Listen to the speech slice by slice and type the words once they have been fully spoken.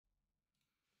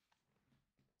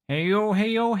Heyo,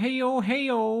 heyo, heyo,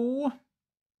 heyo.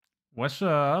 What's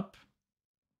up?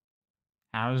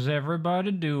 How's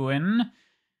everybody doing?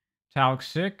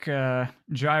 Toxic,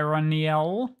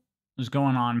 Gyroniel. What's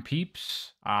going on,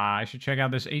 peeps? I should check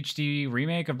out this HD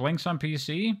remake of BLiNX on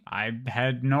PC. I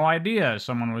had no idea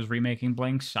someone was remaking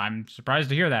BLiNX. I'm surprised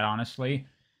to hear that, honestly.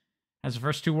 Has the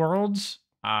first two worlds.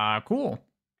 Cool.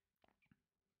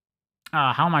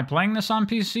 How am I playing this on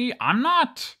PC? I'm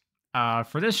not.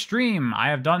 For this stream, I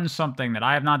have done something that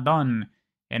I have not done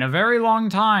in a very long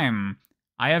time.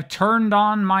 I have turned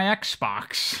on my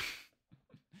Xbox.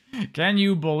 Can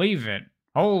you believe it?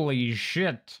 Holy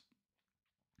shit.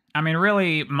 I mean,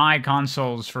 really, my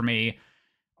consoles for me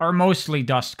are mostly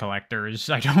dust collectors.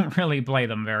 I don't really play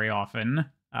them very often.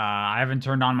 I haven't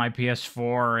turned on my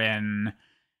PS4 in...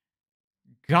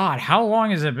 God, how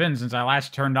long has it been since I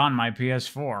last turned on my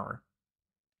PS4?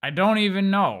 I don't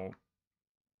even know.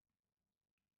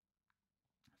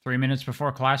 3 minutes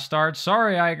before class starts.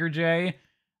 Sorry, Iger J.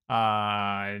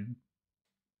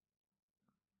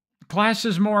 Class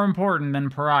is more important than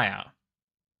Pariah.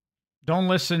 Don't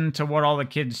listen to what all the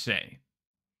kids say.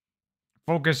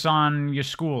 Focus on your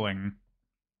schooling.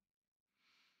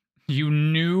 You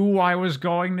knew I was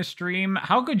going to stream?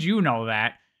 How could you know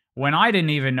that when I didn't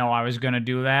even know I was going to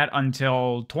do that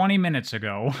until 20 minutes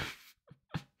ago?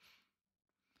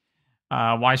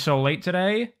 Why so late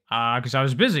today? Because I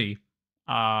was busy.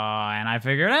 And I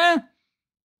figured,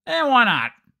 why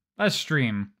not? Let's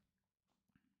stream.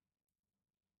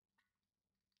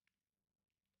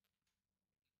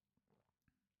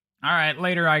 Alright,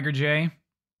 later, Iger J.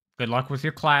 Good luck with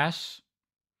your class.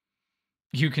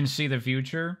 You can see the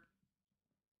future.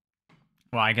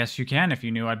 Well, I guess you can if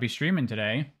you knew I'd be streaming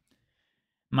today.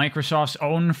 Microsoft's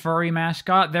own furry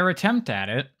mascot, their attempt at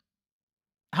it.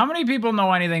 How many people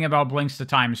know anything about BLiNX the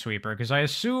Time Sweeper? Because I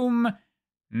assume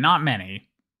not many.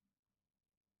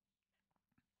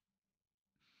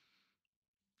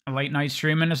 A late night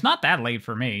streaming is not that late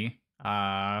for me.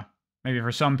 Maybe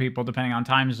for some people, depending on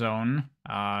time zone.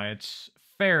 It's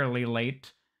fairly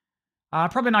late.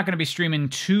 Probably not going to be streaming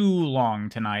too long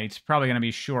tonight. Probably going to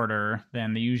be shorter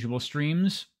than the usual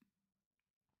streams.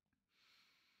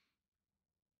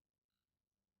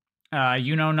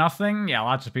 You know nothing? Yeah,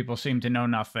 lots of people seem to know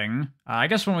nothing. I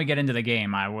guess when we get into the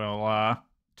game, I will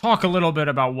talk a little bit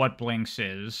about what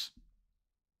BLiNX is.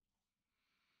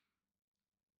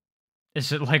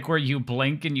 Is it like where you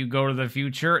blink and you go to the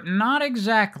future? Not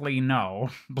exactly, no.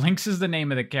 BLiNX is the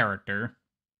name of the character.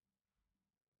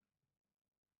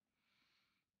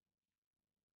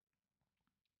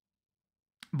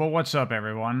 But what's up,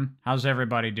 everyone? How's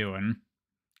everybody doing?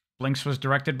 BLiNX was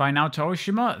directed by Naoto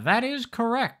Oshima? That is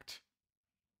correct.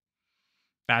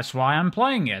 That's why I'm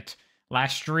playing it.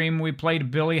 Last stream, we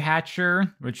played Billy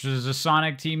Hatcher, which is a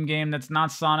Sonic team game that's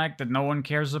not Sonic, that no one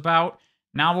cares about.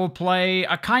 Now we'll play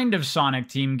a kind of Sonic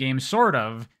team game, sort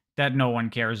of, that no one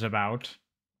cares about.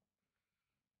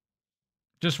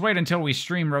 Just wait until we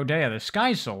stream Rodea the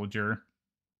Sky Soldier.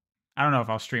 I don't know if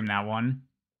I'll stream that one.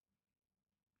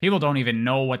 People don't even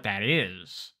know what that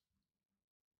is.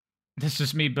 This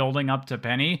is me building up to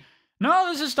Penny.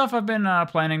 No, this is stuff I've been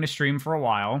planning to stream for a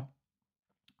while.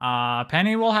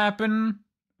 Penny will happen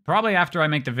probably after I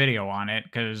make the video on it,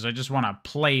 because I just want to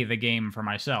play the game for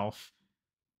myself.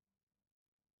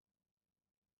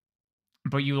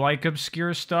 But you like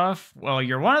obscure stuff? Well,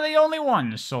 you're one of the only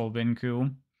ones,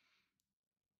 Solbinku.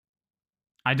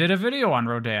 I did a video on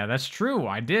Rodea, that's true,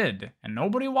 I did, and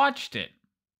nobody watched it.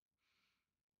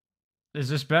 Is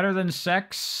this better than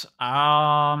sex?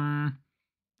 I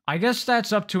guess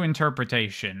that's up to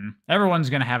interpretation. Everyone's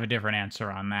gonna have a different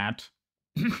answer on that.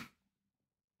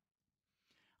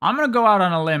 I'm gonna go out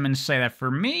on a limb and say that for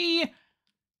me,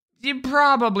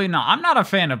 probably not. I'm not a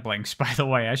fan of BLiNX, by the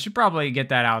way. I should probably get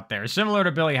that out there. Similar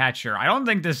to Billy Hatcher, I don't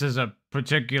think this is a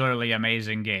particularly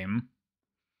amazing game.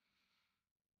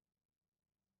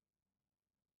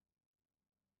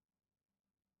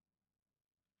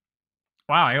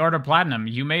 Wow, Aorta Platinum,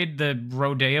 you made the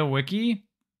Rodea wiki?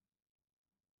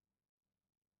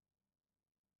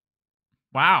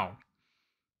 Wow.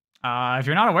 If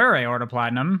you're not aware, Aorta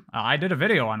Platinum, I did a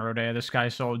video on Rodea the Sky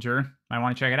Soldier. Might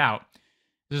want to check it out.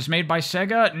 Is this made by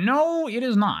Sega? No, it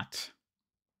is not.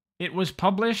 It was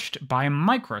published by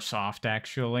Microsoft,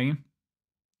 actually.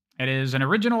 It is an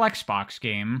original Xbox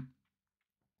game.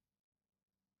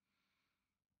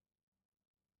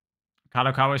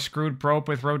 Kadokawa screwed Probe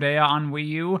with Rodea on Wii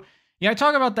U. Yeah, I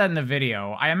talk about that in the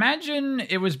video. I imagine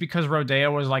it was because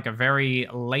Rodea was like a very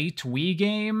late Wii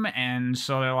game, and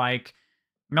so they're like,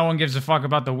 no one gives a fuck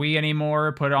about the Wii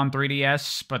anymore, put it on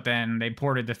 3DS, but then they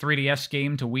ported the 3DS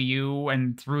game to Wii U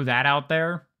and threw that out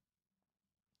there.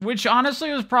 Which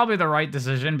honestly was probably the right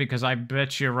decision, because I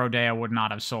bet you Rodea would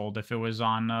not have sold if it was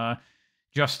on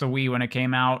just the Wii when it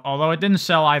came out. Although it didn't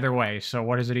sell either way, so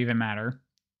what does it even matter?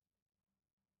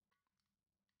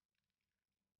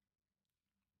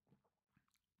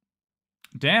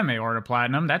 Damn, Aorta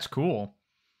Platinum, that's cool.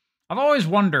 I've always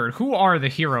wondered, who are the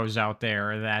heroes out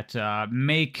there that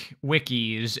make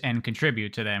wikis and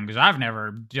contribute to them? Because I've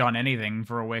never done anything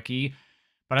for a wiki,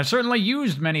 but I've certainly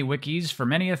used many wikis for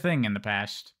many a thing in the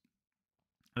past.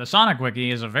 The Sonic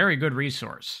Wiki is a very good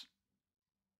resource.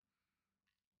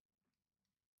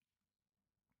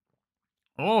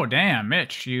 Oh, damn,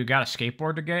 Mitch, you got a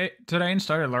skateboard today and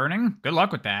started learning? Good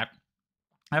luck with that.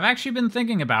 I've actually been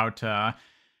thinking about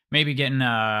maybe getting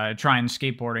trying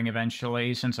skateboarding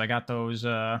eventually, since I got those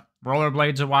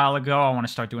rollerblades a while ago. I want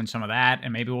to start doing some of that,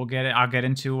 and maybe I'll get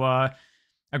into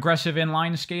aggressive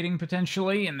inline skating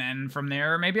potentially, and then from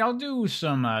there maybe I'll do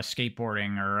some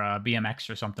skateboarding or BMX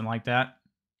or something like that.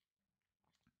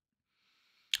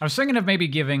 I was thinking of maybe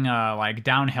giving like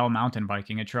downhill mountain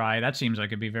biking a try. That seems like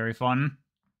it'd be very fun.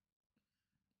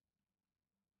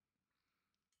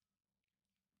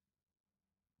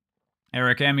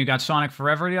 Eric M, you got Sonic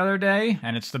Forever the other day,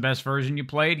 and it's the best version you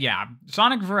played? Yeah,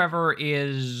 Sonic Forever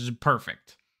is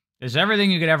perfect. It's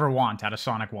everything you could ever want out of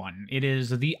Sonic 1. It is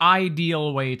the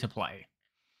ideal way to play.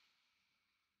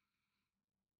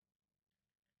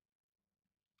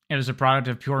 It is a product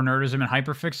of pure nerdism and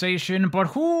hyperfixation, but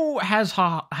who has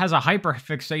a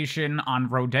hyperfixation on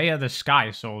Rodea the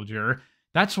Sky Soldier?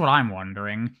 That's what I'm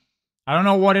wondering. I don't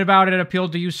know what about it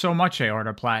appealed to you so much,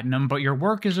 Aorta Platinum, but your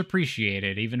work is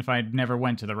appreciated, even if I never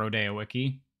went to the Rodea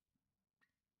wiki.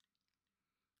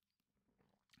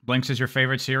 BLiNX is your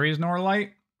favorite series, Norlight?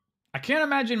 I can't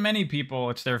imagine many people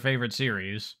it's their favorite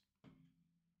series.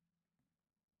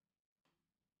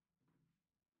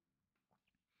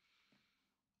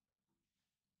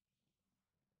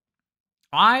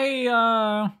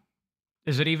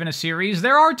 Is it even a series?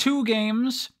 There are 2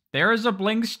 games. There is a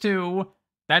BLiNX 2.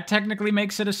 That technically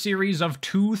makes it a series of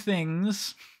 2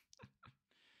 things.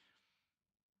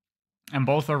 And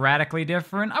both are radically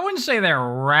different. I wouldn't say they're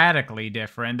radically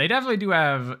different. They definitely do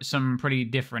have some pretty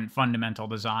different fundamental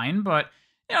design, but,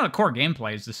 you know, the core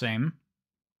gameplay is the same.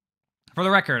 For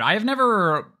the record, I have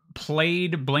never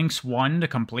played BLiNX 1 to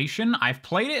completion. I've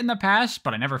played it in the past,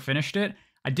 but I never finished it.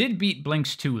 I did beat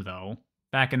BLiNX 2, though,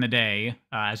 back in the day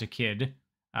as a kid.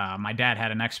 My dad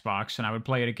had an Xbox, and I would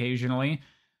play it occasionally.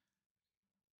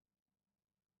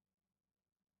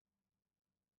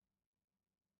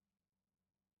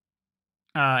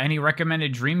 Any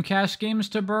recommended Dreamcast games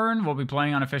to burn? We'll be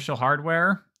playing on official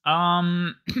hardware.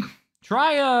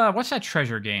 Try, what's that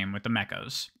treasure game with the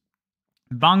mechas?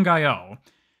 Bangai-O.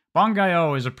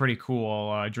 Bangai-O is a pretty cool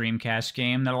Dreamcast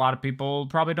game that a lot of people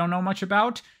probably don't know much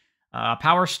about.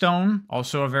 Power Stone,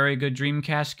 also a very good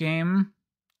Dreamcast game.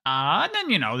 And then,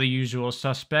 you know, the usual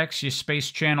suspects, your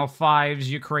Space Channel 5s,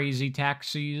 your Crazy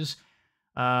Taxis,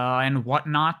 and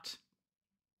whatnot.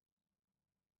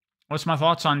 What's my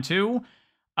thoughts on 2?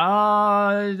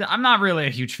 I'm not really a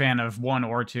huge fan of 1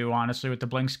 or 2, honestly, with the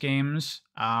BLiNX games.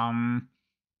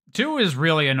 2 is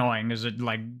really annoying, because it,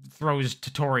 like, throws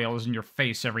tutorials in your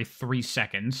face every 3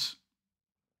 seconds.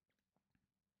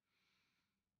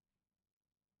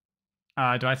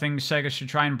 Do I think Sega should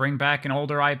try and bring back an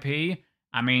older IP?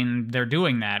 I mean, they're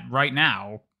doing that right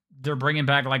now. They're bringing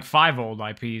back, like, 5 old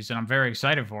IPs, and I'm very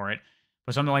excited for it.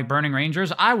 But something like Burning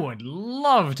Rangers, I would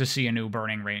love to see a new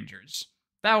Burning Rangers.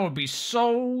 That would be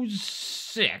so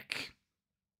sick.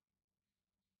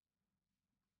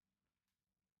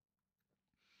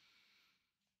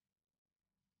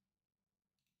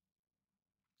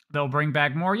 They'll bring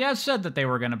back more. Yeah, it said that they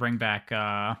were going to bring back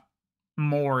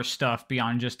more stuff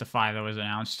beyond just the 5 that was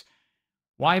announced.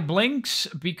 Why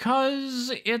BLiNX?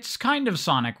 Because it's kind of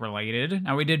Sonic related.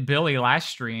 Now, we did Billy last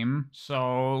stream,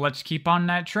 so let's keep on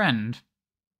that trend.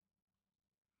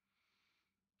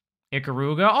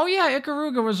 Ikaruga? Oh yeah,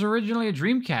 Ikaruga was originally a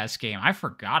Dreamcast game. I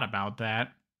forgot about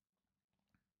that.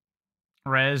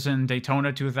 Rez and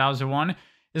Daytona 2001.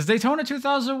 Is Daytona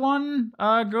 2001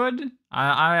 good?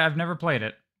 I've never played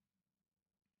it.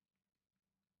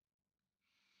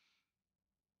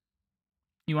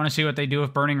 You want to see what they do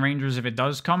with Burning Rangers if it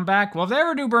does come back? Well, if they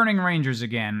ever do Burning Rangers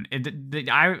again,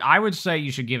 I would say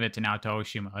you should give it to Naoto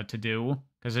Oshima to do,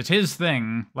 because it's his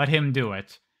thing. Let him do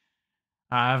it.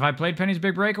 Have I played Penny's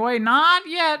Big Breakaway? Not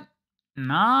yet.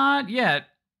 Not yet.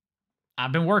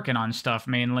 I've been working on stuff,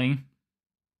 mainly.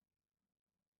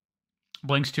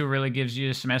 BLiNX 2 really gives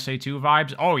you some SA2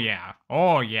 vibes? Oh, yeah.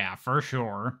 Oh, yeah, for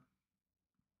sure.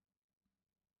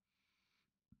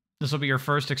 This will be your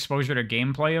first exposure to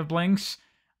gameplay of BLiNX?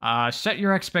 Set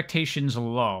your expectations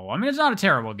low. I mean, it's not a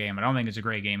terrible game. I don't think it's a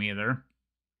great game either.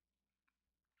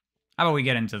 How about we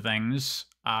get into things?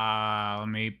 Let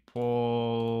me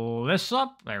pull this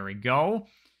up. There we go.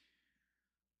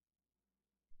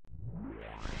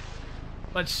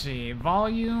 Let's see.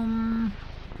 Volume.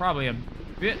 Probably a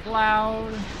bit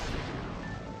loud.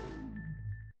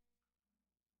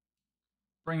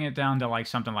 Bring it down to like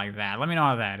something like that. Let me know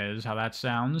how that is, how that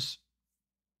sounds.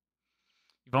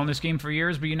 You've owned this game for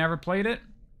years, but you never played it?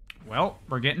 Well,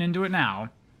 we're getting into it now.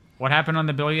 What happened on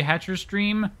the Billy Hatcher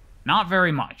stream? Not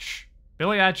very much.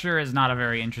 Billy Hatcher is not a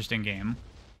very interesting game.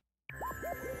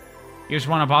 You just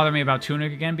want to bother me about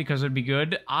Tunic again because it'd be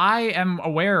good? I am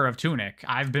aware of Tunic.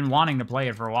 I've been wanting to play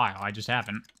it for a while. I just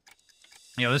haven't.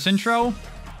 You know, this intro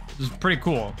is pretty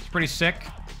cool. It's pretty sick.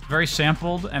 Very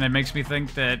sampled, and it makes me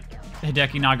think that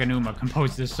Hideki Naganuma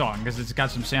composed this song because it's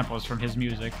got some samples from his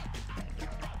music.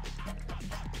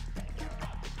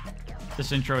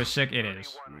 This intro is sick. It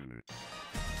is.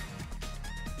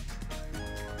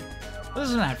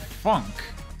 Listen to that funk.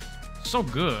 So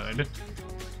good.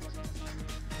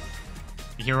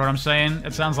 You hear what I'm saying?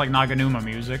 It sounds like Naganuma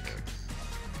music.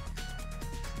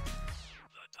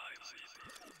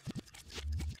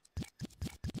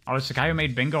 Oh, it's the guy who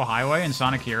made Bingo Highway and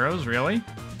Sonic Heroes? Really?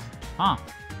 Huh.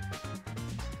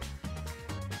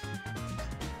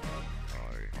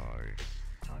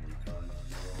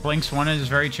 BLiNX 1 is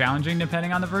very challenging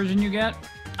depending on the version you get.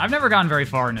 I've never gotten very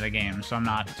far into the game, so I'm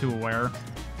not too aware.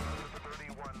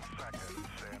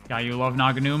 Yeah, you love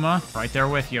Naganuma? Right there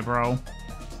with you, bro.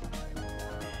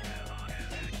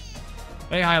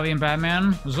 Hey, Hylian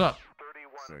Batman. What's up?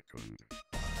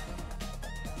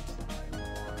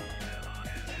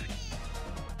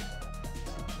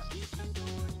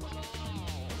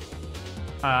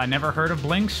 Never heard of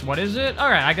BLiNX. What is it?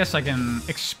 Alright, I guess I can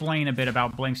explain a bit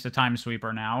about BLiNX the Time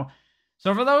Sweeper now.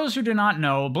 So for those who do not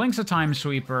know, BLiNX the Time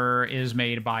Sweeper is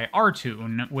made by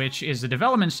Artoon, which is the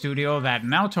development studio that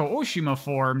Naoto Oshima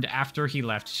formed after he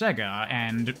left Sega,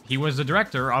 and he was the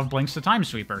director of BLiNX the Time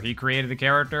Sweeper. He created the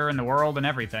character and the world and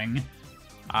everything.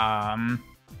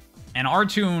 And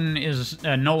Artoon is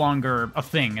no longer a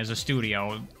thing as a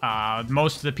studio.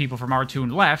 Most of the people from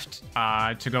Artoon left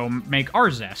to go make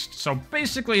Arzest. So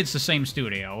basically it's the same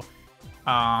studio.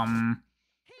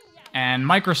 And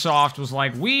Microsoft was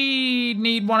like, we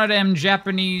need one of them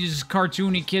Japanese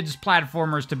cartoony kids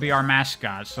platformers to be our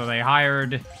mascot. So they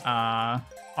hired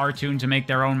Artoon to make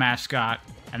their own mascot.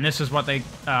 And this is what they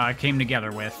came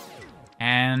together with.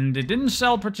 And it didn't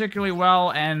sell particularly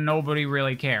well, and nobody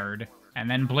really cared. And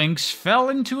then BLiNX fell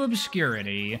into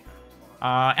obscurity.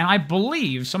 And I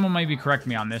believe, someone maybe correct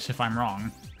me on this if I'm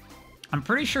wrong, I'm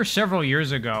pretty sure several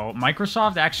years ago,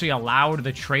 Microsoft actually allowed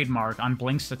the trademark on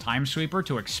BLiNX the Time Sweeper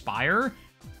to expire.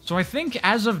 So I think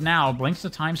as of now, BLiNX the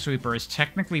Time Sweeper is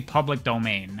technically public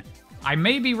domain. I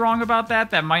may be wrong about that.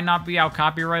 That might not be how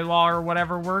copyright law or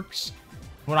whatever works.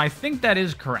 But I think that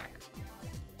is correct.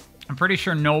 I'm pretty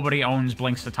sure nobody owns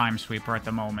BLiNX the Time Sweeper at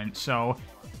the moment. So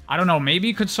I don't know.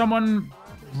 Maybe could someone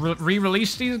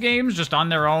re-release these games just on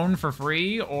their own for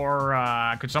free, or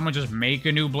could someone just make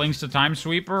a new BLiNX the Time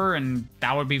Sweeper and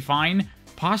that would be fine?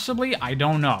 Possibly, I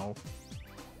don't know.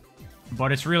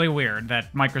 But it's really weird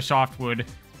that Microsoft would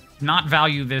not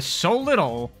value this so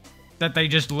little that they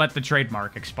just let the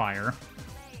trademark expire.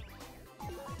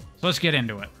 So let's get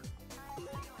into it.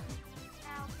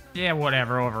 Yeah,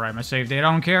 whatever, overwrite my save date, I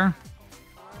don't care.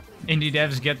 Indie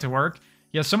devs get to work.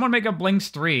 Yeah, someone make a BLiNX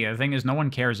 3. The thing is, no one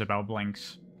cares about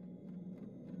BLiNX.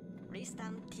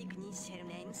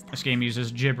 This game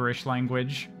uses gibberish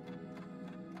language.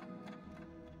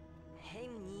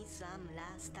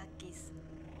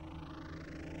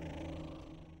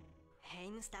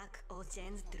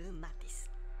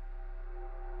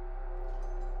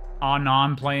 Oh no,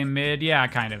 I'm playing mid. Yeah, I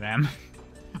kind of am.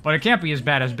 But it can't be as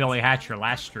bad as Billy Hatcher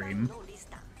last stream.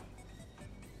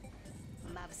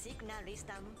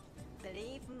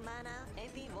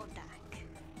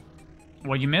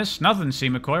 What you missed? Nothing, C.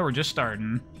 McCoy. We're just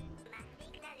starting.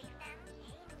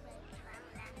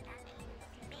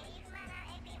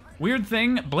 Weird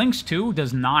thing, BLiNX 2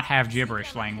 does not have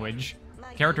gibberish language.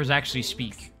 Characters actually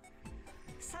speak.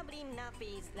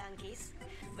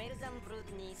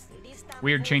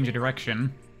 Weird change of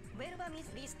direction.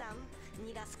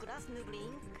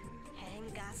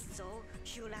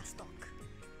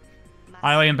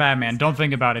 Hylian Batman, don't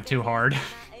think about it too hard.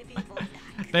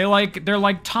 They're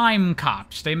like time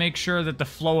cops. They make sure that the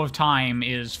flow of time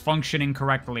is functioning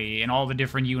correctly in all the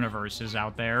different universes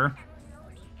out there.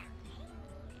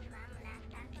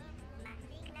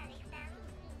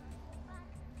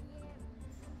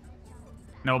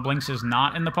 No, BLiNX is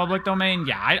not in the public domain?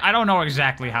 Yeah, I don't know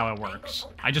exactly how it works.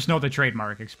 I just know the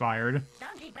trademark expired.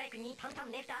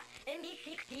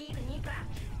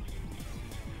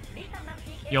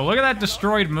 Yo, look at that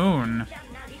destroyed moon.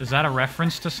 Is that a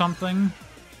reference to something?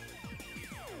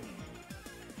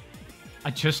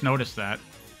 I just noticed that.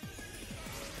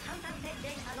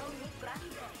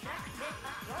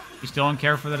 You still don't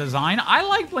care for the design? I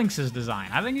like BLiNX's design.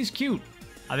 I think he's cute.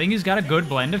 I think he's got a good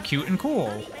blend of cute and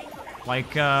cool.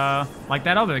 Like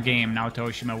that other game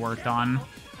Naotoshima worked on,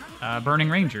 Burning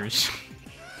Rangers.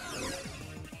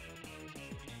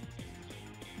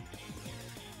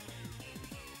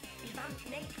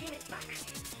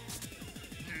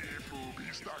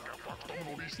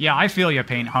 Yeah, I feel you,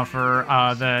 Paint Huffer.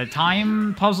 The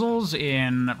time puzzles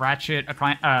in Ratchet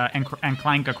and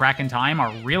Clank: A Crack in Time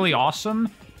are really awesome.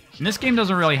 And this game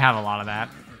doesn't really have a lot of that.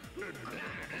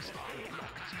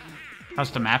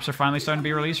 Custom maps are finally starting to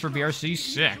be released for BRC.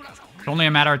 Sick. It's only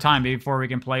a matter of time before we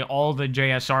can play all the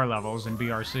JSR levels in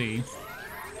BRC.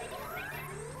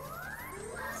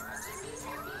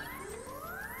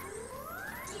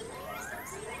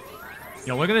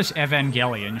 Yo, look at this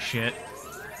Evangelion shit.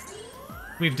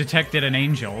 We've detected an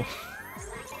angel.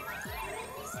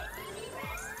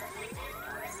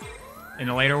 In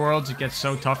the later worlds, it gets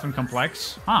so tough and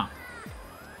complex. Huh.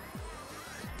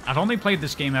 I've only played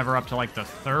this game ever up to, like, the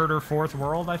 3rd or 4th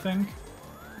world, I think.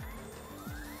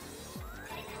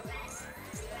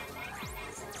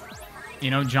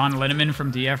 You know, John Linneman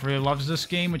from DF really loves this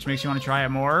game, which makes you want to try it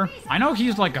more. I know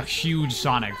he's, like, a huge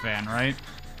Sonic fan, right?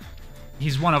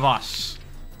 He's one of us.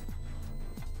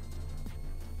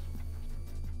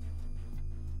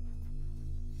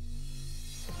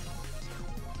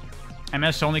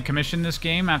 MS only commissioned this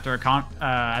game after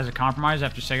as a compromise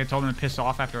after Sega told them to piss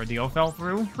off after a deal fell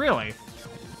through? Really?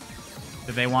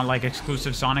 Did they want, like,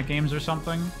 exclusive Sonic games or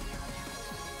something?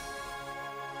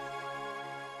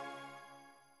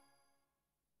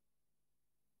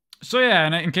 So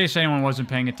yeah, in case anyone wasn't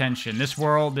paying attention, this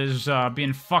world is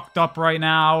being fucked up right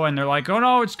now, and they're like, oh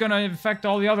no, it's gonna infect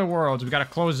all the other worlds, we gotta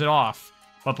close it off.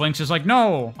 But BLiNX is like,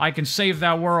 no, I can save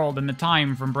that world and the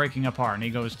time from breaking apart, and he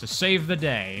goes to save the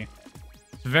day.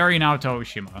 It's very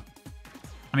Naotoshima.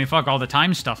 I mean, fuck all the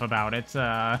time stuff about it.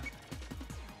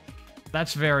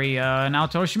 That's very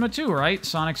Naotoshima too, right?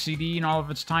 Sonic CD and all of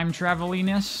its time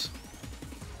traveliness.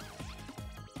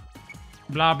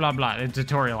 Blah, blah, blah. It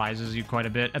tutorializes you quite a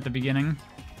bit at the beginning,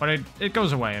 but it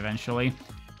goes away eventually.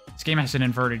 This game has an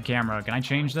inverted camera. Can I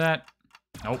change that?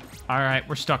 Nope. Alright,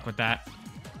 we're stuck with that.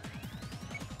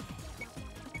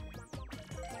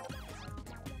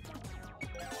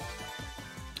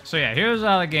 So yeah, here's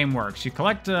how the game works. You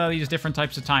collect these different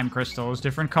types of time crystals.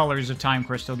 Different colors of time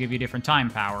crystal give you different time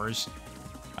powers.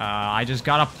 I just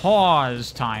got a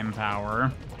pause time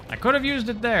power. I could have used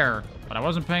it there, but I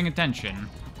wasn't paying attention.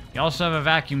 You also have a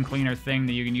vacuum cleaner thing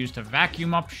that you can use to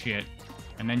vacuum up shit.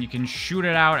 And then you can shoot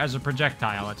it out as a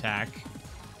projectile attack.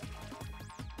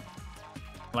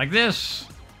 Like this.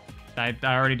 I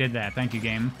already did that. Thank you,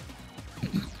 game.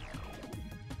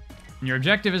 Your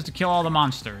objective is to kill all the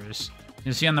monsters.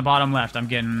 You see on the bottom left, I'm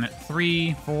getting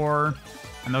 3, 4,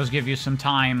 and those give you some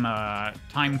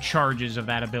time charges of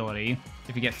that ability.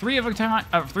 If you get 3 of a kind,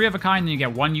 then you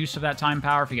get 1 use of that time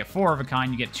power. If you get 4 of a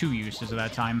kind, you get 2 uses of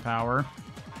that time power.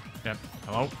 Yep.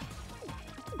 Hello?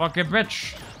 Fuck it,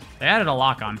 bitch! They added a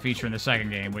lock-on feature in the second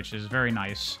game, which is very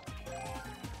nice.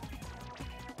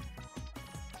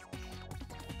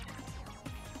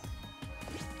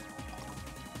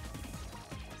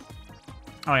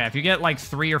 Oh yeah, if you get like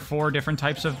 3 or 4 different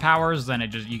types of powers, then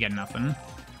you get nothing.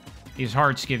 These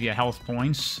hearts give you health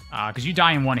points, because you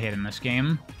die in 1 hit in this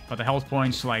game, but the health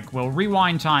points, like, will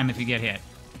rewind time if you get hit.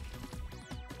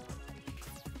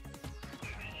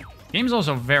 Game's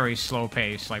also very slow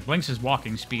paced. Like, BLiNX's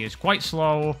walking speed is quite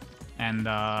slow, and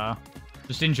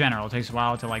just in general, it takes a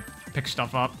while to, like, pick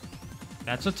stuff up.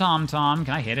 That's a tom-tom.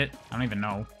 Can I hit it? I don't even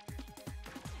know.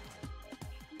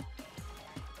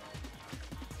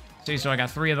 See, so I got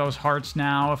 3 of those hearts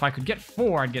now. If I could get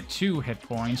 4, I'd get 2 hit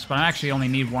points, but I actually only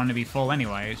need 1 to be full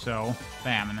anyway, so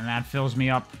bam, and then that fills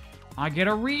me up. I get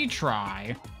a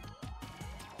retry.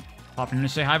 Pop in to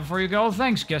say hi before you go.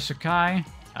 Thanks, Gesakai.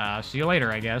 See you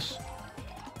later, I guess.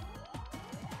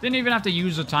 Didn't even have to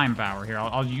use a time power here.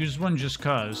 I'll use one just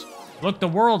cause. Look, the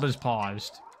world is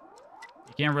paused.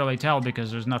 You can't really tell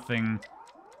because there's nothing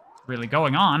really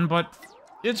going on, but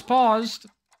it's paused.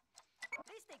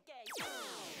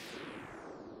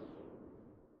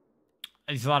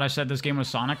 You thought I said this game was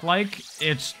Sonic-like?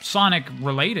 It's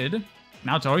Sonic-related.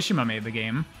 Naotoshima made the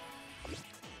game.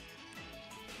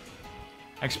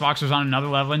 Xbox was on another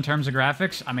level in terms of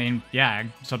graphics. I mean, yeah,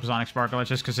 Subsonic Sparkle, that's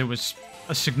just because it was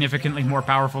a significantly more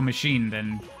powerful machine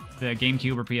than the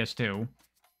GameCube or PS2.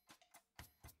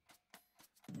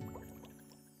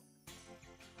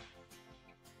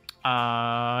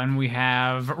 And we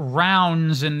have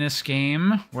rounds in this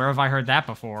game. Where have I heard that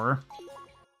before?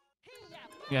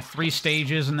 We have 3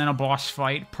 stages and then a boss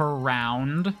fight per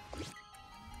round.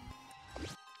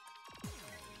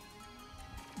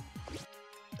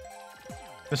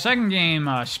 The second game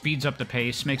speeds up the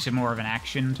pace, makes it more of an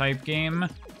action-type game.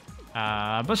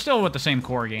 But still with the same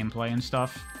core gameplay and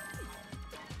stuff.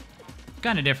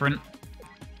 Kind of different.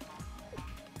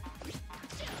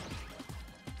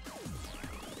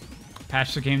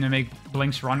 Patch the game to make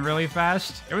BLiNX run really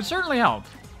fast. It would certainly help.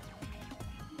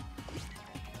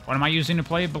 What am I using to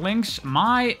play BLiNX?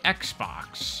 My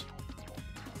Xbox.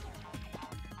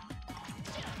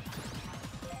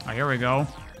 Oh, here we go.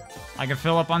 I can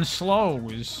fill up on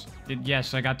slows.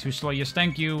 Yes, I got too slow. Yes,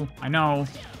 thank you. I know.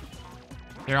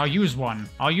 Here, I'll use one.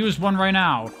 I'll use one right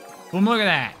now. Boom, look at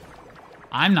that.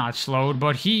 I'm not slowed,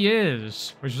 but he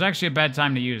is. Which is actually a bad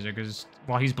time to use it, because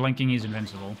while he's blinking, he's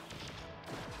invincible.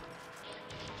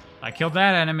 I killed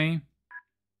that enemy.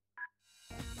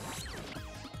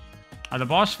 Are the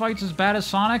boss fights as bad as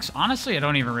Sonic's? Honestly, I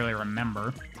don't even really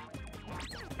remember.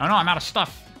 Oh no, I'm out of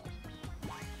stuff.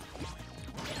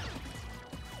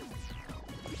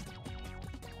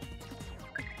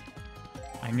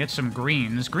 I can get some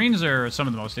greens. Greens are some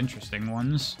of the most interesting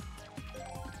ones.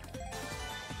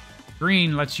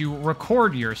 Green lets you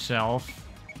record yourself.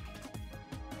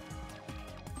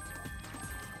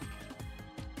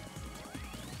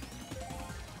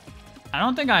 I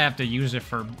don't think I have to use it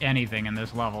for anything in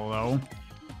this level, though.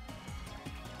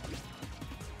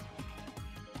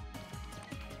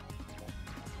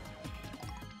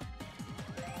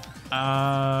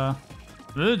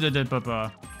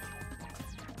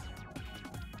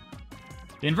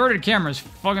 The inverted camera is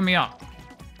fucking me up.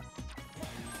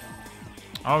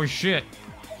 Oh, shit.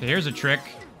 So here's a trick.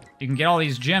 You can get all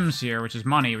these gems here, which is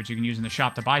money, which you can use in the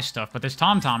shop to buy stuff, but this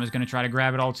TomTom is going to try to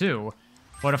grab it all, too.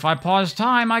 But if I pause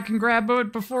time, I can grab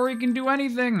it before he can do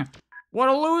anything. What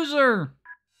a loser!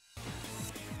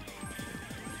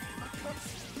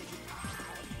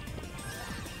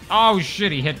 Oh,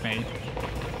 shit, he hit me.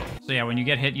 So yeah, when you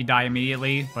get hit, you die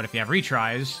immediately, but if you have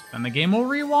retries, then the game will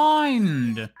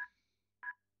rewind.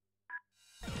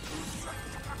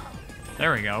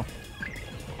 There we go.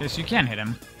 Yes, you can hit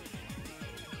him.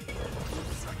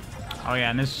 Oh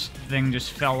yeah, and this thing just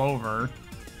fell over.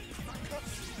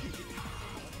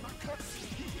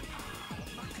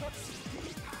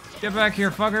 Get back here,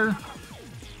 fucker.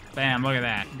 Bam, look at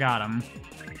that. Got him.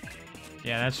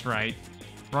 Yeah, that's right.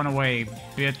 Run away,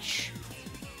 bitch.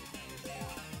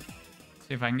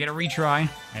 See if I can get a retry.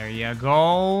 There you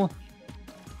go.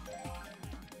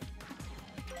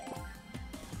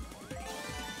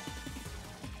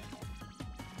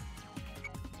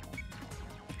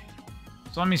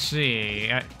 So let me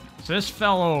see. So this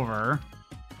fell over,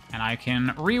 and I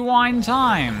can rewind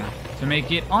time to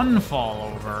make it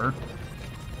unfall over.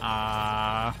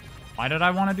 Why did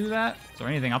I want to do that? Is there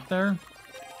anything up there?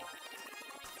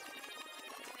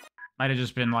 Might have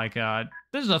just been like,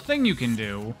 this is a thing you can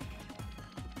do.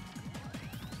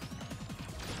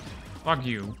 Fuck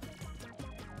you.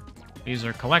 These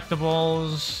are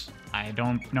collectibles. I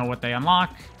don't know what they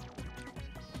unlock.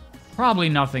 Probably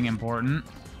nothing important.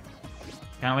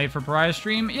 Kinda late for Pariah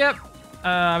stream? Yep.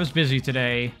 I was busy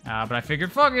today, but I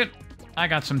figured, fuck it. I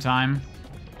got some time.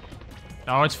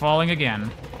 Oh, it's falling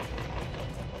again.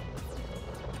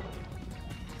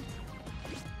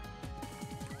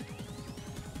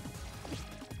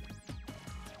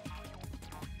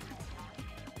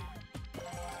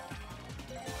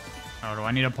 Oh, do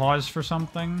I need to pause for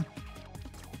something?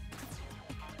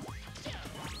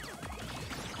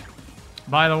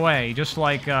 By the way, just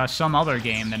like some other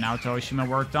game that Naoto Oshima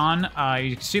worked on,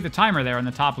 you can see the timer there in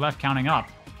the top left counting up.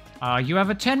 You have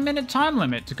a 10-minute time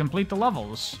limit to complete the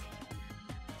levels.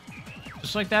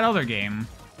 Just like that other game.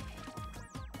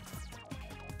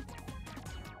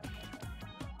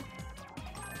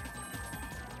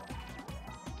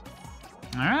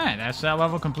 Alright, that's that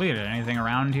level completed. Anything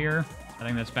around here? I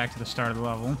think that's back to the start of the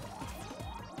level.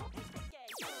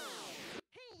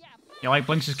 You like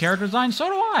BLiNX's character design? So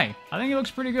do I! I think he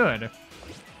looks pretty good.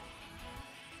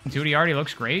 2D art, he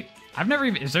looks great. I've never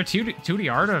even... Is there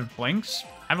 2D art of BLiNX?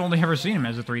 I've only ever seen him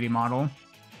as a 3D model.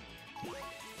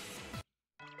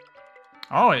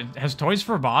 Oh, has Toys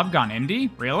for Bob gone indie?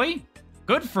 Really?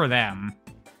 Good for them.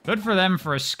 Good for them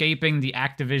for escaping the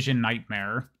Activision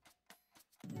nightmare.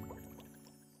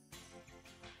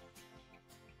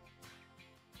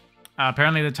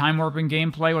 Apparently the time warping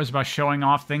gameplay was about showing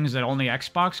off things that only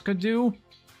Xbox could do.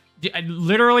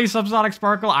 Literally, Subsonic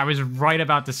Sparkle, I was right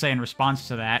about to say in response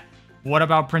to that, what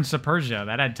about Prince of Persia?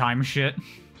 That had time shit.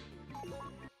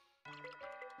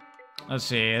 Let's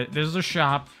see, there's a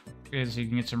shop. So you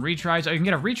can get some retries. Oh, you can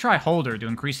get a retry holder to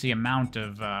increase the amount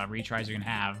of retries you can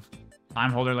have.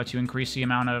 Time holder lets you increase the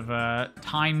amount of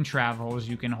time travels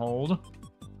you can hold.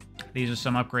 These are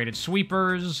some upgraded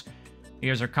sweepers.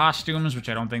 Here's our costumes, which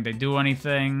I don't think they do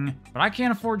anything. But I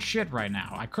can't afford shit right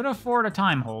now. I could afford a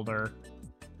time holder.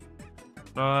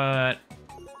 But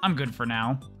I'm good for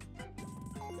now.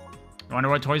 I wonder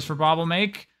what Toys for Bob will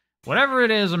make? Whatever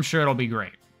it is, I'm sure it'll be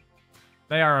great.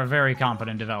 They are a very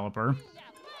competent developer.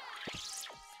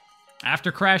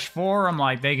 After Crash 4, I'm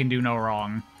like, they can do no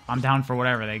wrong. I'm down for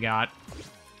whatever they got.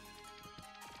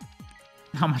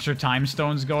 How much are Time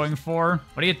Stones going for?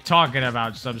 What are you talking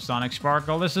about, Subsonic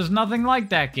Sparkle? This is nothing like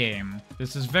that game.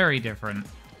 This is very different.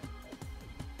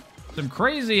 Some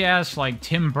crazy-ass, like,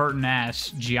 Tim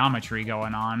Burton-ass geometry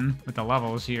going on with the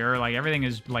levels here. Like, everything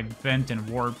is, like, bent and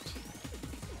warped.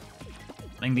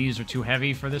 I think these are too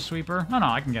heavy for this sweeper. No,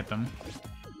 I can get them.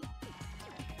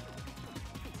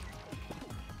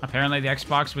 Apparently the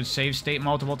Xbox would save state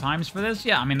multiple times for this.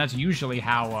 Yeah, I mean, that's usually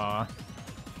how,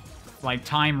 like,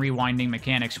 time rewinding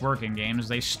mechanics work in games.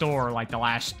 They store, like, the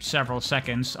last several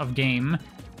seconds of game,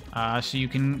 so you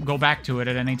can go back to it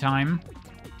at any time.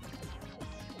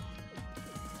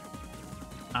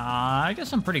 I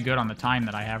guess I'm pretty good on the time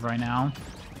that I have right now.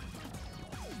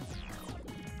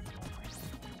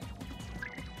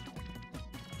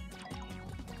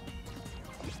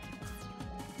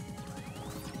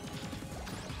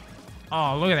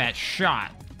 Oh, look at that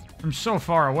shot. From so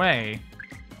far away.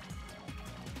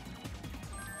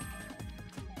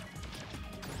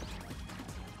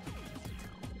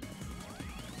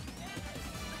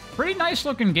 Pretty nice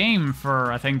looking game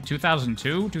for, I think,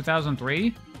 2002,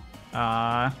 2003.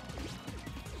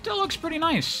 Still looks pretty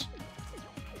nice.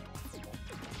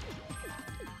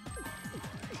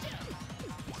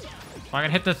 If I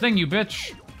could hit the thing, you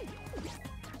bitch.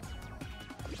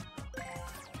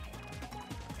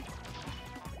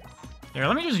 Here,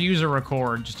 let me just use a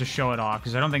record just to show it off,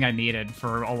 because I don't think I need it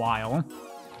for a while.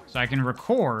 So I can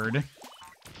record,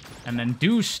 and then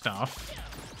do stuff,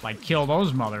 like kill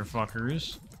those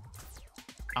motherfuckers.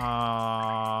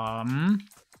 I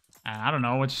don't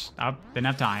know, didn't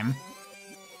have time.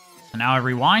 So now it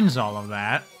rewinds all of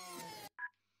that.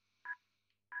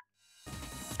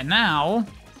 And now,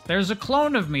 there's a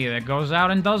clone of me that goes out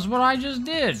and does what I just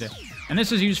did. And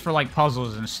this is used for, like,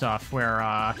 puzzles and stuff,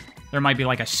 where, there might be,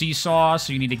 like, a seesaw,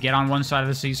 so you need to get on one side of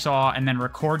the seesaw and then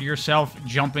record yourself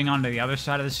jumping onto the other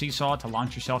side of the seesaw to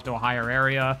launch yourself to a higher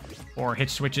area, or hit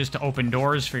switches to open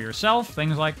doors for yourself,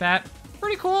 things like that.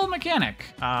 Pretty cool mechanic.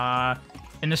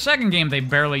 In the second game, they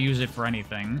barely use it for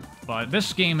anything, but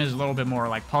this game is a little bit more,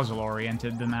 like,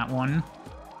 puzzle-oriented than that one.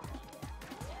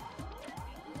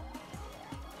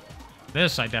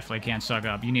 This I definitely can't suck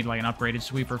up. You need, like, an upgraded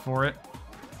sweeper for it.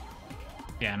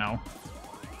 Yeah, no.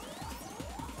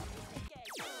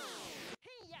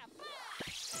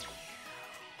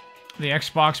 The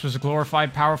Xbox was a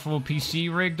glorified, powerful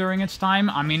PC rig during its time.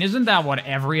 I mean, isn't that what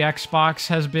every Xbox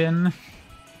has been?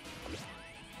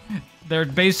 They're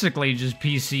basically just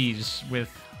PCs with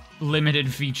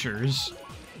limited features.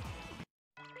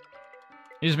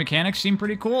 These mechanics seem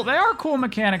pretty cool. They are cool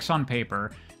mechanics on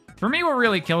paper. For me, what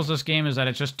really kills this game is that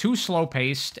it's just too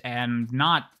slow-paced and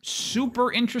not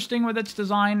super interesting with its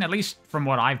design, at least from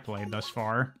what I've played thus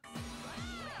far.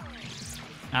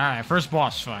 Alright, first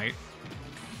boss fight.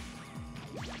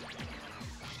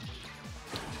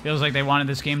 Feels like they wanted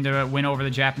this game to win over the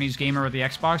Japanese gamer with the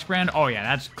Xbox brand. Oh yeah,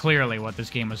 that's clearly what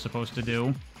this game was supposed to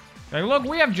do. Like, look,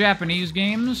 we have Japanese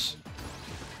games.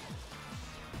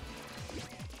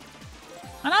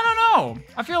 And I don't know.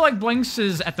 I feel like BLiNX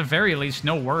is, at the very least,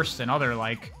 no worse than other,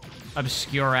 like,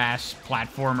 obscure-ass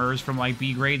platformers from, like,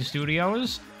 B-grade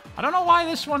studios. I don't know why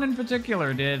this one in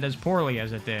particular did as poorly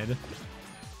as it did.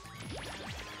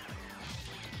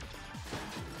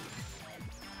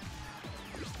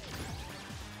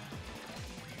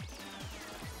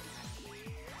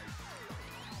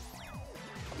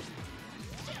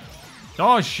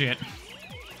 Oh, shit.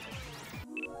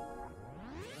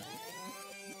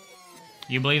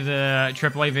 You believe the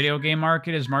AAA video game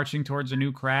market is marching towards a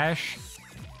new crash?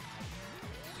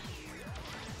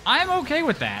 I'm okay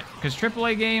with that, because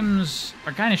AAA games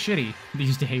are kind of shitty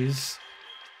these days.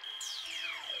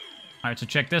 Alright, so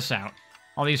check this out.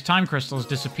 All these time crystals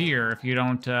disappear if you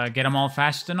don't get them all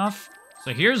fast enough.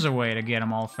 So here's a way to get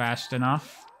them all fast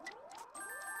enough.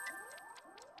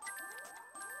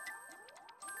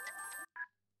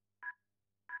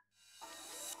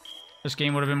 This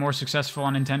game would have been more successful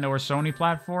on Nintendo or Sony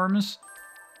platforms.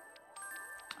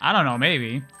 I don't know,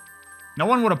 maybe. No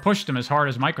one would have pushed them as hard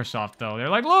as Microsoft, though. They're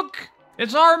like, look,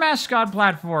 it's our mascot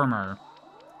platformer.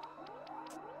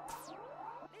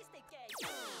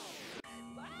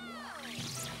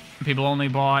 People only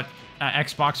bought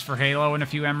Xbox for Halo and a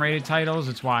few M-rated titles.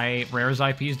 It's why Rare's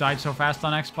IPs died so fast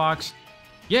on Xbox.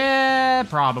 Yeah,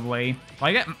 probably.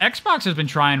 Like, Xbox has been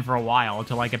trying for a while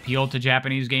to, like, appeal to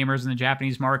Japanese gamers in the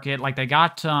Japanese market. Like, they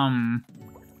got,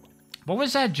 what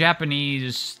was that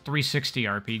Japanese 360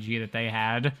 RPG that they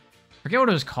had? I forget what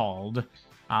it was called.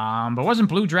 But wasn't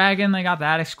Blue Dragon? They got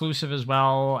that exclusive as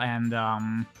well. And,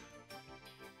 I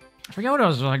forget what it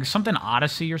was. Like, something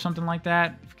Odyssey or something like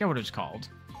that. I forget what it was called.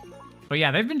 But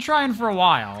yeah, they've been trying for a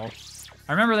while.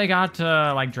 I remember they got,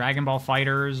 like, Dragon Ball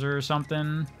Fighters or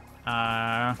something.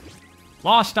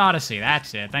 Lost Odyssey,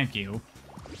 that's it, thank you.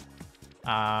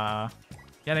 Yeah,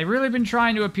 they've really been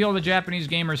trying to appeal to Japanese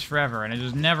gamers forever, and it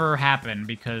just never happened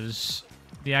because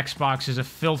the Xbox is a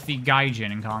filthy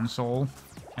gaijin console,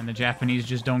 and the Japanese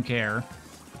just don't care.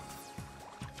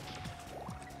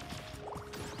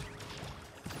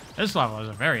 This level has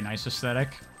a very nice aesthetic.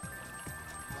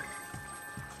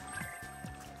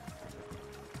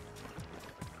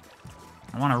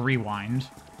 I want to rewind.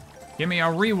 Give me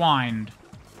a rewind.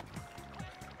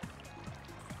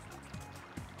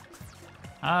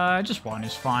 Just one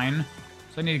is fine.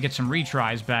 So I need to get some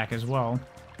retries back as well.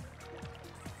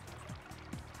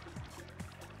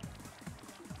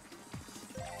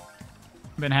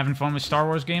 Been having fun with Star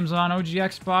Wars games on OG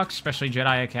Xbox, especially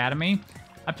Jedi Academy.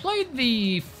 I played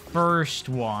the first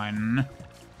one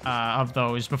of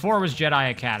those before it was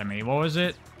Jedi Academy. What was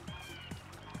it?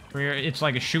 Where it's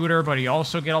like a shooter, but you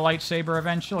also get a lightsaber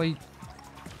eventually.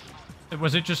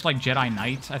 Was it just like Jedi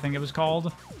Knight, I think it was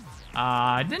called?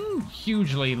 I didn't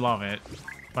hugely love it,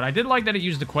 but I did like that it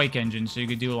used the Quake engine, so you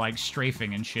could do like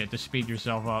strafing and shit to speed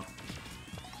yourself up.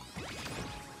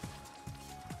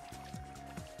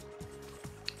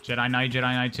 Jedi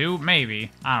Knight 2? Maybe.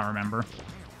 I don't remember.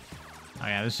 Oh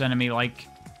yeah, this enemy like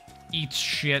eats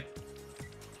shit.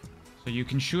 So you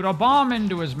can shoot a bomb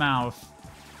into his mouth.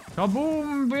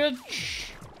 Kaboom, bitch!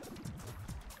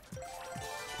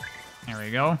 There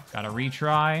we go. Got a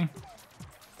retry.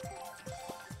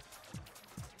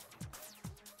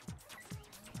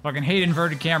 Fucking hate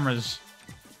inverted cameras.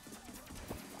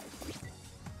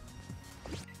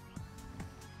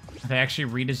 They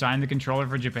actually redesigned the controller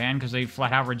for Japan because they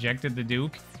flat out rejected the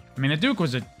Duke. I mean, the Duke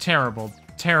was a terrible,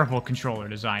 terrible controller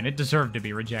design. It deserved to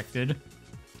be rejected.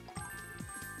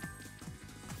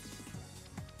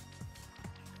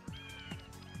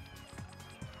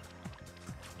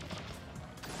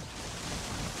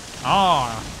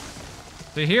 Oh,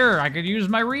 so here, I could use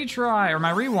my retry, or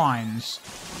my rewinds,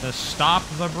 to stop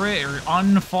the bridge, or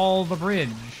unfall the bridge,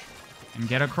 and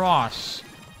get across.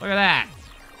 Look at that.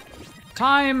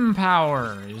 Time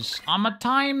powers. I'm a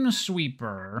time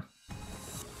sweeper.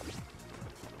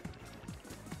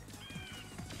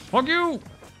 Fuck you!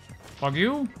 Fuck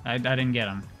you? I didn't get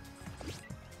him.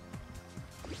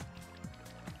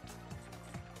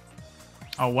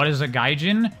 Oh, what is a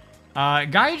gaijin?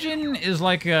 Gaijin is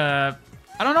like a...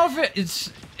 I don't know if it's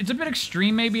a bit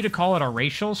extreme maybe to call it a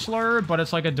racial slur, but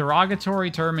it's like a derogatory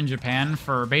term in Japan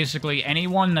for basically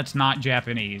anyone that's not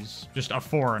Japanese. Just a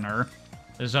foreigner.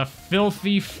 Is a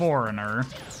filthy foreigner.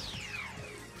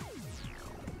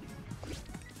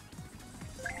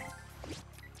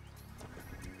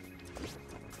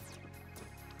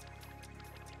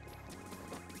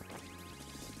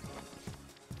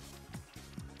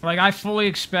 Like, I fully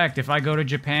expect if I go to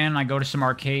Japan, I go to some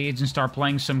arcades and start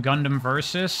playing some Gundam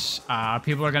Versus,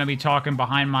 people are going to be talking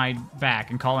behind my back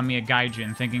and calling me a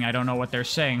gaijin, thinking I don't know what they're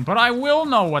saying. But I will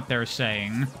know what they're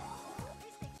saying.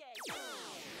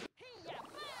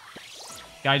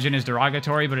 Gaijin is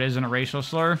derogatory, but it isn't a racial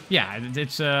slur. Yeah,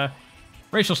 it's a...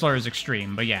 racial slur is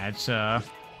extreme, but yeah, it's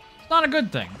not a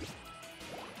good thing.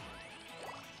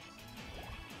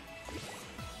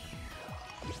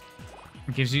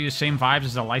 It gives you the same vibes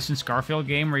as a licensed Garfield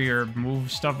game where you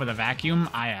move stuff with a vacuum.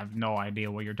 I have no idea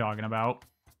what you're talking about.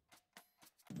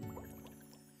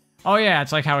 Oh yeah,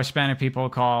 it's like how Hispanic people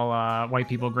call white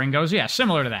people gringos. Yeah,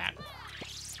 similar to that.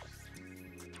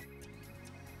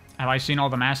 Have I seen all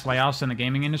the mass layoffs in the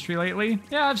gaming industry lately?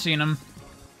 Yeah, I've seen them.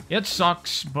 It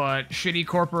sucks, but shitty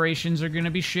corporations are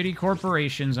gonna be shitty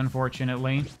corporations,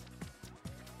 unfortunately.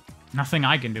 Nothing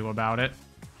I can do about it.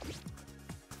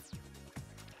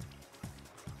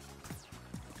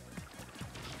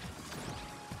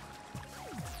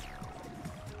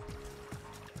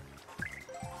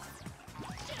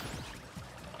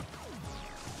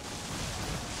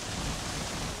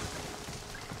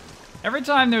 Every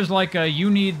time there's like a you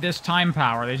need this time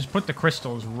power, they just put the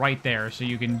crystals right there so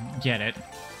you can get it.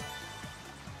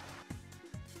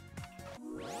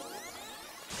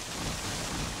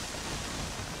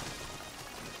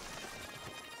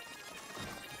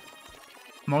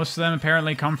 Most of them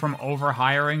apparently come from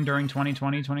overhiring during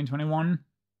 2020, 2021.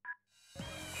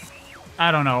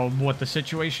 I don't know what the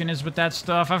situation is with that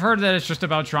stuff. I've heard that it's just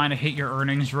about trying to hit your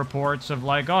earnings reports of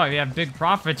like, oh, you have big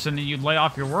profits and then you lay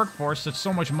off your workforce. That's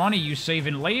so much money you save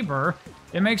in labor.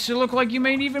 It makes it look like you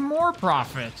made even more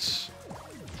profits.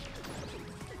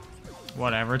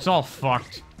 Whatever, it's all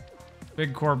fucked.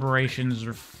 Big corporations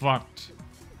are fucked.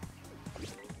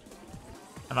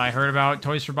 Have I heard about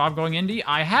Toys for Bob going indie?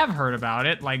 I have heard about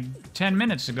it, like 10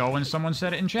 minutes ago when someone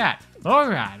said it in chat. Oh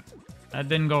god, that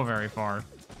didn't go very far.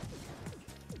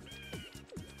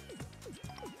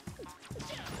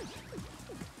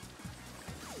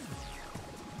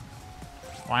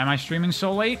 Why am I streaming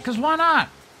so late? Because why not?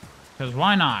 Because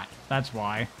why not? That's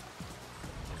why.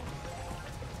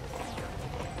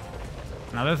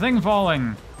 Another thing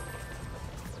falling.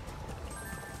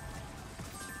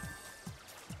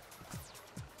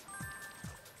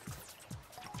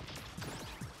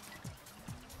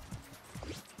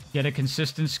 Get a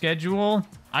consistent schedule.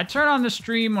 I turn on the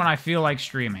stream when I feel like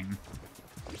streaming.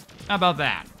 How about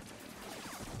that?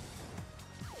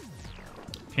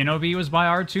 Hinobi was by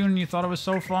Artoon and you thought it was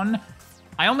so fun?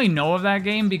 I only know of that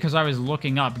game because I was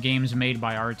looking up games made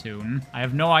by Artoon. I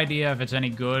have no idea if it's any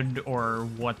good or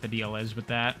what the deal is with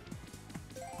that.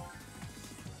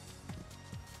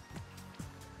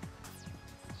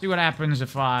 See what happens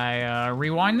if I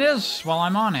rewind this while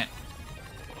I'm on it.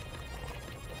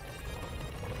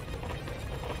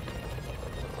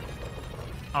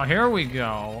 Oh, here we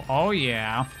go. Oh,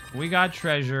 yeah. We got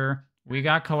treasure. We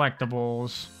got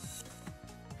collectibles.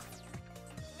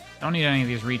 Don't need any of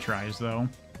these retries, though.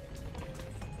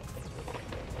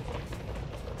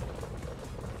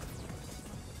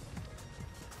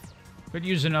 Could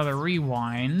use another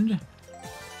rewind.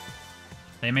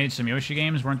 They made some Yoshi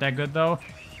games. Weren't that good, though?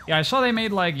 Yeah, I saw they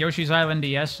made, like, Yoshi's Island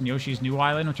DS and Yoshi's New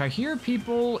Island, which I hear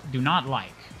people do not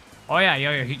like. Oh, yeah,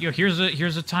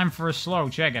 here's a time for a slow.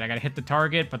 Check it. I gotta hit the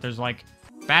target, but there's, like,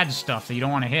 bad stuff that you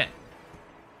don't want to hit.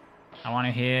 I want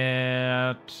to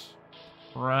hit...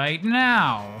 right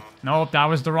now. Nope, that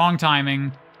was the wrong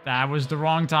timing. That was the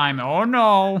wrong time. Oh,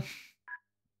 no.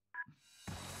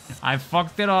 I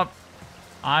fucked it up.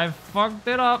 I fucked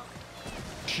it up.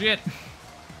 Shit.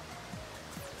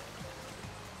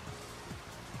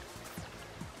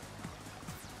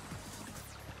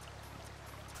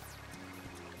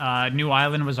 New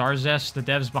Island was Arzest, the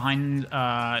devs behind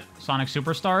Sonic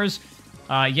Superstars.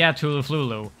 Yeah,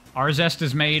 Tuluflulu. Arzest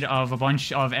is made of a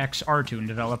bunch of ex-Artoon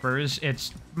developers.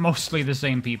 It's mostly the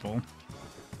same people.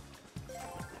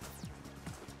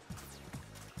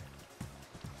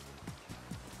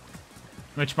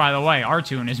 Which, by the way,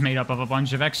 Artoon is made up of a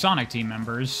bunch of ex-Sonic team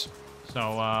members.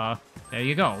 So, there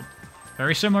you go.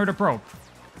 Very similar to Prope.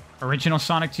 Original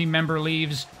Sonic team member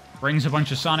leaves, brings a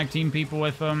bunch of Sonic team people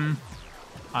with them,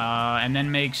 and then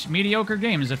makes mediocre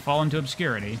games that fall into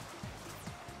obscurity.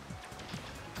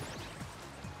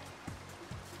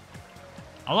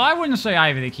 Although I wouldn't say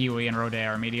Ivy the Kiwi and Rodea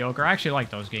are mediocre. I actually like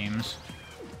those games.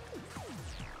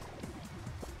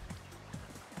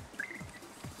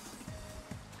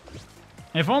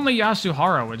 If only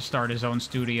Yasuhara would start his own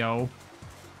studio.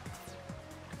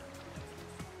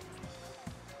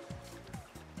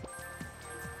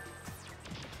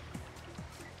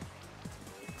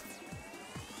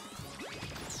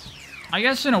 I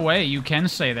guess in a way you can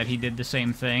say that he did the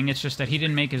same thing. It's just that he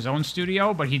didn't make his own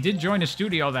studio, but he did join a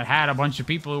studio that had a bunch of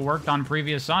people who worked on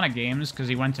previous Sonic games because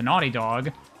he went to Naughty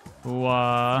Dog, who,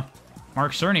 Mark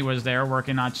Cerny was there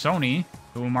working at Sony,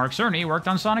 who Mark Cerny worked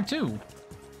on Sonic 2.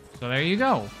 So there you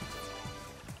go.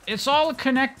 It's all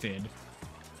connected.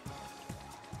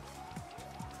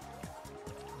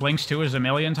 BLiNX 2 is a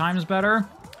million times better.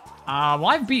 Well,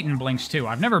 I've beaten BLiNX 2.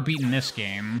 I've never beaten this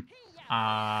game.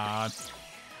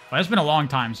 But it's been a long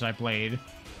time since I played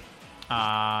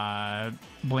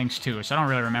BLiNX 2, so I don't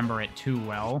really remember it too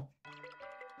well.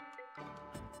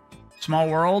 Small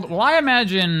World? Well, I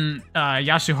imagine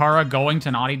Yasuhara going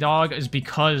to Naughty Dog is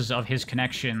because of his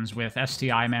connections with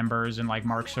STI members and, like,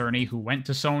 Mark Cerny, who went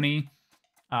to Sony.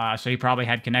 So he probably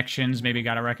had connections, maybe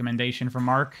got a recommendation from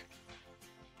Mark.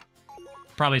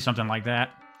 Probably something like that.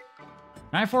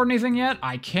 Can I afford anything yet?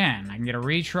 I can. I can get a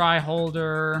retry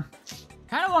holder.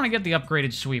 Kind of want to get the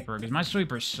upgraded sweeper, because my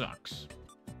sweeper sucks.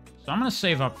 So I'm going to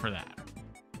save up for that.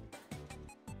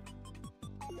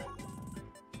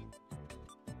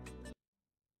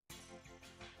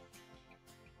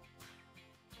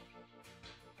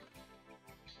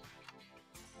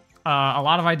 A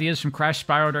lot of ideas from Crash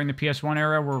Spyro during the PS1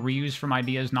 era were reused from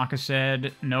ideas Naka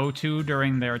said no to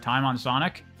during their time on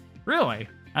Sonic. Really?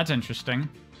 That's interesting.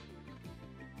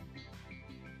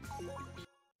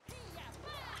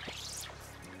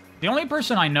 The only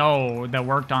person I know that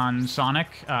worked on Sonic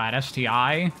at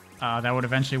STI that would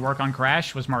eventually work on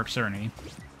Crash was Mark Cerny.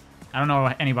 I don't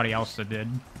know anybody else that did.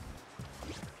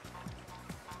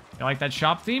 You like that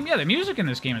shop theme? Yeah, the music in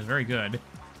this game is very good.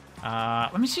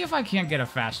 Let me see if I can't get a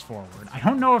fast forward. I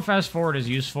don't know if fast forward is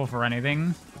useful for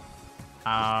anything. But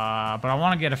I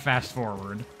want to get a fast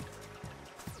forward.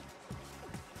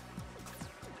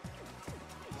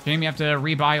 Shame you have to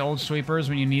rebuy old sweepers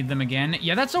when you need them again.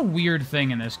 Yeah, that's a weird thing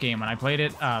in this game. When I played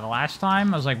it the last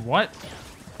time, I was like, what?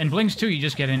 In BLiNX 2, you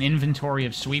just get an inventory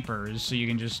of sweepers, so you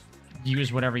can just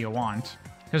use whatever you want.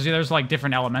 Because there's, like,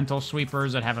 different elemental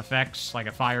sweepers that have effects, like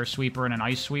a fire sweeper and an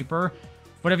ice sweeper.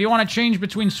 But if you want to change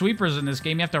between sweepers in this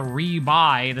game, you have to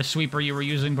rebuy the sweeper you were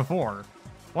using before.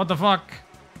 What the fuck?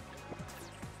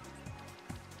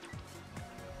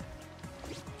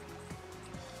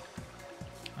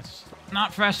 That's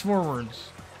not fast forwards.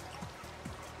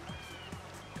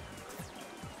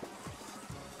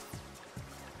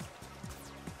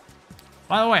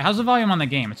 By the way, how's the volume on the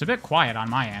game? It's a bit quiet on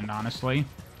my end, honestly.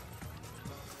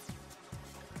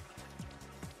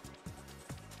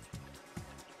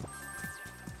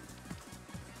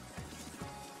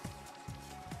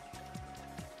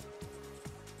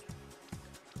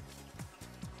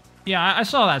 Yeah, I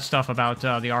saw that stuff about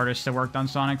the artists that worked on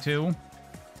Sonic 2.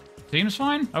 Seems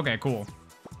fine? Okay, cool.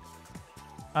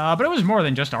 But it was more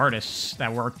than just artists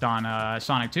that worked on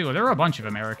Sonic 2. There were a bunch of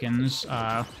Americans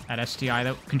at STI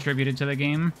that contributed to the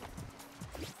game.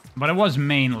 But it was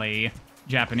mainly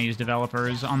Japanese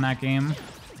developers on that game.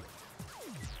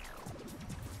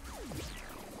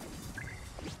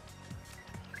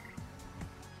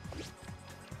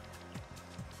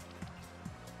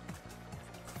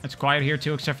 It's quiet here,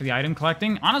 too, except for the item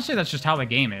collecting. Honestly, that's just how the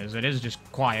game is. It is just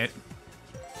quiet.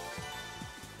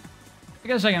 I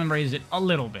guess I can raise it a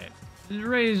little bit.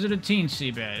 Raise it a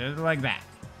teensy bit, like that.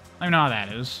 I don't know how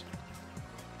that is.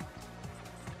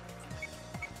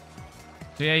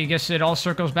 So yeah, you guess it all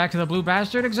circles back to the Blue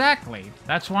Bastard? Exactly.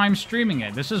 That's why I'm streaming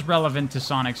it. This is relevant to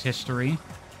Sonic's history,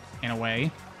 in a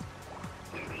way.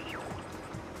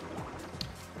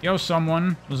 Yo,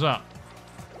 someone. What's up?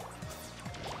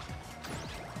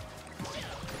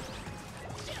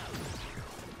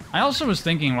 I also was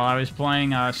thinking while I was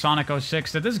playing Sonic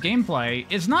 06 that this gameplay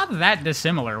is not that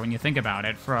dissimilar when you think about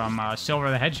it from Silver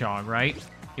the Hedgehog, right?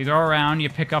 You go around, you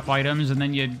pick up items, and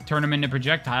then you turn them into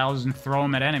projectiles and throw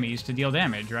them at enemies to deal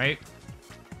damage, right?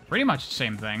 Pretty much the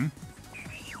same thing.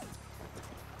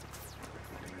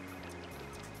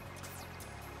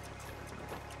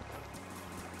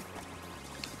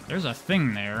 There's a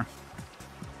thing there.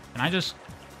 Can I just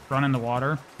run in the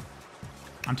water?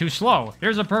 I'm too slow.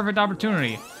 Here's a perfect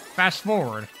opportunity. Fast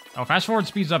forward. Oh, fast forward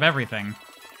speeds up everything.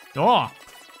 Oh!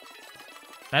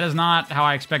 That is not how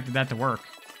I expected that to work.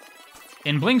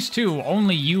 In BLiNX 2,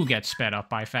 only you get sped up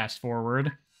by fast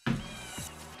forward.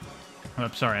 Oh,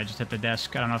 sorry, I just hit the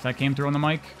desk. I don't know if that came through on the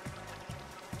mic.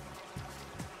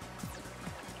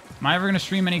 Am I ever going to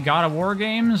stream any God of War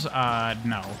games? No.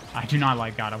 I do not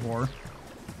like God of War.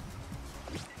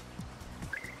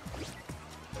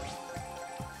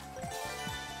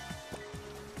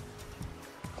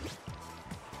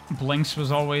 BLiNX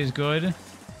was always good. I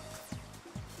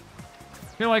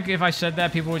feel like if I said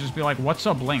that, people would just be like, what's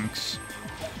a BLiNX?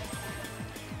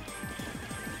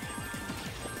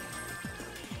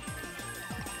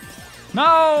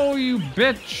 No, you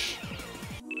bitch!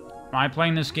 Am I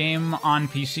playing this game on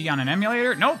PC on an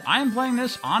emulator? Nope, I am playing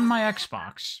this on my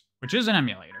Xbox, which is an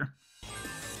emulator.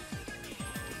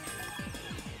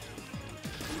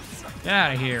 Get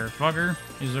out of here, fucker.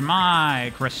 These are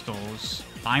my crystals.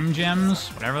 Time gems,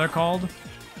 whatever they're called.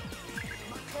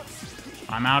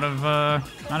 I'm out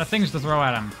of things to throw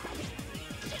at him.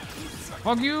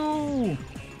 Fuck you!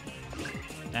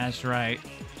 That's right.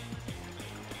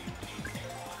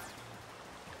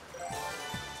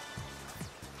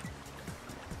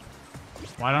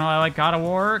 Why don't I like God of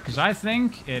War? Because I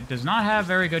think it does not have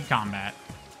very good combat.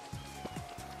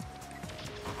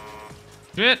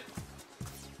 Shit!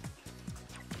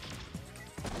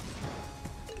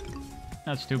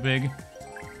 That's too big.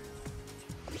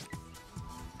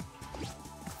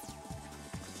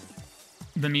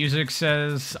 The music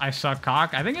says, I suck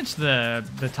cock. I think it's the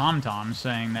tom-tom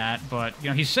saying that, but, you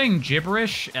know, he's saying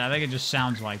gibberish, and I think it just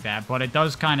sounds like that, but it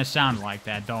does kind of sound like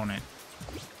that, don't it?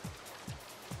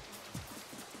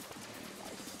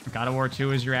 God of War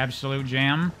 2 is your absolute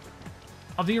jam?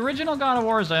 Of the original God of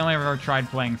Wars, I only ever tried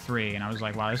playing 3, and I was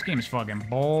like, wow, this game's fucking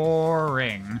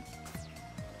boring.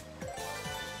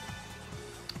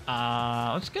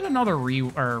 Let's get another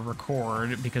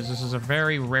record, because this is a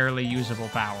very rarely usable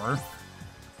power.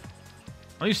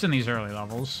 At least in these early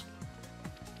levels.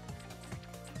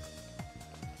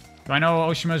 Do I know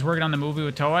Oshima's working on the movie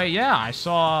with Toei? Yeah, I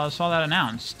saw that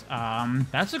announced.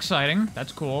 That's exciting.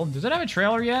 That's cool. Does it have a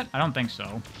trailer yet? I don't think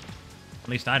so. At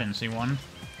least I didn't see one.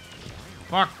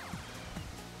 Fuck.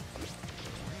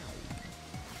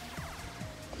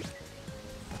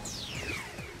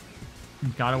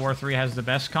 God of War 3 has the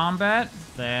best combat?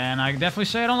 Then I definitely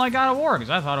say I don't like God of War, because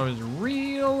I thought it was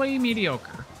really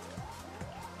mediocre.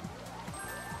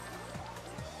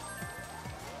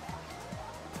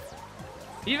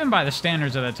 Even by the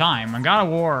standards of the time, when God of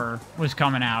War was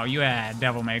coming out, you had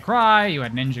Devil May Cry, you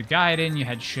had Ninja Gaiden, you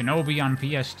had Shinobi on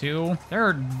PS2.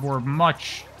 There were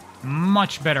much,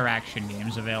 much better action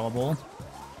games available.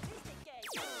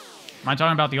 Am I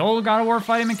talking about the old God of War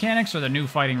fighting mechanics or the new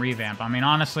fighting revamp? I mean,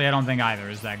 honestly, I don't think either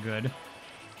is that good.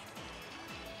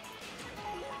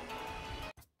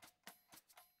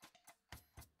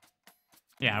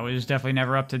 Yeah, it was definitely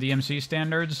never up to DMC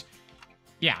standards.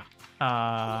 Yeah.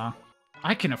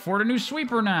 I can afford a new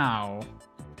sweeper now.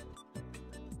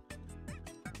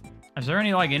 Is there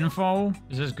any, like, info?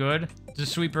 Is this good?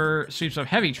 This sweeper sweeps up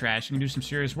heavy trash and can do some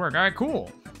serious work. Alright,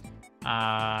 cool.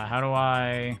 How do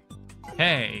I...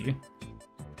 Hey.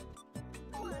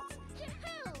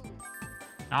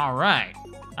 Alright.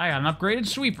 I got an upgraded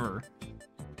sweeper.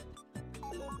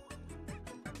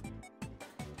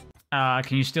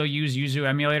 Can you still use Yuzu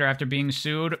emulator after being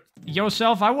sued?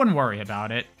 Yourself, I wouldn't worry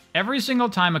about it. Every single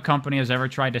time a company has ever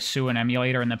tried to sue an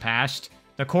emulator in the past,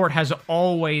 the court has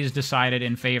always decided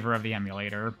in favor of the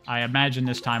emulator. I imagine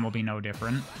this time will be no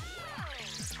different.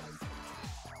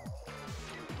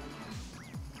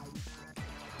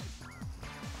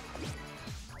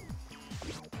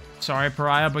 Sorry,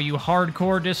 Pariah, but you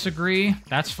hardcore disagree?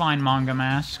 That's fine, Manga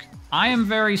Mask. I am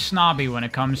very snobby when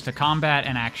it comes to combat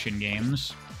and action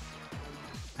games.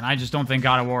 And I just don't think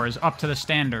God of War is up to the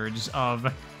standards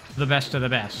of the best of the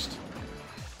best.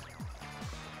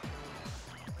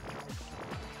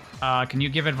 Can you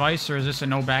give advice, or is this a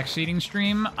no backseating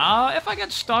stream? If I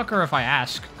get stuck or if I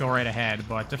ask, go right ahead.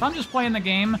 But if I'm just playing the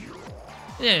game,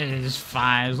 it is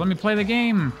fine. Just let me play the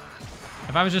game.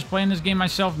 If I was just playing this game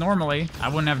myself normally, I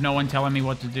wouldn't have no one telling me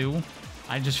what to do.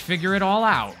 I'd just figure it all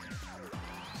out.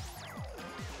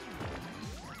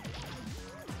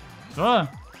 Ugh.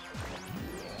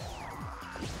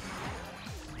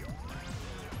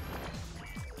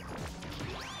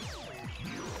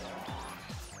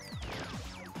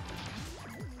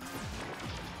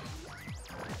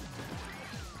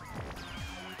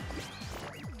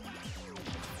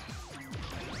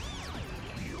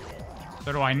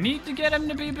 So do I need to get him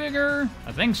to be bigger?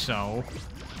 I think so.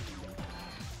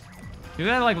 Do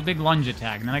that like a big lunge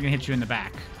attack, and then I can hit you in the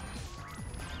back.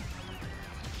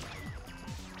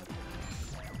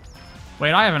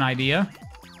 Wait, I have an idea.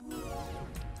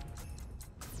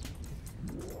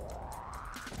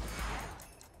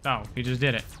 Oh, he just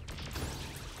did it.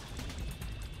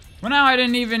 Well, now I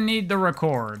didn't even need the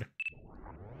record.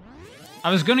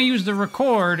 I was gonna use the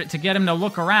record to get him to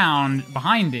look around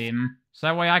behind him, so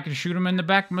that way I could shoot him in the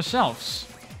back myself.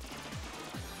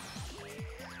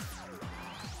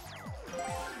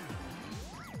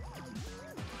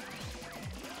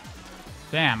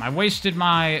 Damn, I wasted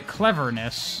my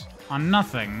cleverness on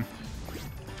nothing.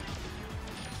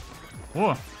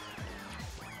 Whoa.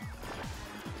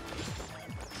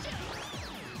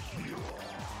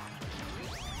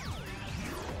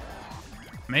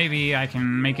 Maybe I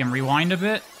can make him rewind a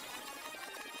bit?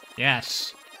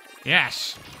 Yes.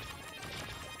 Yes!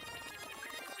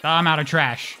 Oh, I'm out of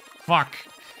trash. Fuck.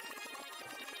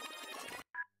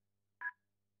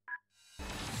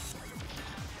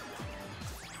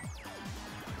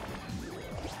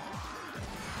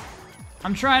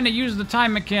 I'm trying to use the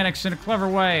time mechanics in a clever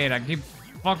way, and I keep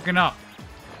fucking up.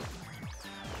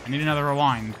 I need another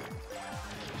rewind.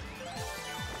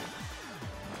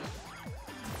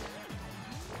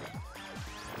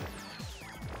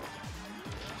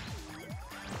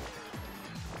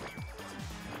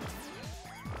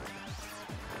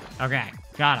 Okay,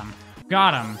 got him.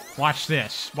 Got him. Watch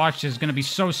this. Watch this. It's gonna be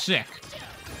so sick.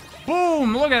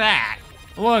 Boom! Look at that!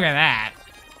 Look at that.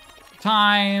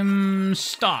 Time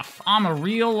stuff. I'm a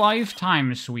real-life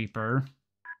time sweeper.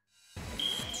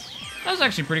 That's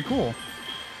actually pretty cool.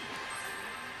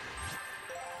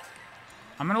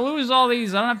 I'm gonna lose all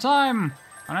these. I don't have time.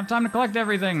 I don't have time to collect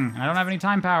everything. I don't have any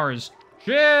time powers.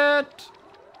 Shit!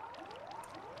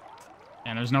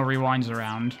 And there's no rewinds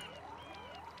around.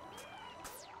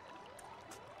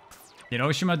 Did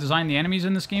Oshima design the enemies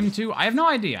in this game too? I have no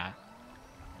idea.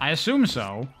 I assume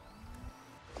so.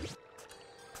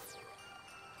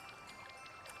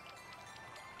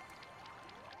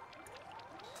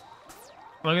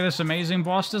 Look at this amazing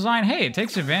boss design. Hey, it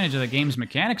takes advantage of the game's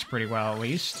mechanics pretty well, at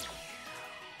least.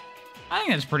 I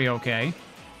think that's pretty okay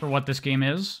for what this game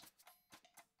is.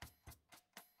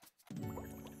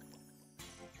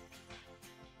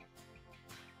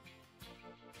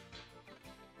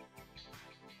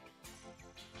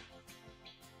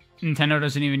 Nintendo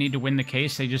doesn't even need to win the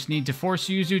case. They just need to force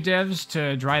Yuzu devs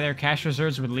to dry their cash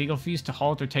reserves with legal fees to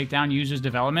halt or take down Yuzu's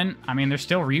development. I mean, there's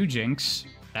still Ryujinx.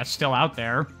 That's still out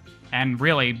there. And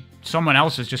really, someone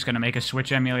else is just going to make a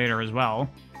Switch emulator as well.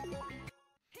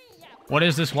 What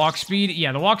is this walk speed?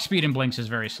 Yeah, the walk speed in BLiNX is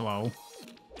very slow.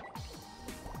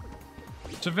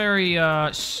 It's a very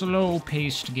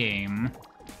slow-paced game.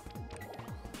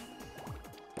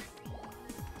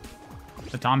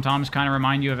 The Tom-Toms kind of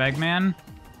remind you of Eggman.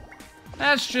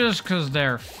 That's just because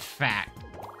they're fat.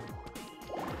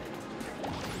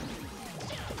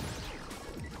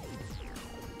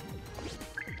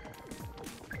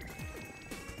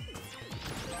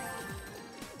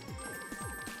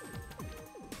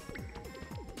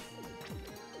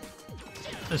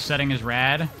 The setting is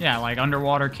rad. Yeah, like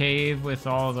underwater cave with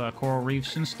all the coral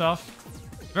reefs and stuff.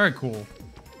 Very cool.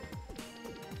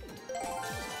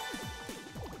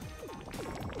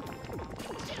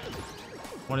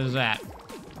 What is that?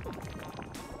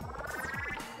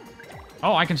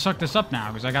 Oh, I can suck this up now,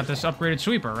 because I got this upgraded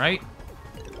sweeper, right?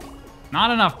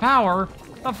 Not enough power?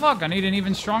 The fuck? I need an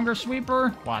even stronger sweeper?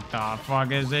 What the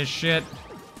fuck is this shit?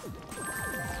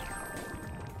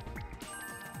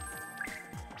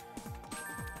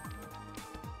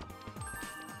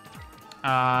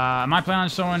 Am I planning on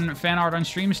showing fan art on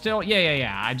stream still?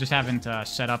 Yeah. I just haven't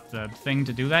set up the thing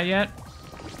to do that yet.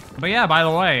 But yeah, by the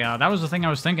way, that was the thing I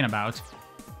was thinking about.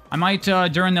 I might,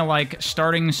 during the, like,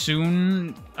 starting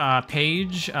soon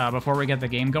page, before we get the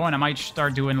game going, I might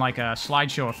start doing, like, a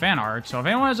slideshow of fan art. So if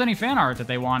anyone has any fan art that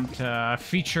they want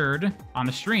featured on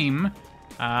the stream,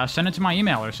 send it to my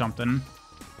email or something.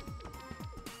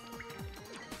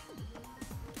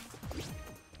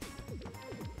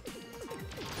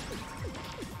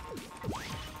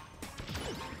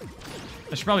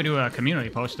 I should probably do a community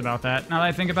post about that, now that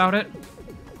I think about it.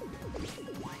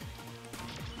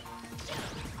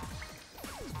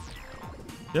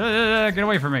 Get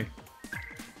away from me.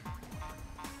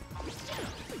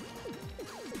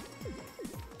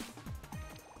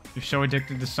 You're so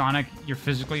addicted to Sonic, you're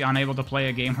physically unable to play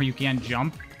a game where you can't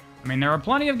jump. I mean, there are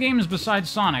plenty of games besides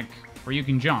Sonic where you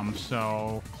can jump,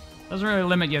 so it doesn't really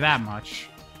limit you that much.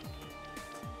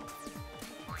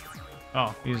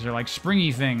 Oh, these are like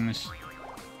springy things.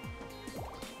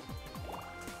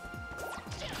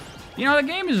 You know, the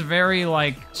game is very,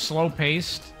 like,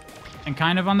 slow-paced and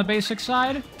kind of on the basic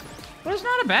side, but it's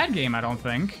not a bad game, I don't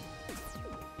think.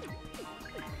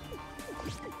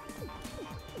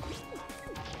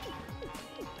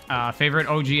 Favorite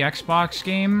OG Xbox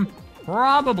game?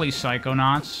 Probably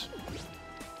Psychonauts.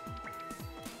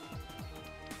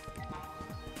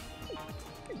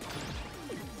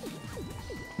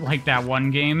 Like that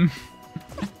one game.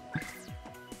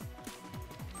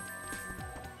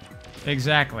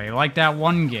 Exactly, like that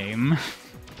one game.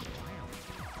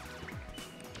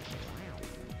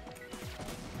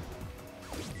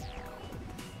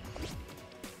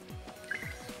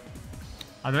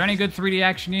 Are there any good 3D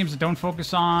action games that don't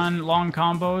focus on long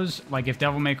combos? Like if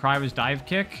Devil May Cry was dive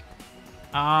kick?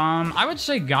 I would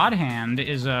say God Hand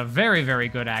is a very, very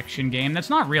good action game that's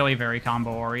not really very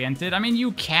combo-oriented. I mean,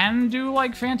 you can do,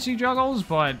 like, fancy juggles,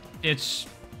 but it's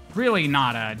really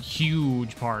not a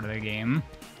huge part of the game.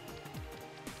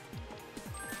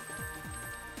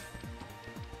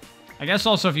 I guess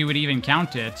also if you would even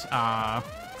count it, still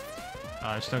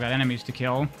got enemies to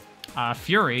kill.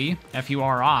 Fury,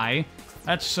 F-U-R-I,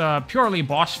 that's a purely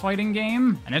boss fighting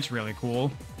game, and it's really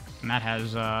cool. And that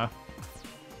has,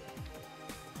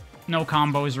 no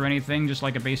combos or anything, just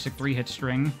like a basic 3-hit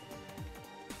string.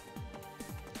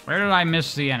 Where did I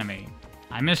miss the enemy?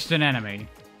 I missed an enemy.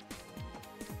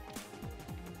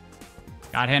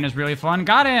 God Hand is really fun.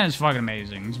 God Hand is fucking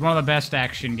amazing. It's one of the best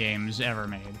action games ever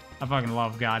made. I fucking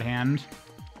love God Hand.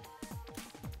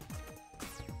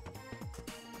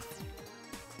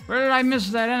 Where did I miss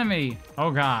that enemy?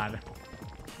 Oh god.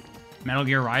 Metal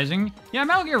Gear Rising? Yeah,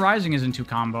 Metal Gear Rising isn't too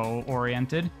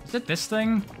combo-oriented. Is it this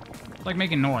thing? It's like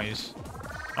making noise.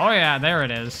 Oh yeah, there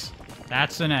it is.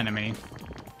 That's an enemy.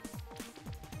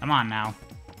 Come on now.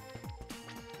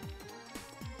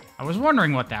 I was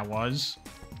wondering what that was.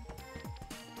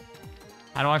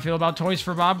 How do I feel about Toys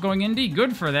for Bob going indie?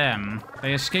 Good for them.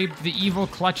 They escaped the evil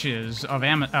clutches of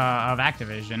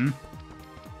Activision.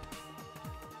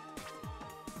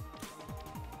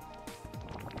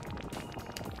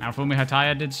 Naofumi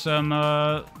Hataya did some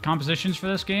compositions for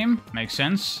this game. Makes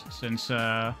sense, since,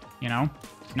 you know,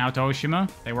 Naoto Oshima.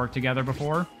 They worked together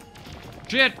before.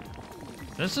 Shit!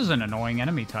 This is an annoying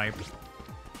enemy type.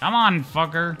 Come on,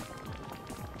 fucker.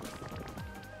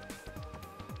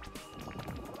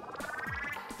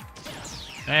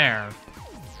 There.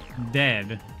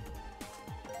 Dead.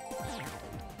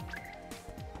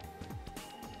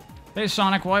 Hey,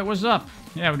 Sonic White, what's up?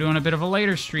 Yeah, we're doing a bit of a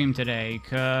later stream today,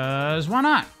 cause why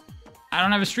not? I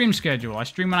don't have a stream schedule. I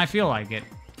stream when I feel like it.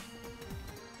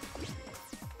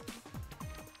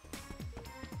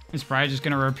 Is probably just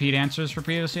gonna repeat answers for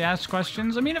previously asked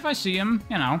questions. I mean, if I see them,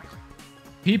 you know.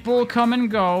 People come and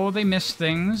go, they miss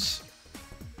things.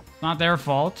 It's not their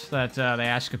fault that they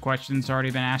ask a question that's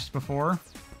already been asked before.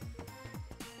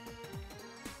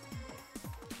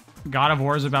 God of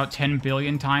War is about 10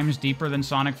 billion times deeper than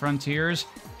Sonic Frontiers.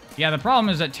 Yeah, the problem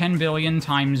is that 10 billion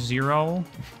times 0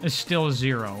 is still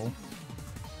 0.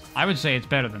 I would say it's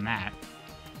better than that.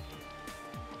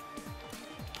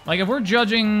 Like, if we're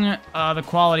judging the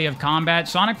quality of combat,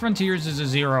 Sonic Frontiers is a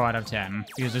 0 out of 10,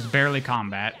 because it's barely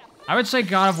combat. I would say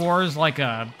God of War is like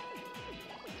a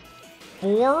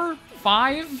 4,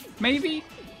 5, maybe?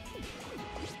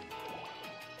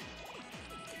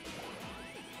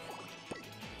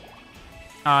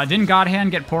 Didn't God Hand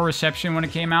get poor reception when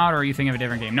it came out, or are you thinking of a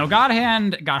different game? No, God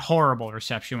Hand got horrible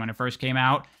reception when it first came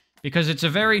out, because it's a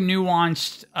very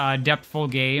nuanced, depthful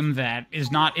game that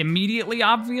is not immediately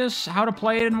obvious how to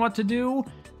play it and what to do,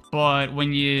 but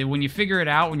when you figure it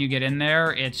out, when you get in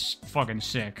there, it's fucking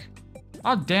sick.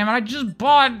 Oh, damn it, I just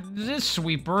bought this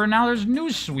sweeper, and now there's new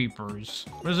sweepers.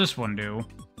 What does this one do?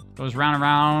 Goes round and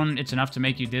round, it's enough to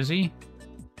make you dizzy?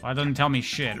 Well, that doesn't tell me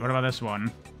shit. What about this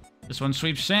one? This one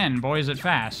sweeps sand. Boy, is it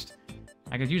fast.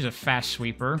 I could use a fast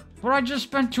sweeper. But I just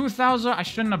spent 2,000... I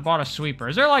shouldn't have bought a sweeper.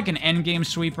 Is there, like, an endgame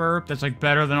sweeper that's, like,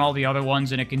 better than all the other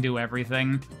ones and it can do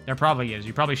everything? There probably is.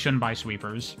 You probably shouldn't buy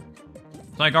sweepers.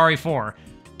 It's like RE4.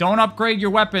 Don't upgrade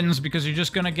your weapons because you're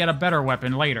just gonna get a better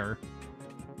weapon later.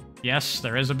 Yes,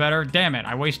 there is a better... Damn it,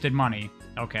 I wasted money.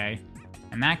 Okay.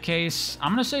 In that case,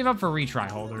 I'm gonna save up for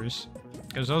retry holders,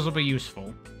 because those will be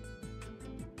useful.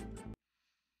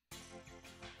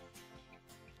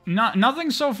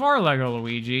 Nothing so far, Lego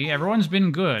Luigi. Everyone's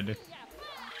been good.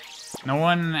 No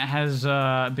one has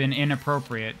been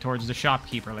inappropriate towards the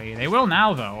shopkeeper lady. They will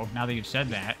now, though, now that you've said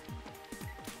that.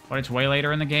 But it's way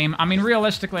later in the game. I mean,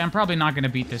 realistically, I'm probably not going to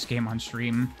beat this game on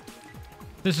stream.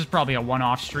 This is probably a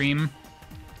one-off stream.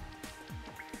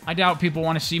 I doubt people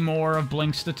want to see more of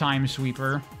BLiNX the Time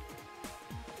Sweeper.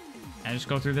 Can I just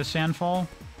go through this sandfall?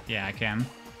 Yeah, I can.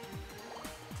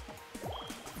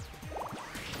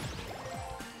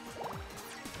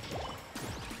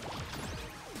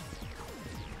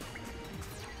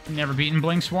 Never beaten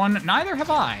BLiNX 1. Neither have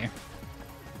I.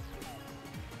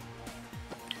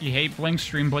 You hate BLiNX,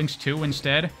 stream BLiNX 2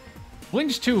 instead.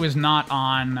 BLiNX 2 is not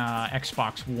on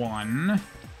Xbox One,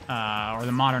 or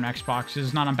the modern Xbox.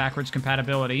 It's not on backwards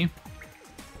compatibility.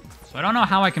 So I don't know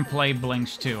how I can play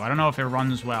BLiNX 2. I don't know if it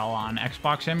runs well on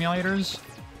Xbox emulators.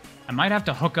 I might have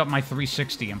to hook up my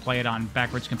 360 and play it on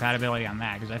backwards compatibility on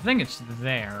that, because I think it's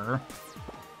there.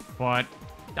 But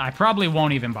I probably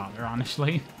won't even bother,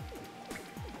 honestly.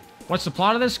 What's the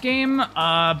plot of this game?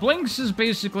 BLiNX is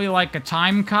basically like a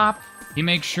time cop. He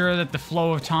makes sure that the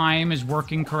flow of time is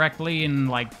working correctly in,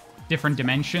 like, different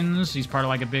dimensions. He's part of,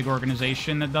 like, a big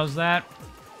organization that does that.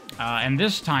 And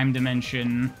this time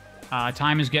dimension,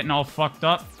 time is getting all fucked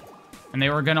up. And they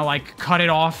were gonna, like, cut it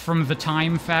off from the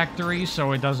time factory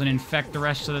so it doesn't infect the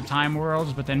rest of the time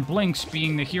worlds. But then BLiNX,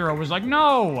 being the hero, was like,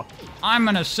 no! I'm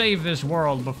gonna save this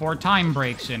world before time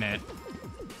breaks in it.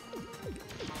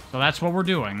 So that's what we're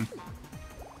doing.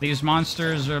 These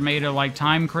monsters are made of, like,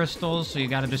 time crystals, so you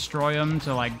gotta destroy them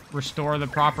to, like, restore the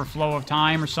proper flow of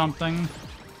time or something.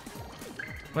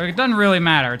 But it doesn't really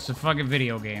matter. It's a fucking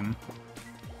video game.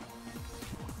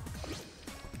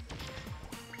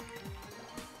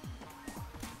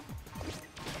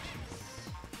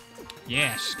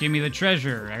 Yes, give me the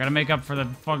treasure. I gotta make up for the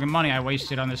fucking money I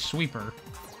wasted on this sweeper.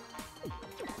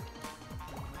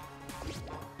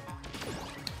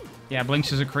 Yeah,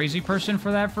 BLiNX is a crazy person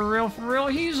for that, for real, for real.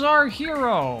 He's our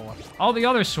hero. All the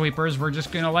other sweepers were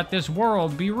just gonna let this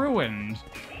world be ruined.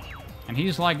 And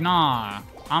he's like, nah,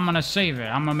 I'm gonna save it.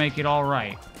 I'm gonna make it all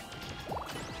right.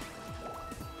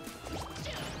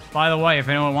 By the way, if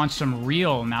anyone wants some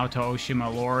real Naoto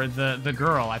Oshima lore, the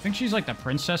girl, I think she's like the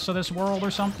princess of this world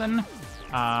or something,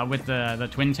 with the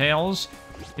twin tails.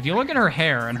 If you look at her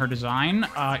hair and her design,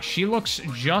 she looks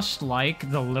just like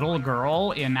the little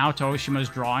girl in Naoto Oshima's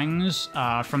drawings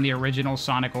from the original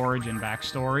Sonic Origin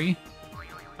backstory.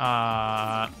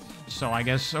 So I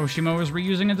guess Oshima was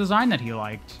reusing a design that he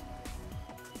liked.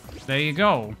 There you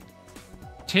go.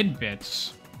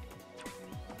 Tidbits.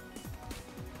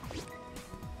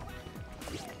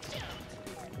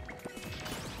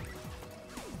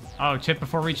 Oh, tip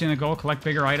before reaching the goal, collect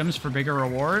bigger items for bigger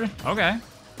reward? Okay.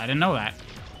 I didn't know that.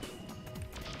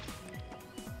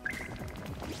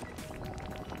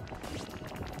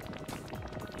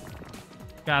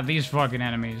 God, these fucking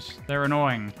enemies. They're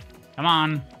annoying. Come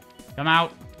on. Come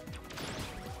out.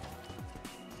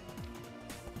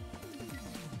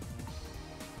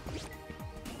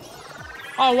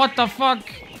 Oh, what the fuck?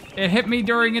 It hit me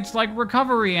during its, like,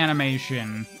 recovery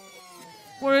animation.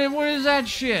 What is that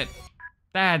shit?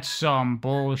 That's some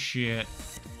bullshit.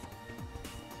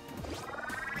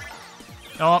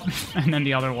 Oh, and then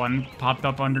the other one popped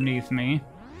up underneath me.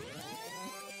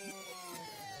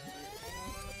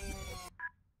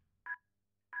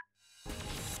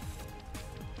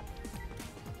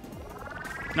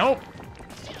 Nope.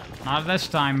 Not this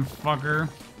time, fucker.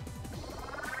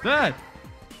 Good.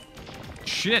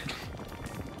 Shit.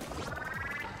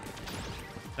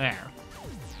 There.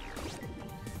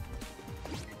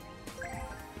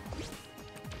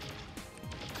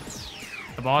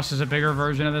 The boss is a bigger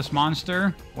version of this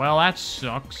monster? Well, that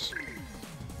sucks.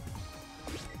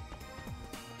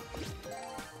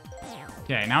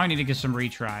 Okay, now I need to get some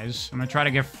retries. I'm gonna try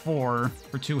to get 4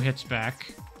 for 2 hits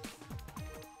back.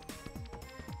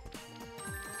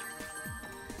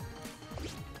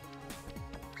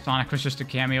 Sonic was just a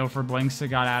cameo for BLiNX that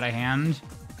got out of hand.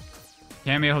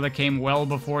 Cameo that came well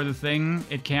before the thing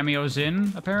it cameos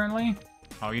in, apparently.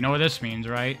 Oh, you know what this means,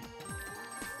 right?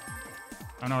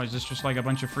 Oh no, is this just like a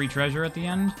bunch of free treasure at the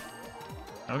end?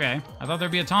 Okay. I thought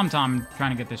there'd be a Tom-Tom trying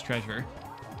to get this treasure.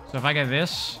 So if I get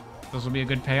this will be a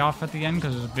good payoff at the end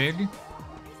because it's big.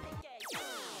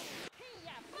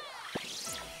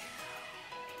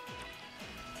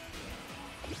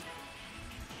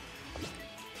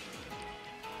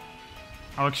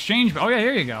 Oh, exchange... Oh, yeah,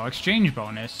 here you go. Exchange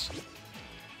bonus.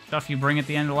 Stuff you bring at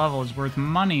the end of the level is worth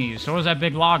money. So is that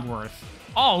big log worth?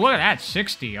 Oh, look at that.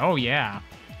 60. Oh, yeah.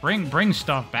 Bring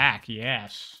stuff back.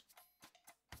 Yes.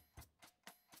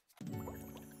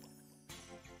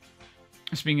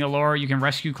 Speaking of lore, you can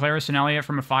rescue Claris and Elliot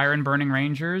from a fire in Burning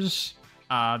Rangers.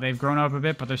 They've grown up a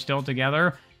bit, but they're still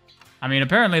together. I mean,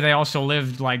 apparently they also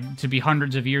lived, like, to be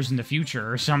hundreds of years in the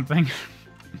future or something.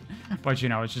 But, you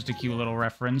know, it's just a cute little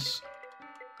reference.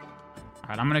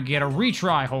 Alright, I'm gonna get a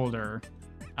retry holder.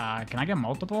 Can I get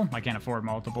multiple? I can't afford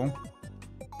multiple.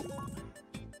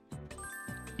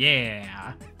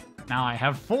 Yeah. Now I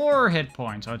have 4 hit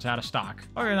points, so it's out of stock.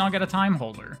 Okay, then I'll get a time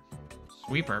holder.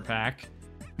 Sweeper pack.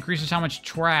 Increases how much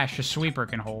trash a sweeper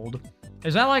can hold.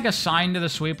 Is that like a sign to the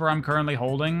sweeper I'm currently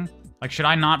holding? Like, should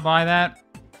I not buy that?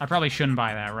 I probably shouldn't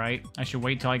buy that, right? I should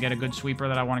wait till I get a good sweeper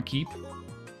that I want to keep.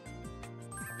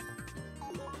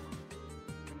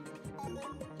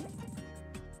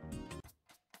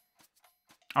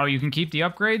 Oh, you can keep the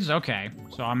upgrades? Okay.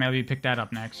 So I'll maybe pick that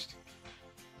up next.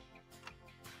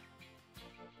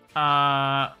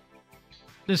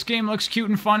 This game looks cute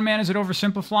and fun, man. Is it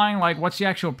oversimplifying? Like, what's the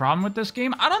actual problem with this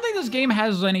game? I don't think this game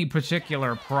has any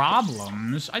particular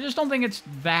problems. I just don't think it's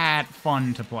that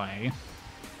fun to play.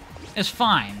 It's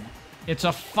fine. It's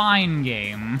a fine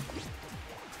game.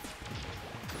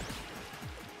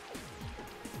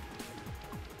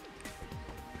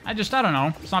 I don't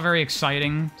know. It's not very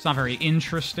exciting. It's not very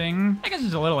interesting. I guess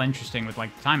it's a little interesting with,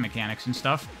 like, time mechanics and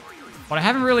stuff. But I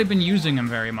haven't really been using them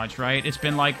very much, right? It's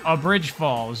been like, a bridge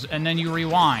falls, and then you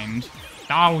rewind.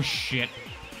 Oh, shit.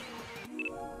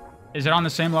 Is it on the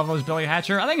same level as Billy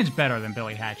Hatcher? I think it's better than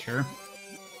Billy Hatcher.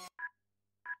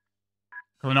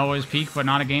 Klonoa is peak, but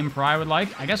not a game pro I would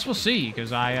like. I guess we'll see,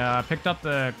 because I picked up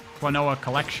the Klonoa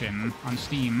collection on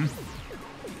Steam.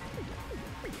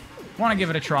 Want to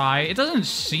give it a try. It doesn't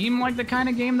seem like the kind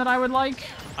of game that I would like,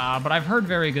 but I've heard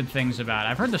very good things about it.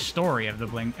 I've heard the story of the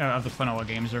Klonoa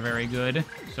games are very good,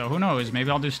 so who knows? Maybe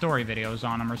I'll do story videos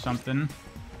on them or something.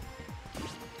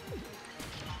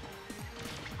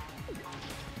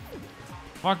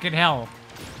 Fucking hell.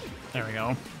 There we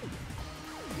go.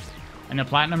 And the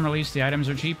Platinum release, the items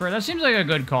are cheaper. That seems like a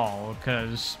good call,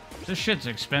 because this shit's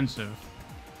expensive.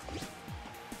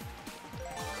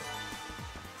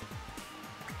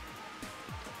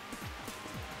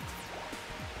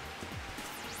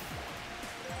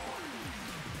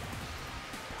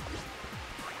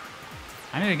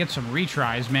 I need to get some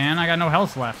retries, man. I got no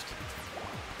health left.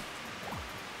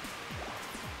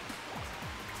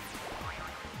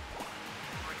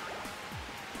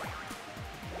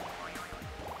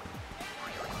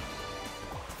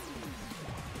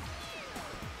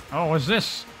 Oh, what's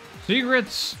this?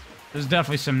 Secrets? There's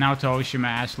definitely some Naoto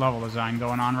Oshima-ass level design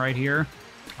going on right here.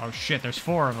 Oh shit, there's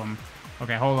 4 of them.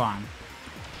 Okay, hold on.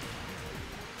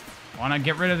 I want to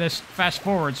get rid of this fast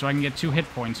forward so I can get 2 hit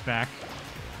points back.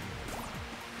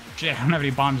 Shit, I don't have any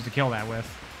bombs to kill that with.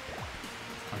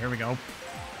 Oh, here we go.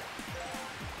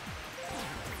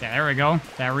 Yeah, there we go.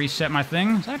 That reset my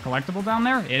thing. Is that a collectible down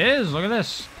there? It is! Look at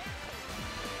this.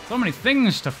 So many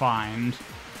things to find.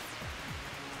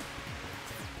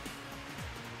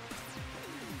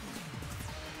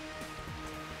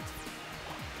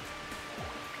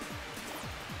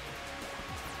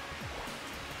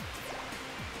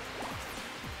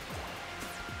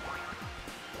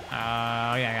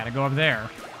 Yeah, I gotta go up there.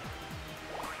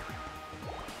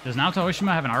 Does Naoto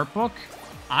Oshima have an art book?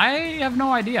 I have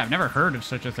no idea. I've never heard of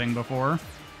such a thing before.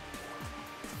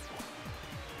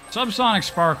 Subsonic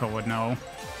Sparkle would know.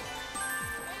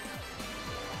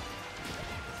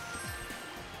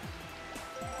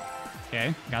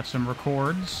 Okay, got some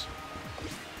records.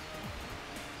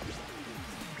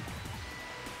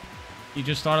 You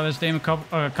just thought of this game a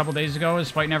couple days ago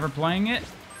despite never playing it?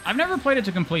 I've never played it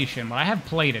to completion, but I have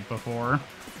played it before.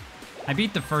 I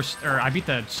beat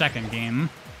the second game.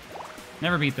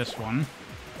 Never beat this one.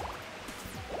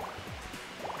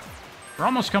 We're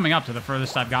almost coming up to the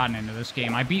furthest I've gotten into this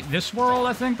game. I beat this world,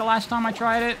 I think, the last time I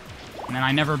tried it. And then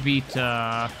I never beat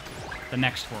the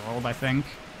next world, I think.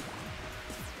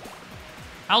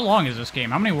 How long is this game?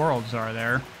 How many worlds are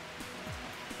there?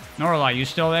 Norlai, you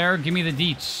still there? Give me the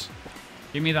deets.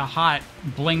 Give me the hot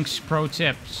BLiNX pro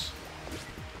tips.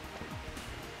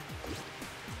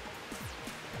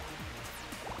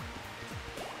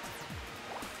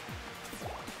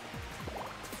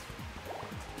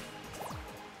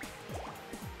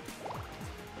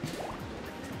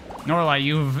 Norlai,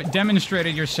 you've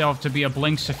demonstrated yourself to be a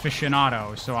BLiNX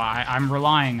aficionado, so I'm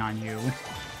relying on you.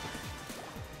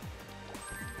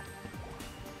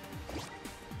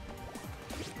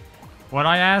 What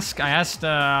I asked,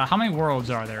 how many worlds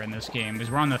are there in this game? Because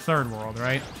we're on the 3rd world,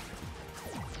 right?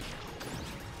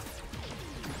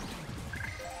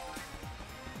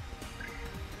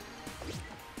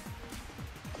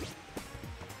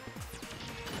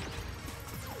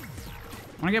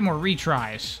 I want to get more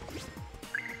retries.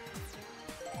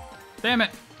 Damn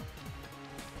it.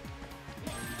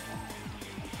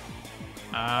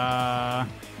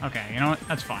 Okay, you know what?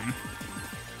 That's fine.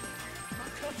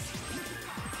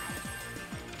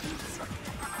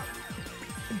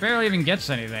 It barely even gets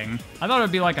anything. I thought it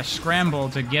would be like a scramble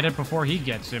to get it before he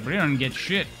gets it, but he doesn't get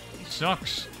shit. It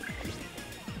sucks.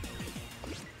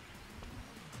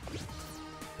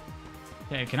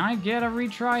 Okay, can I get a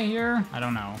retry here? I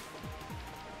don't know.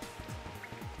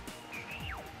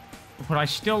 Would I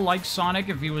still like Sonic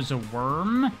if he was a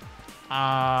worm?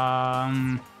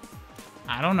 I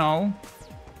don't know.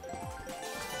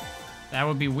 That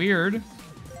would be weird.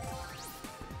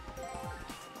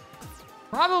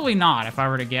 Probably not, if I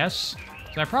were to guess.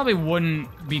 So I probably wouldn't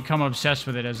become obsessed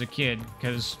with it as a kid,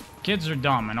 because kids are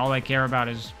dumb, and all they care about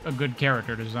is a good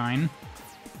character design.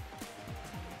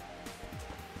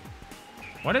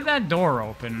 What did that door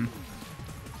open?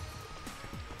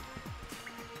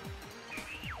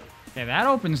 Okay, that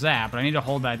opens that, but I need to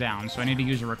hold that down, so I need to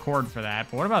use a record for that.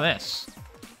 But what about this?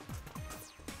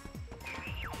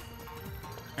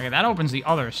 Okay, that opens the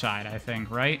other side, I think,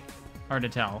 right? Hard to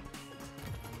tell.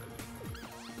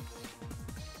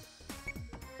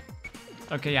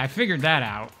 Okay, I figured that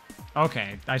out.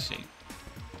 Okay, I see.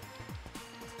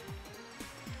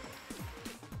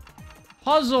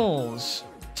 Puzzles!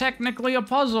 Technically a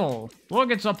puzzle!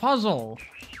 Look, it's a puzzle!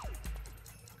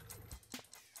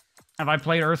 Have I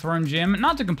played Earthworm Jim?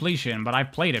 Not to completion, but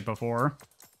I've played it before.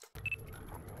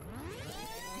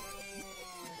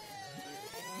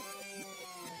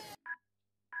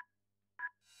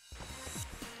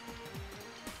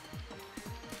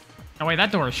 Oh wait,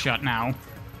 that door is shut now.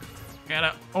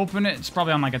 Gotta open it. It's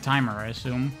probably on like a timer, I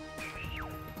assume.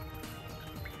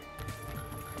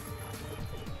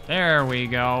 There we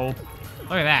go.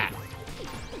 Look at that.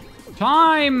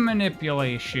 Time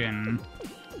manipulation.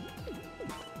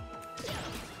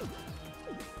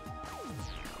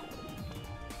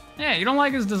 Yeah, you don't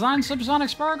like his design, Subsonic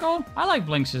Sparkle? I like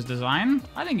BLiNX's design.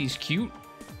 I think he's cute.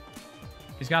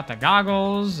 He's got the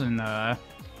goggles and the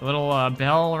little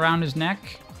bell around his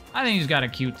neck. I think he's got a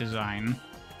cute design.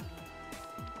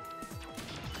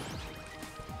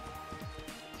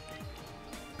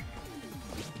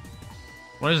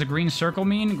 What does a green circle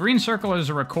mean? Green circle is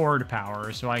a record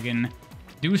power, so I can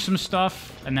do some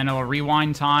stuff, and then it'll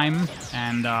rewind time,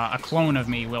 and a clone of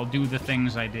me will do the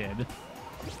things I did.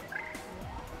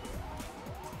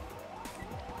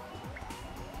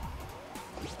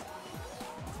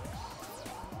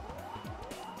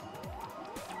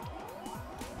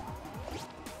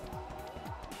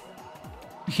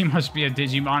 He must be a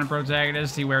Digimon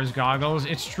protagonist. He wears goggles.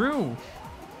 It's true.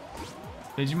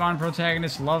 Digimon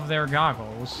protagonists love their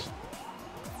goggles.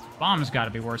 Bomb's got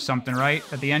to be worth something, right?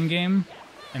 At the end game?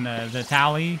 In the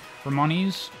tally for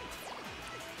monies?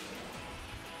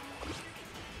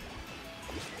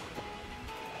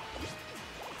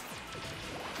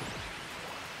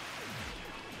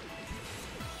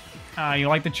 You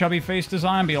like the chubby face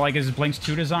design, but you like his BLiNX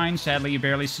 2 design? Sadly, you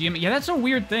barely see him. Yeah, that's a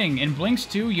weird thing. In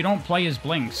BLiNX 2, you don't play as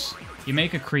BLiNX.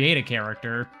 You create a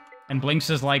character, and BLiNX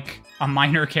is like a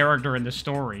minor character in the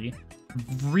story.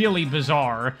 Really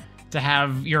bizarre to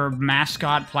have your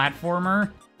mascot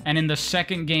platformer, and in the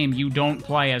second game, you don't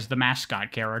play as the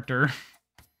mascot character.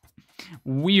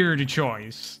 Weird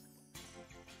choice.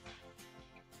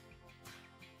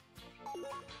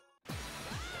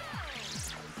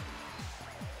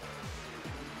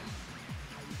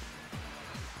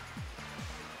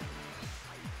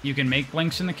 You can make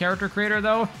BLiNX in the character creator,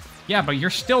 though? Yeah, but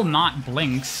you're still not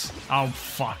BLiNX. Oh,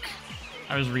 fuck.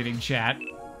 I was reading chat.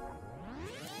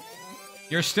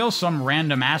 You're still some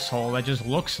random asshole that just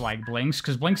looks like BLiNX,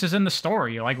 because BLiNX is in the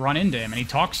story. You, like, run into him, and he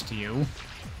talks to you.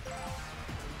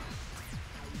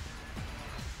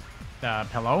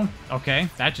 Hello? Okay,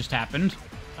 that just happened.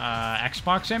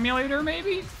 Xbox emulator,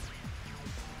 maybe?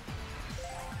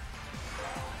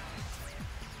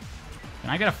 Can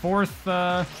I get a fourth,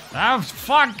 Oh,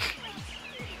 fuck!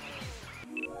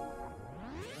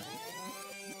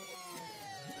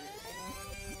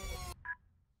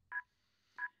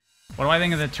 What do I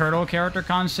think of the turtle character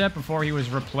concept before he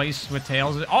was replaced with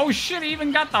Tails? Oh shit, he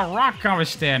even got the rock I was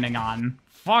standing on.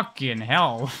 Fucking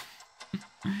hell.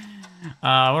 What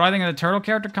do I think of the turtle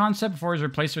character concept before he was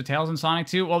replaced with Tails in Sonic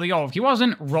 2? Well, he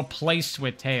wasn't replaced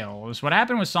with Tails. What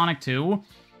happened with Sonic 2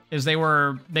 is they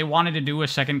wanted to do a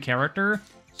second character,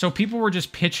 so people were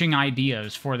just pitching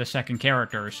ideas for the second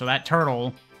character. So that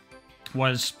turtle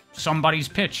was somebody's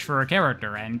pitch for a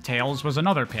character, and Tails was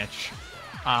another pitch.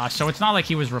 So it's not like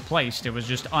he was replaced, it was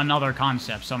just another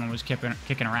concept someone was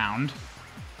kicking around.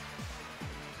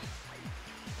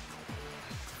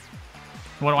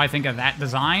 What do I think of that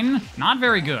design? Not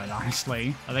very good,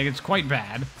 honestly. I think it's quite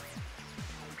bad.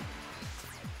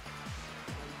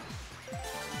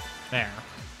 There.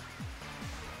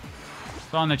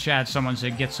 So in the chat, someone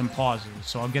said get some pauses,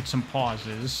 so I'll get some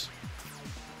pauses.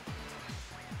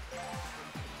 I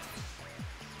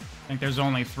think there's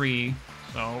only 3,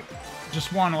 so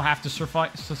just one will have to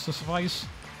suffice.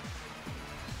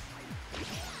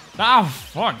 Oh,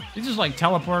 fuck. He just, like,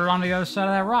 teleported on the other side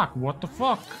of that rock. What the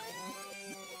fuck?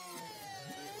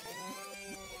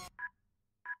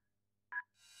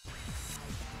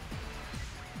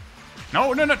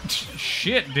 No, no, no.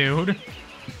 Shit, dude.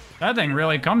 That thing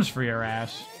really comes for your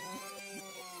ass.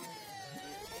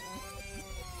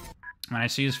 When I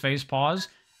see his face pause.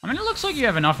 I mean, it looks like you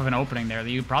have enough of an opening there that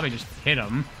you probably just hit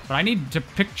him. But I need to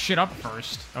pick shit up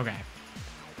first. Okay.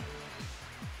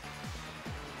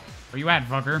 Where you at,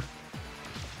 fucker?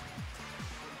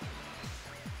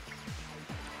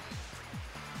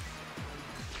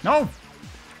 No!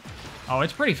 Oh,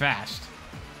 it's pretty fast.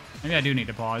 Maybe I do need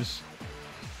to pause.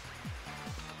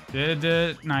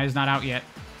 No, he's not out yet.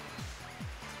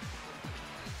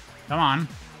 Come on.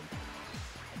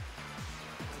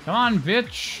 Come on,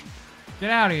 bitch. Get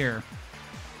out of here.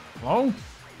 Hello?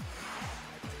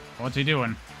 What's he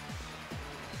doing?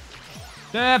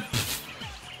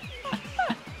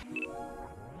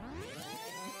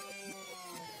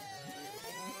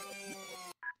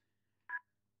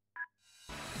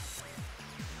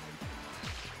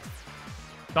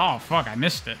 Oh, fuck, I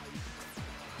missed it.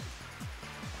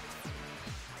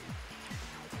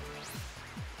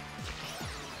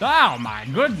 Oh, my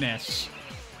goodness.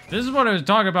 This is what I was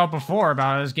talking about before,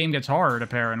 about how this game gets hard,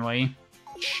 apparently.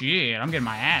 Shit, I'm getting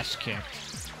my ass kicked.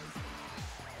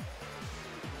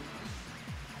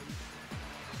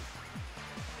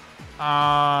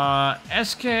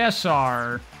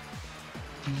 SKSR.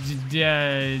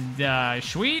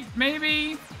 Sweet,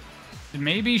 maybe?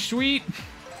 Maybe sweet?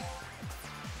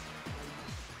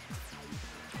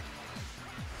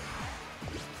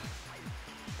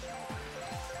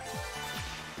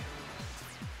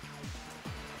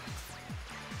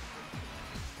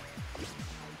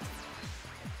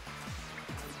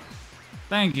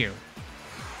 Thank you.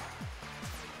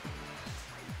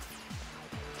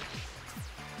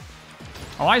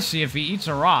 Oh, I see. If he eats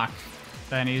a rock,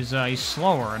 then he's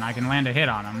slower, and I can land a hit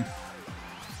on him.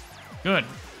 Good.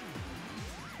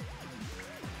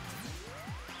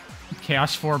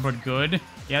 Chaos 4, but good.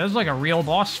 Yeah, this is like a real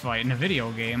boss fight in a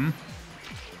video game.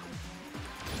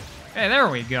 Hey, there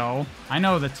we go. I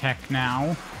know the tech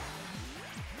now.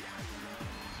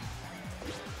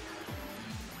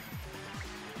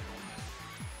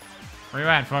 Where you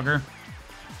at, fucker?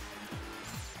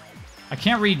 I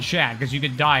can't read chat, because you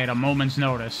could die at a moment's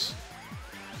notice.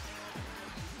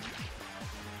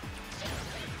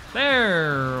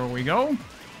 There we go.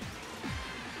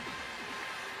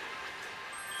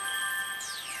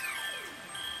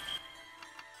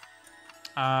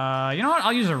 You know what?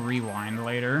 I'll use a rewind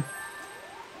later.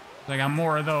 I got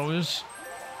more of those.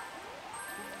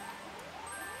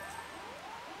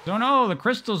 So no, the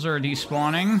crystals are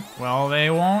despawning. Well, they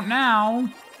won't now.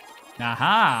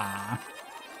 Aha.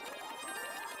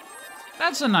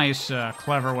 That's a nice,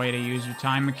 clever way to use your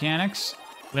time mechanics.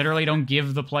 Literally don't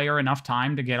give the player enough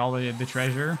time to get all the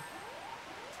treasure.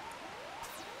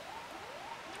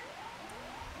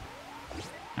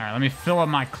 Alright, let me fill up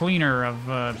my cleaner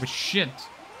of shit.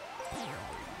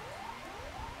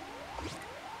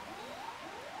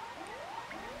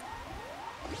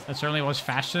 That certainly was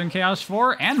faster than Chaos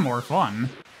 4 and more fun.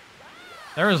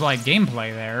 There was, like,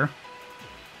 gameplay there.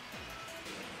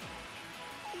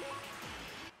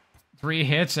 3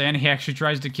 hits and he actually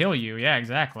tries to kill you. Yeah,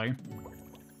 exactly.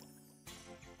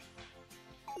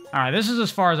 Alright, this is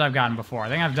as far as I've gotten before. I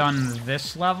think I've done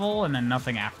this level and then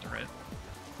nothing after it.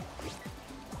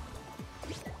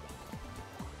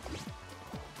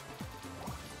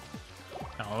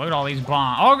 Oh, look at all these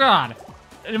bombs. Oh, God!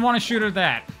 I didn't want to shoot at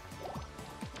that.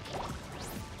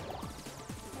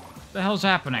 What the hell's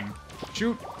happening?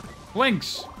 Shoot.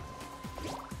 BLiNX.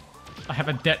 I have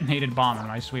a detonated bomb in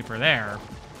my sweeper. There.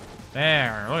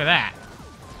 There. Look at that.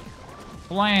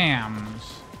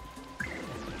 Flams.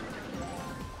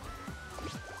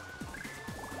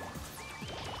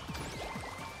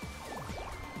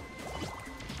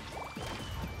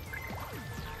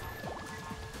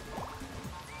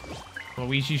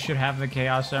 Luigi should have the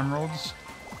Chaos Emeralds.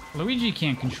 Luigi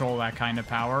can't control that kind of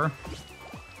power.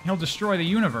 He'll destroy the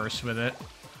universe with it.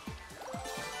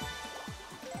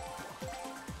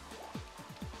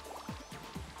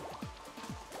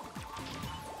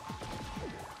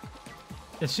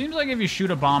 It seems like if you shoot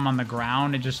a bomb on the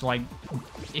ground, it just, like,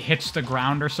 it hits the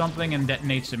ground or something and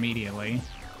detonates immediately.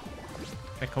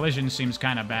 The collision seems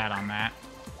kind of bad on that.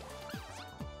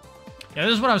 Yeah,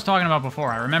 this is what I was talking about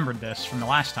before. I remembered this from the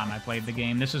last time I played the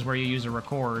game. This is where you use a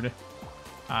record.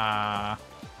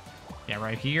 Yeah,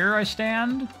 right here I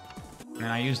stand. And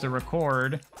I use the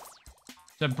record.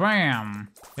 So bam!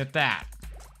 Hit that.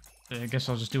 I guess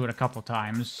I'll just do it a couple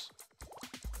times.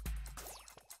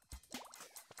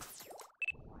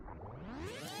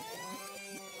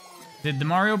 Did the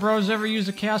Mario Bros. Ever use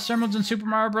the Chaos Emeralds in Super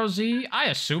Mario Bros. Z? I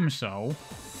assume so.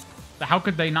 How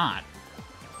could they not?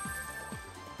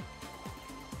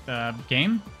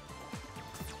 Game?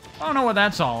 I don't know what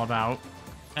that's all about.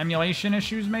 Emulation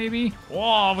issues, maybe?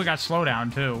 Whoa, we got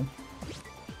slowdown, too.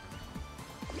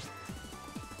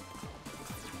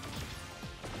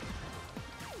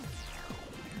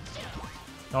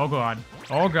 Oh, God.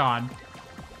 Oh, God.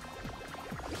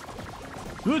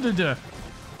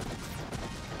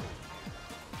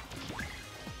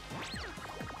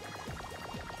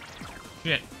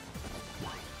 Shit.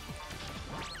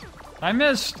 I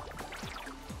missed.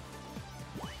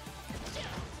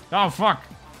 Oh, fuck.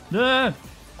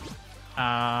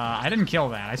 I didn't kill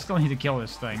that. I still need to kill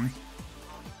this thing.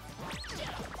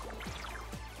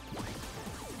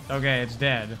 Okay, it's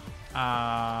dead.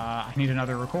 I need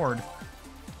another record.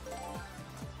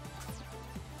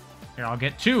 Here, I'll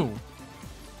get 2.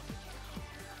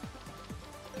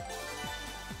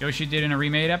 Yoshi did in a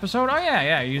remade episode? Oh, yeah,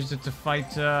 yeah. I used it to fight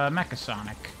Mecha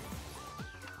Sonic.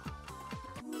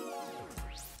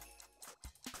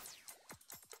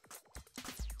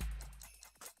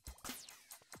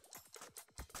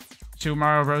 Super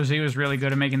Mario Bros. Z was really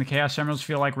good at making the Chaos Emeralds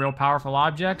feel like real powerful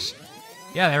objects.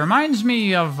 Yeah, that reminds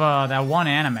me of that one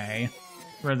anime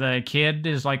where the kid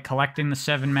is, like, collecting the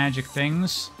 7 magic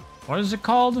things. What is it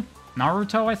called?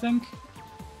 Naruto, I think?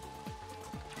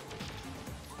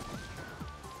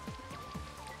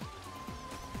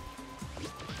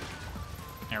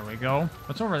 There we go.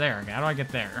 What's over there? How do I get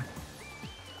there?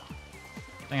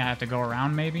 I think I have to go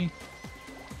around, maybe?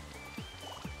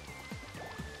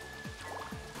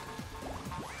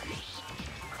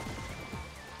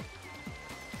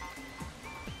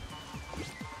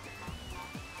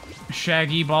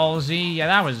 Shaggy Ball Z. Yeah,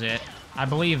 that was it. I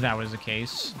believe that was the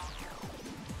case.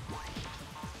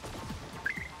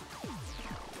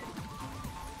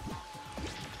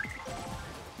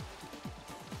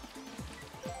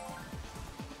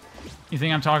 You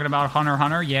think I'm talking about Hunter x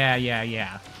Hunter?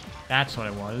 Yeah. That's what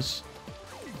it was.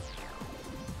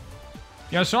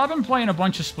 Yeah, so I've been playing a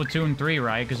bunch of Splatoon 3,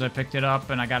 right? Because I picked it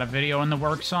up and I got a video in the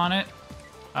works on it.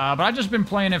 But I've just been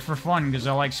playing it for fun because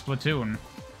I like Splatoon.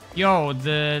 Yo,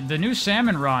 the new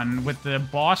salmon run with the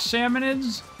boss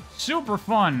salmonids, super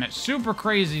fun, super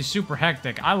crazy, super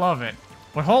hectic. I love it.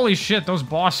 But holy shit, those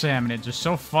boss salmonids are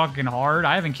so fucking hard.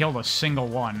 I haven't killed a single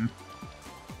one.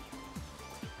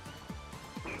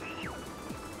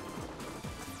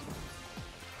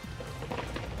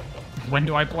 When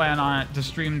do I plan on to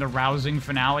stream the rousing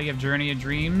finale of Journey of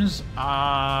Dreams? When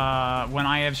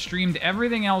I have streamed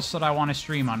everything else that I want to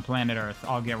stream on planet Earth,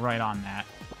 I'll get right on that.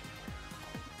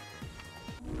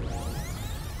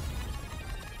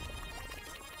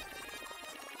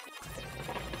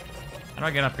 How do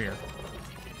I get up here?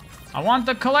 I want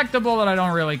the collectible that I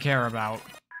don't really care about.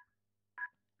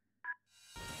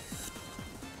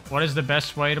 What is the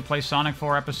best way to play Sonic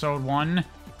 4 Episode 1?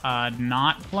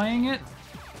 Not playing it?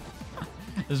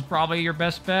 Is probably your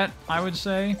best bet, I would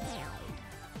say.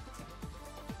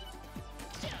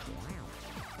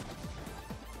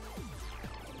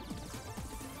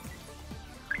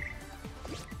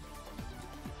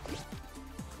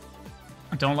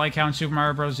 I don't like how in Super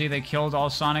Mario Bros. Z they killed all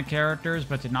Sonic characters,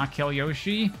 but did not kill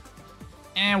Yoshi.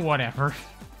 Whatever.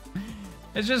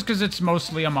 It's just because it's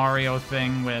mostly a Mario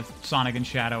thing with Sonic and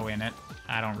Shadow in it.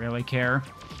 I don't really care.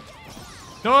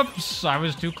 Oops, I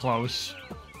was too close.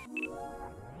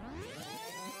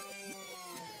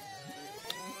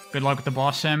 Good luck with the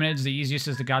boss salmonids. The easiest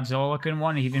is the Godzilla-looking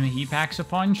one. Even he packs a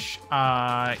punch.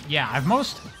 Yeah,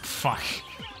 Fuck.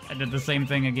 I did the same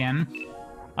thing again.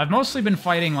 I've mostly been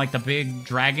fighting, like, the big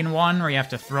dragon one, where you have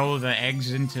to throw the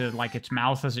eggs into, like, its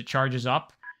mouth as it charges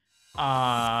up.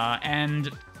 And...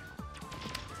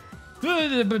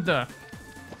 Okay.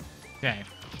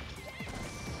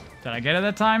 Did I get it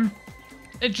that time?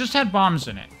 It just had bombs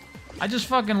in it. I just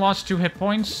fucking lost 2 hit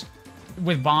points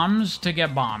with bombs to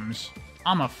get bombs.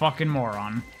 I'm a fucking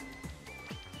moron.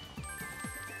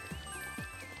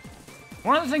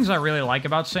 One of the things I really like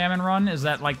about Salmon Run is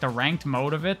that, like, the ranked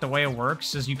mode of it, the way it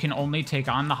works, is you can only take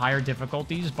on the higher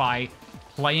difficulties by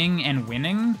playing and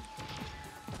winning.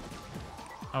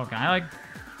 Oh, can I, like...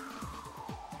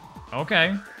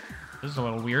 Okay. This is a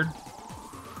little weird.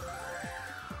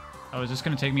 Oh, is this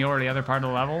gonna take me over to the other part of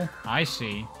the level? I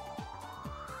see.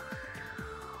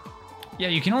 Yeah,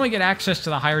 you can only get access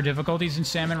to the higher difficulties in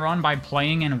Salmon Run by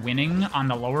playing and winning on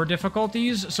the lower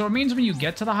difficulties. So it means when you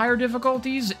get to the higher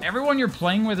difficulties, everyone you're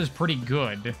playing with is pretty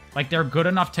good. Like, they're good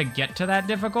enough to get to that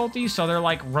difficulty, so they're,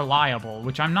 like, reliable,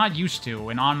 which I'm not used to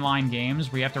in online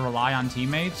games where you have to rely on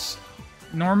teammates.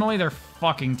 Normally, they're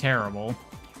fucking terrible.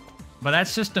 But that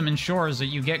system ensures that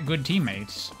you get good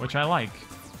teammates, which I like.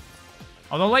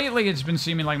 Although lately, it's been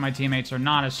seeming like my teammates are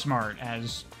not as smart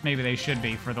as maybe they should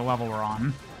be for the level we're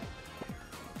on.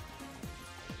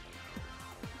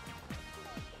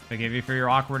 They gave you for your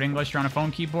awkward English on a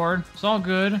phone keyboard. It's all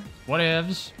good.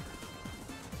 Whatevs.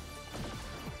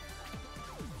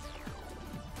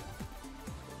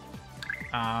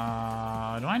 Do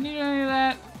I need any of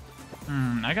that?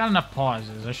 I got enough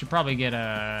pauses. I should probably get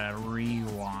a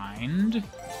rewind.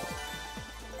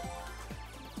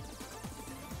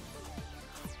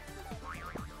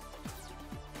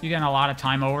 You getting a lot of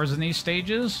time overs in these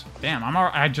stages? Damn,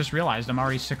 I just realized I'm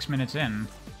already 6 minutes in.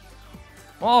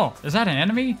 Oh, is that an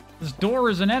enemy? This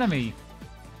door is an enemy.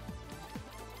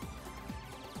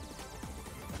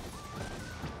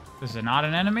 Is it not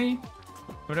an enemy?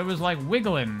 But it was like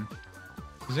wiggling.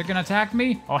 Is it gonna attack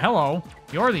me? Oh, hello.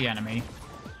 You're the enemy.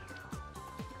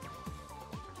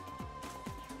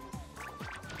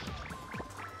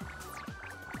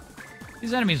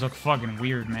 These enemies look fucking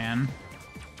weird, man.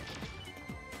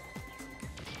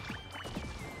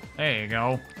 There you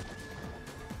go.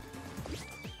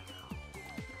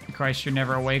 Christ, you're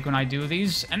never awake when I do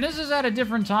these. And this is at a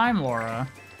different time, Laura.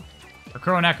 Or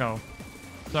Crow and Echo.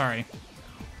 Sorry.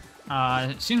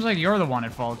 It seems like you're the one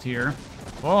at fault here.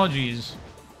 Oh, jeez.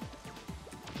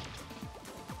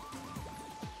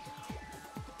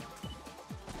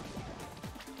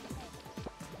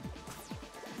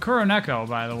 Kuroneko,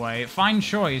 by the way. Fine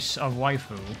choice of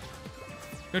waifu.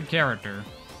 Good character.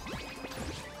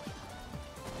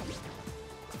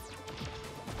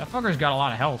 That fucker's got a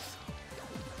lot of health.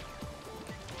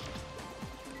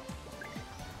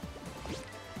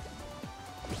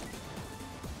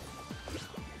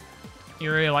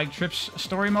 You really like Trip's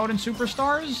story mode in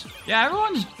Superstars? Yeah,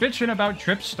 everyone's bitching about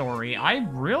Trip's story. I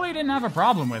really didn't have a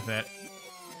problem with it.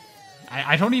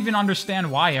 I don't even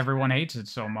understand why everyone hates it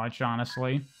so much,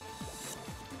 honestly.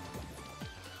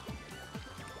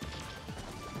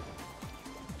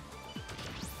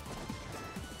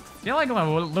 I feel like a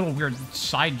little weird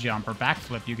side jump or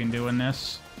backflip you can do in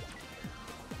this.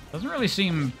 Doesn't really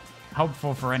seem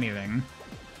helpful for anything.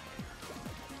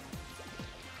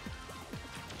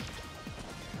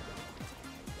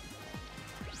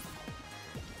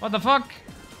 What the fuck?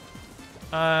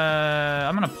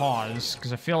 I'm gonna pause,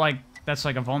 because I feel like that's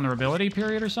like a vulnerability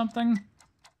period or something.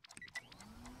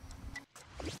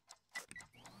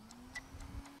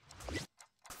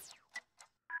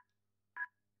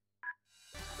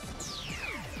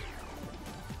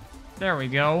 There we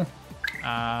go.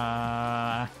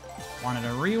 Wanted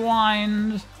to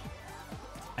rewind.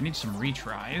 I need some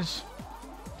retries.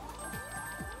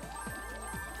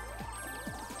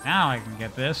 Now I can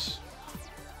get this.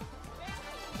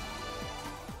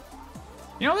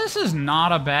 You know, this is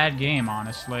not a bad game,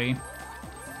 honestly.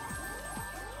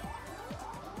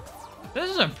 This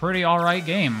is a pretty alright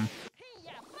game.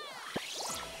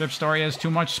 Trip Story has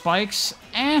too much spikes?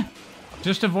 Eh.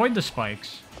 Just avoid the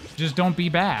spikes. Just don't be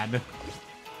bad.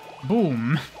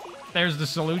 Boom. There's the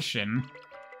solution.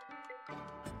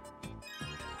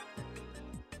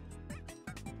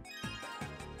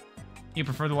 You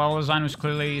prefer the level design was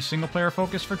clearly single-player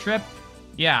focused for Trip?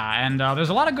 Yeah, and there's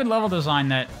a lot of good level design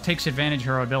that takes advantage of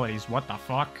her abilities. What the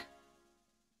fuck?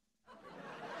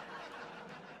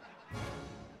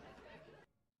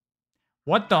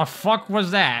 What the fuck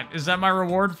was that? Is that my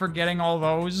reward for getting all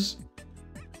those?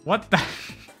 What the...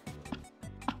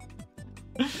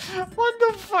 What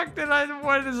the fuck did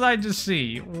I just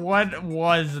see? What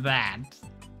was that?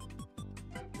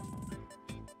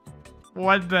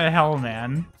 What the hell,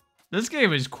 man? This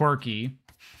game is quirky.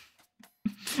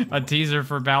 A teaser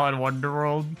for Ballad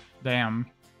Wonderworld? Damn.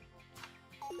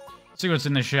 Let's see what's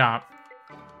in the shop.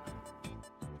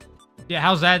 Yeah,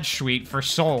 how's that sweet for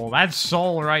Soul? That's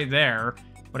Soul right there.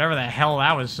 Whatever the hell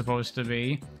that was supposed to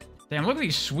be. Damn, look at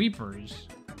these sweepers.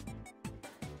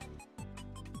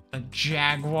 A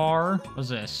Jaguar? What's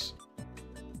this?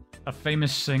 A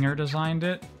famous singer designed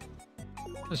it?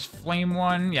 This flame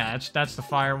one? Yeah, that's the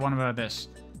fire one. About this.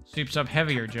 Sweeps up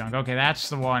heavier junk. Okay, that's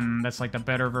the one that's like the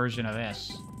better version of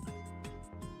this.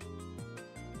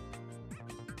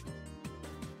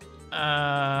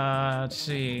 Let's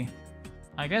see.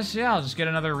 I guess, yeah, I'll just get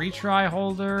another retry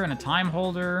holder and a time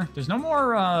holder. There's no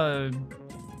more,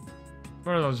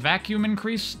 what are those, vacuum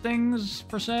increase things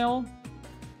for sale?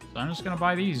 So I'm just gonna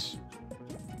buy these.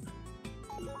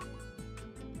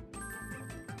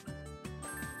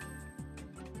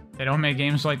 They don't make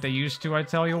games like they used to, I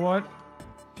tell you what.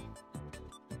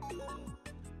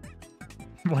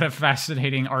 What a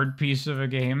fascinating art piece of a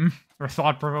game. Or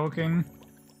thought-provoking.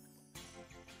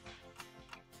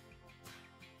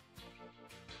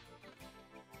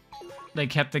 They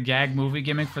kept the gag movie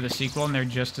gimmick for the sequel and they're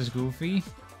just as goofy.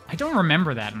 I don't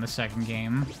remember that in the second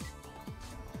game.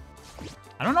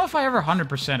 I don't know if I ever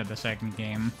 100%ed the second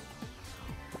game.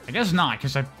 I guess not,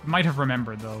 because I might have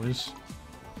remembered those.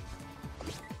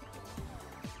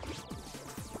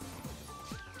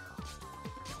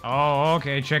 Oh,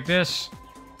 okay, check this.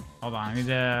 Hold on, I need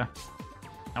to...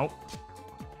 Nope.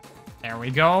 There we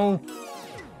go.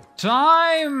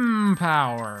 Time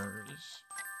powers.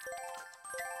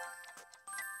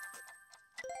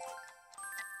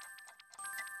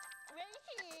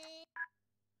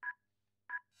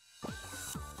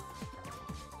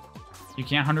 You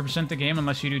can't 100% the game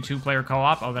unless you do two-player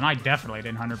co-op? Oh, then I definitely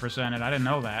didn't 100% it. I didn't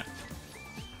know that.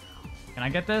 Can I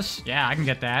get this? Yeah, I can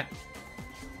get that.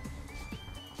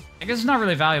 I guess it's not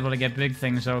really valuable to get big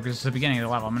things, though, because it's the beginning of the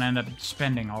level. I'm gonna end up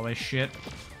spending all this shit.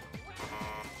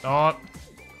 Oh.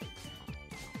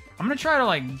 I'm gonna try to,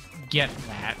 like, get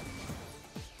that.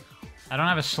 I don't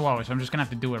have a slow, so I'm just gonna have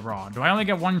to do it raw. Do I only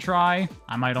get one try?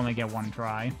 I might only get one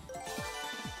try.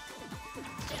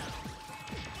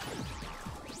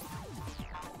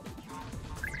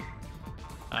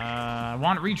 I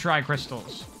want retry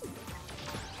crystals.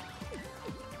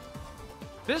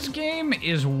 This game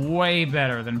is way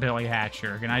better than Billy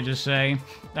Hatcher, can I just say?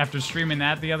 After streaming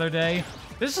that the other day,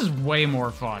 this is way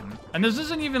more fun. And this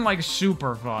isn't even, like,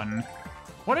 super fun.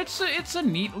 But it's a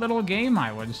neat little game,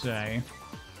 I would say.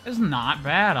 It's not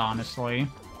bad, honestly.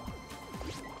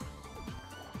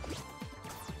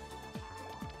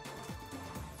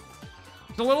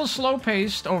 It's a little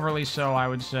slow-paced, overly so, I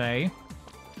would say.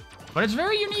 But it's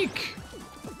very unique.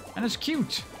 And it's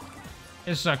cute.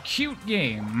 It's a cute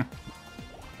game.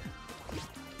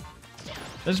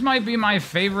 This might be my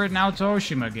favorite Naoto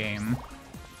Oshima game.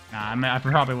 Nah, I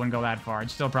probably wouldn't go that far.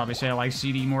 I'd still probably say I like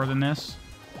CD more than this.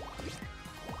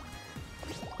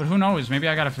 But who knows? Maybe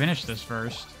I gotta finish this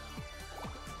first.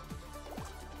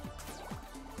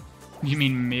 You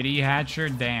mean MIDI Hatcher?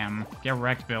 Damn. Get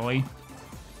wrecked, Billy.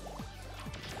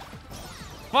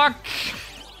 Fuck!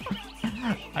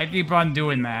 I keep on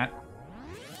doing that.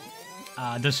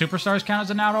 Does Superstars count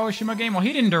as an Naoto Oshima game? Well,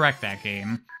 he didn't direct that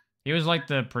game. He was like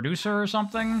the producer or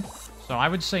something. So I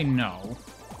would say no.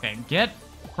 Okay, get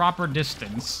proper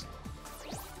distance.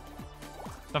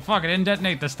 The fuck, it didn't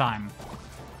detonate this time.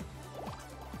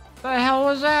 The hell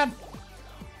was that?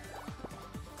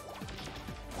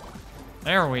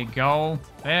 There we go.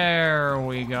 There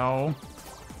we go.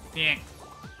 Yeah.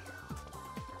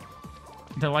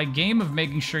 The, like, game of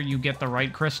making sure you get the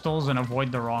right crystals and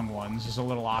avoid the wrong ones is a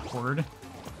little awkward.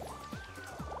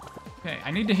 Okay,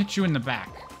 I need to hit you in the back.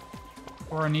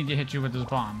 Or I need to hit you with this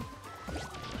bomb.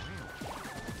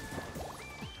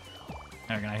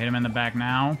 There, can I hit him in the back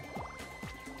now?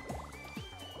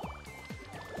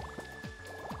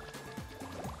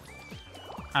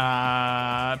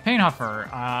 Paint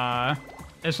Huffer.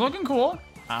 It's looking cool.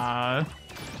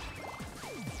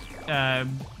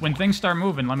 When things start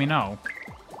moving, let me know.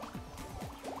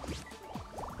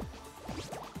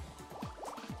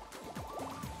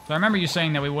 So I remember you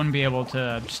saying that we wouldn't be able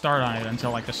to start on it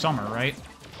until, like, the summer, right?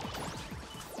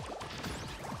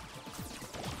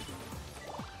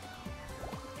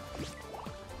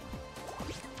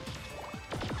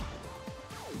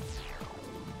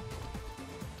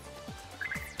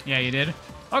 Yeah, you did?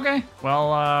 Okay.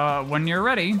 Well, when you're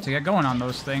ready to get going on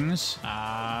those things,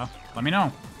 let me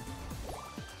know.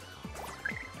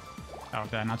 Oh,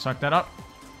 did I not suck that up?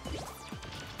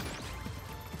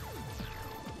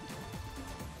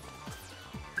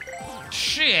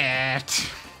 Shit!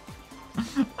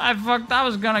 I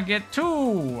was gonna get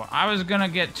 2! I was gonna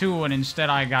get 2, and instead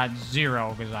I got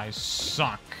 0, because I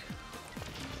suck.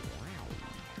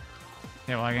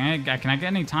 Okay, well, can I get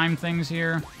any time things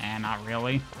here? Not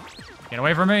really. Get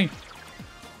away from me!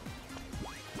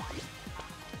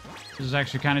 This is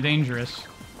actually kind of dangerous.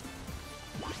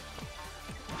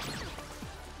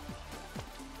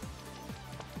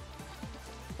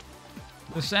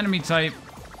 This enemy type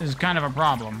is kind of a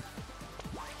problem.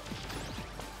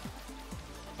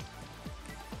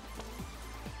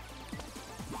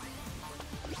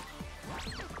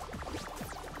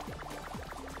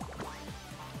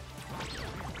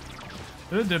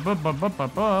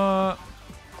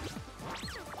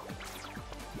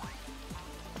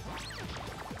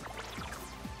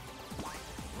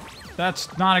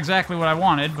 That's not exactly what I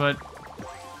wanted, but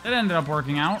it ended up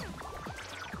working out.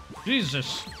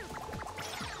 Jesus.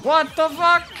 What the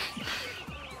fuck?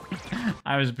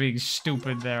 I was being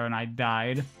stupid there and I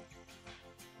died.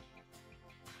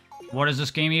 What is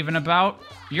this game even about?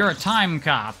 You're a time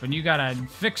cop and you gotta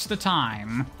fix the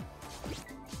time.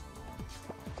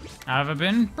 How have I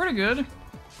been? Pretty good.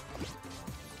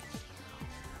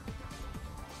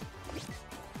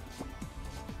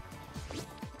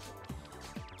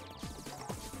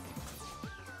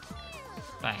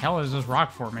 The hell is this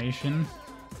rock formation?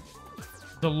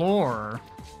 The lore.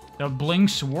 The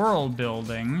BLiNX world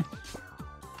building.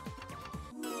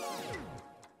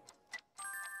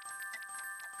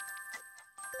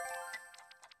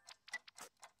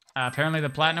 Apparently the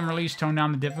Platinum release toned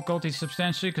down the difficulty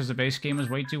substantially because the base game was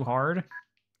way too hard.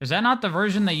 Is that not the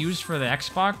version they used for the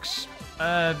Xbox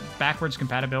backwards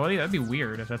compatibility? That'd be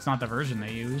weird if that's not the version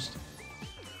they used.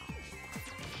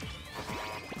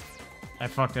 I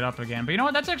fucked it up again. But you know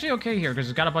what? That's actually okay here because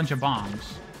it's got a bunch of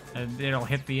bombs. It'll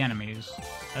hit the enemies.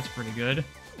 That's pretty good.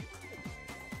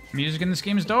 Music in this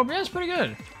game is dope. Yeah, it's pretty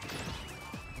good.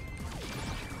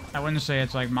 I wouldn't say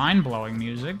it's like mind-blowing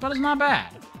music, but it's not bad.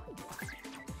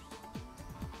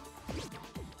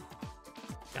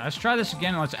 Yeah, let's try this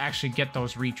again and let's actually get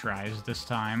those retries this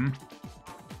time.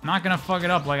 I'm not gonna fuck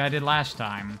it up like I did last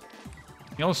time.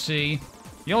 You'll see.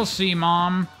 You'll see,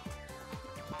 Mom.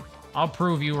 I'll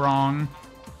prove you wrong.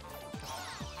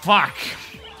 Fuck!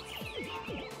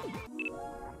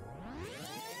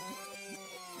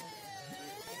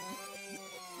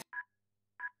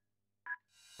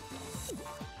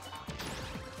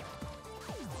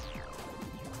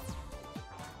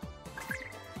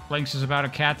 BLiNX is about a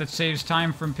cat that saves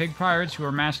time from pig pirates who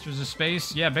are masters of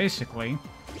space. Yeah, basically.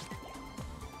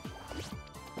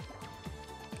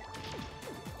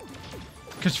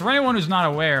 Because for anyone who's not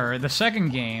aware, the second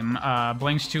game,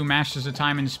 BLiNX 2 Masters of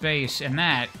Time and Space, and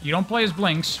that, you don't play as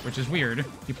BLiNX, which is weird.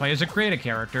 You play as a creator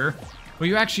character, but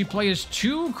you actually play as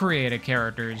 2 creator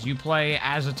characters. You play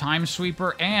as a Time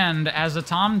Sweeper and as a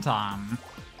TomTom.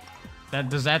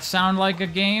 Does that sound like a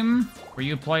game where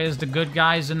you play as the good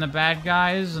guys and the bad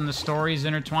guys, and the stories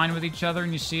intertwine with each other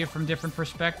and you see it from different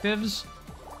perspectives?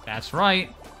 That's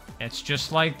right. It's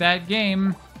just like that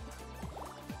game.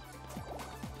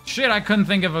 Shit, I couldn't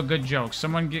think of a good joke.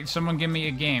 Someone give me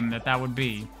a game that would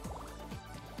be.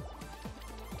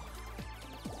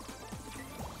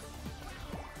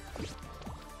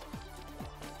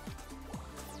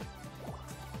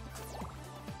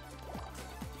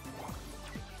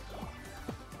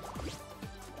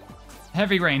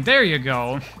 Heavy Rain. There you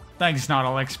go. Thanks,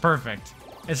 Nautilix. Perfect.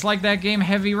 It's like that game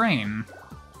Heavy Rain,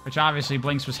 which obviously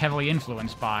BLiNX was heavily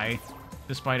influenced by,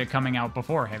 despite it coming out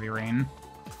before Heavy Rain.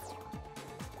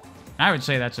 I would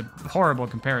say that's a horrible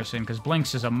comparison, because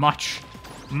BLiNX is a much,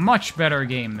 much better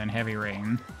game than Heavy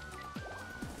Rain.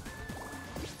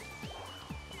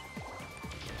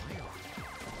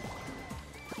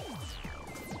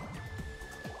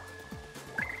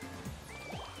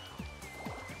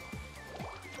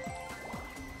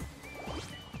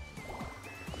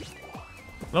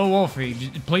 Little Wolfie,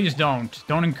 please don't.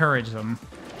 Don't encourage them.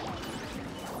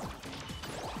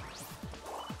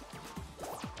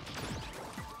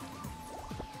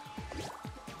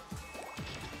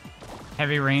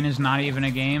 Heavy Rain is not even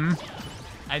a game.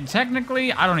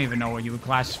 Technically, I don't even know what you would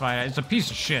classify it. It's a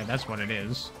piece of shit, that's what it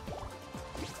is.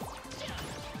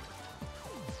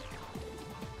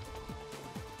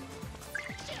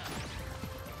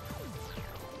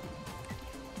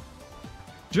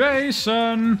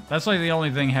 Jason! That's like the only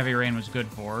thing Heavy Rain was good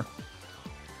for.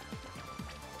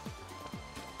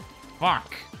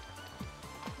 Fuck.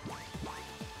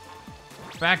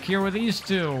 Back here with these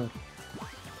two.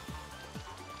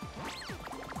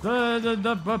 I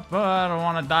don't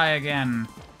want to die again.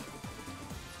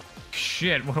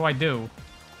 Shit, what do I do?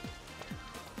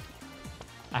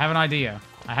 I have an idea.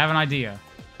 I have an idea.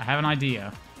 I have an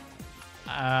idea.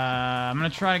 I'm gonna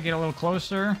try to get a little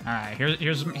closer. All right,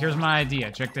 here's my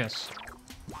idea. Check this.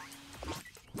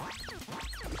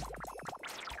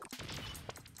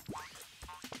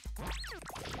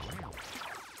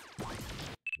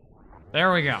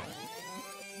 There we go.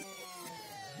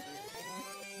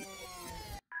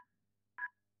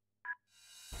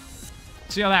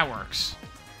 See how that works.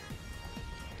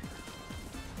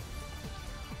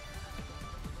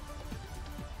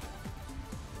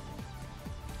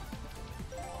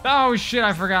 Oh shit,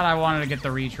 I forgot I wanted to get the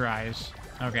retries.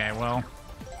 Okay, well.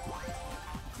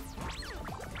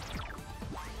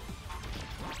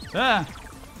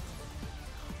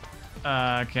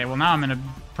 Okay, well now I'm in a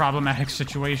problematic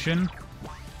situation.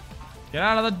 Get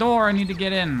out of the door, I need to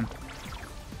get in.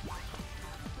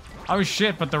 Oh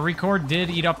shit, but the record did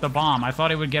eat up the bomb. I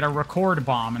thought it would get a record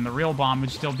bomb and the real bomb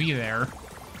would still be there.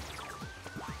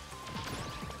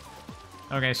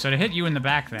 Okay, so to hit you in the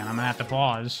back then, I'm gonna have to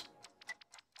pause.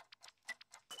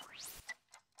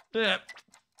 That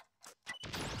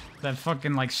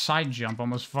fucking, like, side jump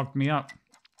almost fucked me up.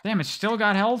 Damn, it still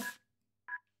got health?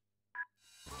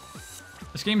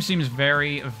 This game seems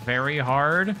very, very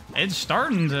hard. It's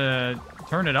starting to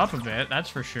turn it up a bit, that's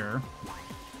for sure.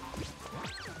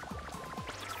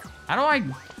 How do I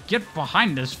get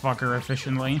behind this fucker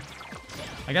efficiently?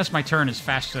 I guess my turn is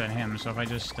faster than him, so if I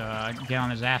just get on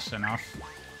his ass enough.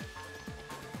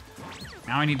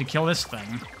 Now I need to kill this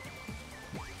thing.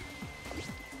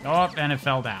 Oh, and it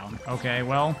fell down. Okay,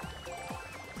 well,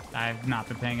 I've not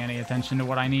been paying any attention to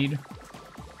what I need.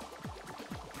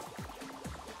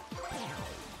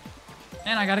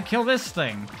 And I gotta kill this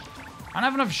thing. I don't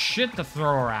have enough shit to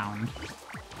throw around.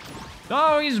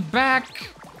 Oh, he's back!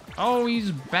 Oh,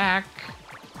 he's back.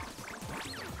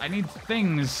 I need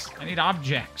things. I need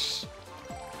objects.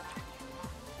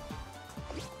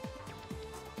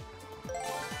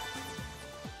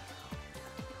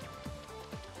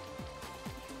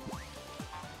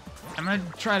 I'm gonna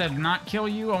try to not kill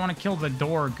you. I want to kill the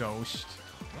door ghost.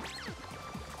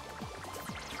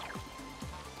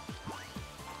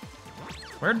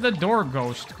 Where'd the door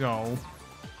ghost go?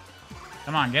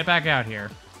 Come on, get back out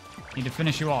here. Need to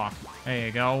finish you off. There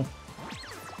you go.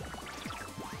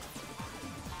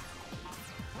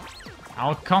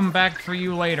 I'll come back for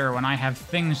you later when I have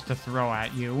things to throw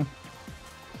at you.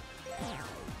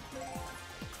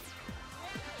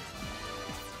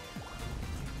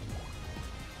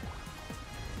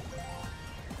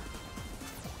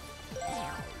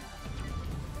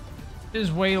 Is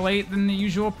way late than the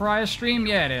usual prior stream?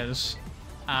 Yeah, it is.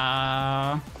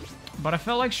 But I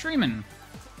felt like streaming.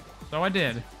 So I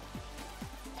did.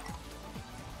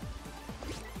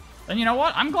 And you know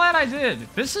what? I'm glad I did.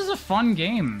 This is a fun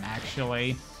game,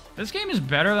 actually. This game is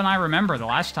better than I remember the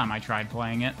last time I tried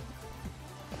playing it.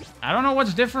 I don't know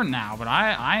what's different now, but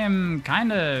I'm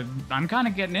kind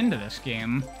of getting into this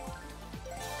game.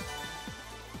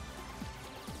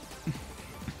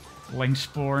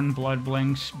 Lynxborn, Blood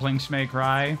Blinks, Blinks May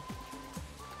Cry.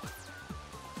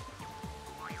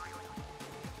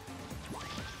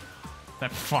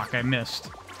 That fuck, I missed.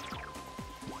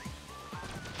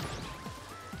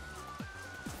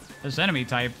 This enemy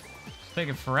type is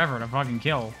taking forever to fucking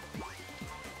kill.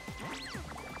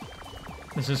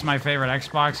 Is this my favorite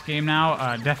Xbox game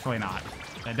now? Definitely not.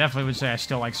 I definitely would say I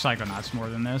still like Psychonauts more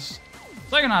than this.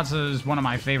 Psychonauts is one of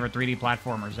my favorite 3D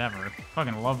platformers ever.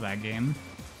 Fucking love that game.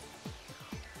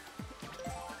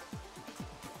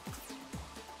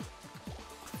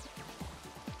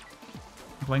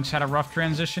 BLiNX had a rough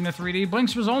transition to 3D.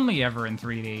 BLiNX was only ever in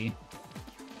 3D.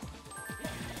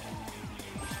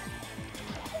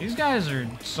 These guys are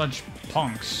such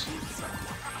punks.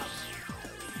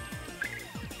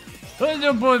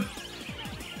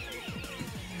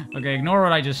 Okay, ignore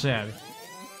what I just said.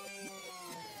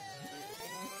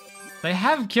 They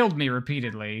have killed me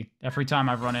repeatedly every time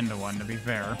I've run into one, to be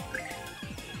fair.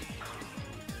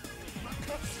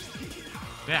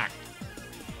 Back.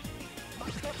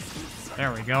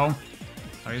 There we go.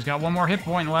 Oh, he's got one more hit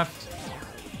point left.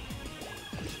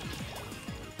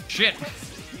 Shit.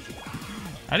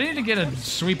 I need to get a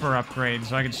sweeper upgrade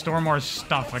so I can store more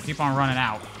stuff. I keep on running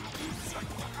out.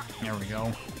 There we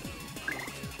go.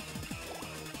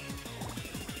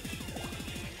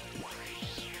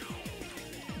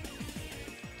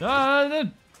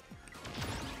 I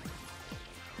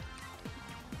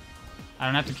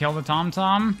don't have to kill the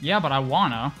Tom-Tom? Yeah, but I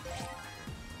wanna.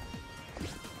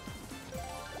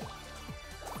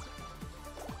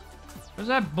 Where's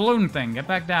that balloon thing? Get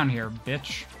back down here,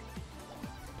 bitch.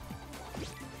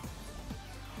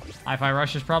 Hi-Fi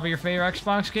Rush is probably your favorite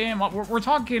Xbox game? We're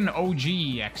talking OG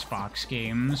Xbox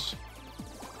games.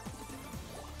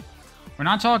 We're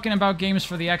not talking about games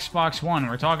for the Xbox One.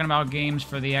 We're talking about games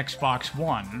for the Xbox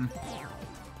One.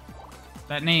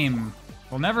 That name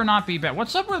will never not be bad.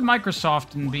 What's up with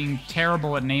Microsoft and being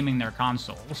terrible at naming their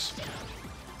consoles?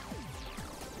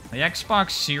 The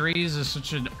Xbox Series is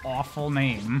such an awful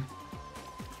name.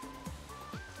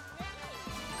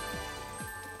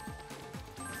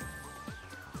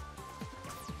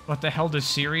 What the hell does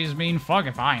series mean? Fuck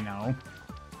if I know.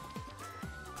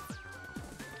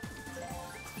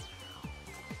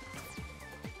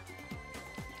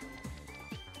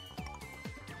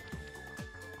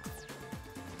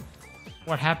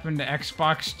 What happened to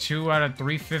Xbox 2 out of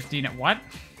 350? What?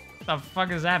 The fuck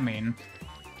does that mean?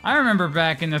 I remember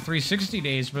back in the 360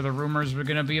 days where the rumors were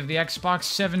gonna be of the Xbox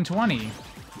 720.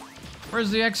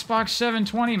 Where's the Xbox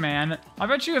 720, man? I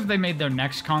bet you if they made their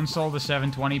next console the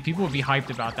 720, people would be hyped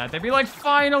about that. They'd be like,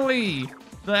 finally!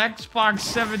 The Xbox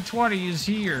 720 is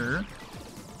here.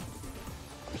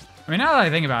 I mean, now that I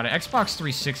think about it, Xbox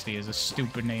 360 is a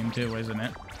stupid name too, isn't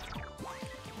it?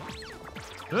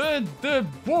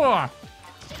 Boy!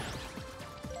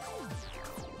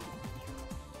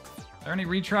 Are there any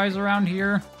retries around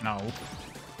here? No.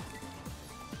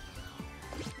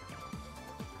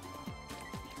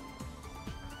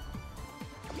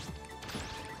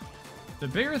 The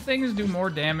bigger things do more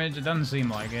damage? It doesn't seem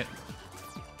like it.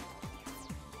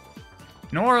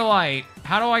 Norlight,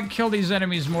 how do I kill these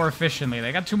enemies more efficiently?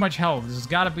 They got too much health. This has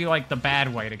got to be like the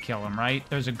bad way to kill them, right?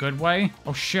 There's a good way?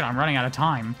 Oh shit, I'm running out of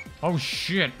time. Oh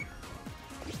shit.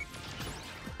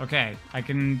 Okay, I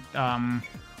can,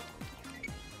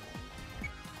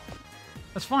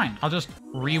 that's fine. I'll just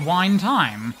rewind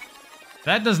time.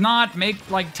 That does not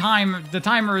make, like, time... The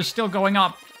timer is still going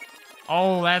up.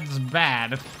 Oh, that's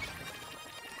bad.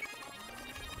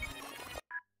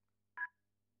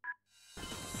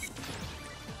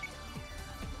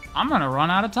 I'm gonna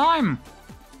run out of time.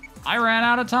 I ran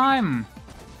out of time.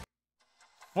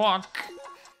 Fuck.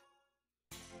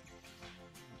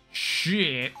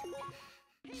 Shit.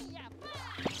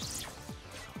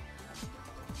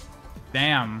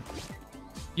 Damn.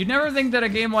 You'd never think that a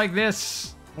game like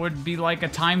this would be like a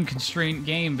time constraint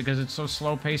game because it's so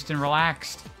slow-paced and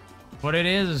relaxed. But it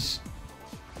is.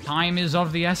 Time is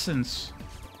of the essence.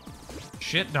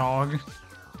 Shit, dog.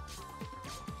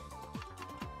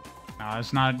 No,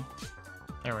 it's not...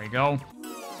 There we go.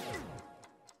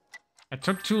 It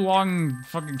took too long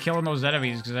fucking killing those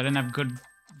enemies because I didn't have good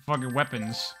fucking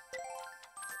weapons.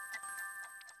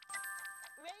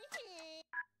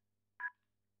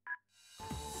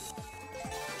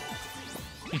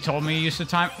 He told me he used to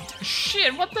time...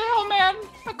 Shit, what the hell, man?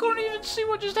 I couldn't even see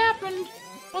what just happened.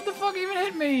 What the fuck even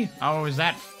hit me? Oh, it was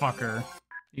that fucker.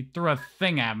 He threw a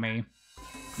thing at me.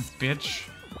 Bitch.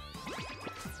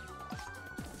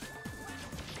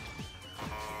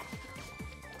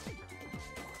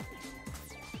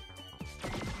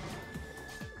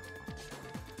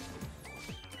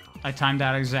 I timed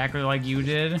out exactly like you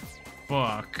did?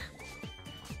 Fuck.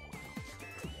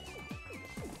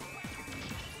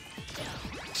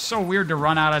 It's so weird to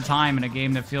run out of time in a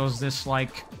game that feels this,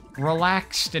 like,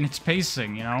 relaxed in its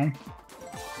pacing, you know?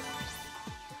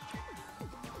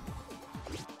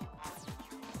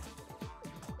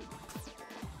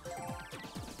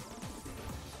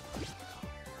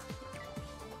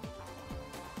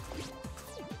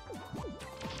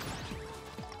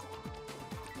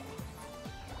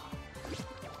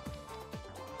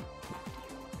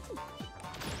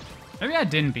 Maybe I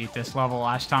didn't beat this level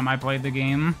last time I played the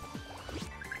game.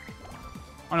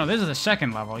 Oh no, this is the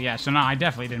second level. Yeah, so no, I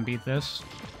definitely didn't beat this.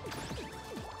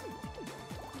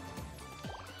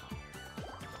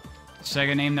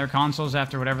 Sega named their consoles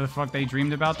after whatever the fuck they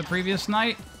dreamed about the previous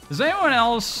night. Does anyone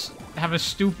else have a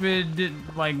stupid,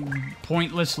 like,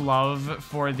 pointless love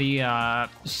for the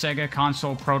Sega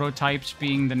console prototypes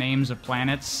being the names of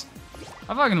planets?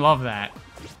 I fucking love that.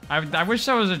 I wish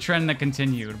that was a trend that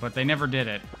continued, but they never did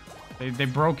it. They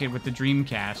broke it with the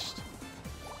Dreamcast.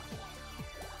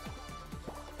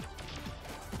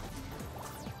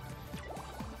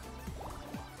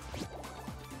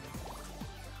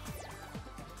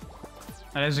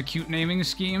 That is a cute naming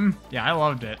scheme. Yeah, I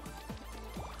loved it.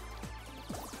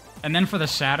 And then for the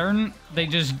Saturn, they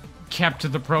just kept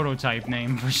the prototype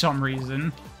name for some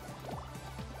reason.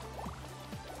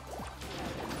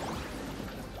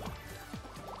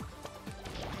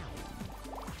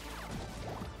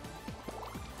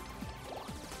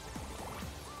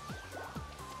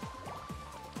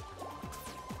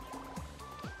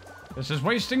 This is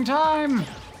wasting time!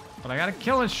 But I gotta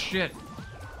kill this shit.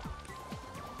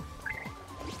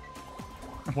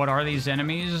 What are these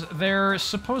enemies? They're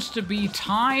supposed to be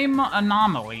time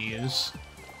anomalies.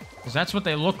 Because that's what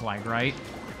they look like, right?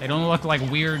 They don't look like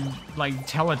weird, like,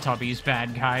 Teletubbies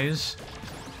bad guys.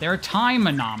 They're time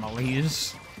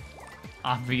anomalies.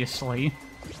 Obviously.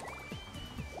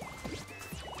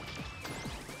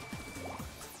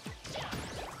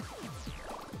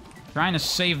 Trying to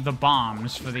save the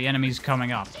bombs for the enemies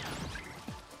coming up.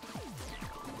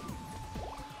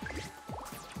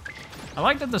 I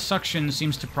like that the suction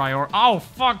seems to Oh,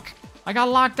 fuck! I got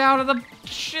locked out of the...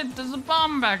 Shit, there's a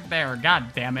bomb back there!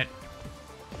 God damn it.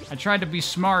 I tried to be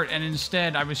smart, and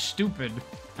instead I was stupid.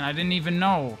 And I didn't even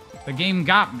know. The game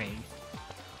got me.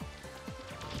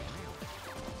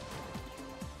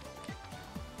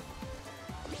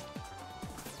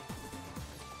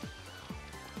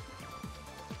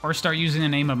 Or start using the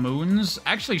name of moons.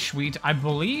 Actually, sweet. I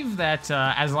believe that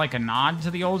as like a nod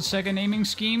to the old Sega naming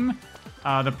scheme,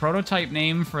 the prototype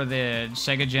name for the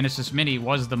Sega Genesis Mini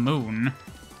was the Moon.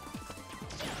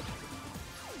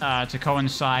 To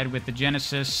coincide with the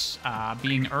Genesis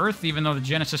being Earth, even though the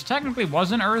Genesis technically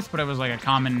wasn't Earth, but it was like a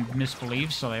common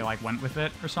misbelief, so they like went with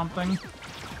it or something.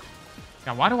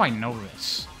 God, why do I know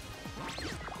this?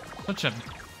 Such a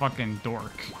fucking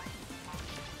dork.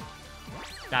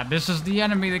 God, this is the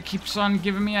enemy that keeps on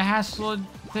giving me a hassle and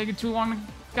taking too long to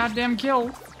goddamn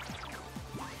kill.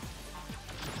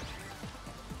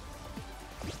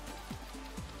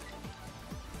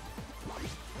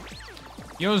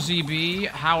 Yo, ZB,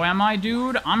 how am I,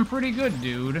 dude? I'm pretty good,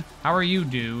 dude. How are you,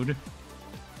 dude?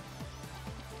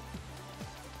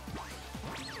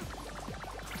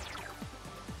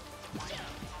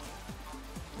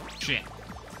 Shit.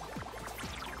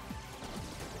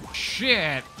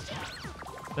 Shit.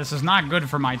 This is not good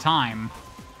for my time.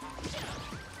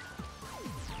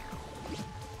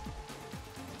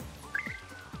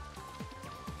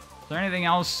 Is there anything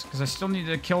else? Because I still need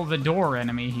to kill the door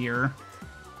enemy here.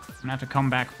 I'm gonna have to come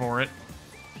back for it.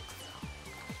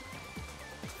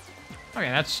 Okay,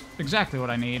 that's exactly what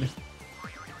I need.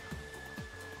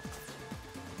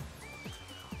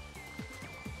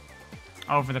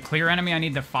 Oh, for the clear enemy, I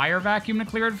need the fire vacuum to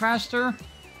clear it faster?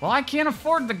 Well, I can't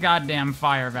afford the goddamn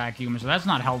fire vacuum, so that's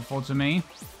not helpful to me.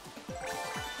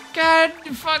 God,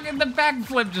 fucking the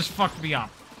backflip just fucked me up.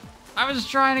 I was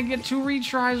trying to get 2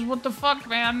 retries, what the fuck,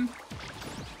 man?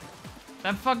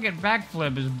 That fucking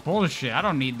backflip is bullshit. I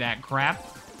don't need that crap.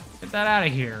 Get that out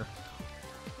of here.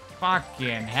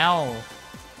 Fucking hell.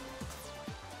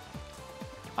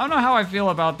 I don't know how I feel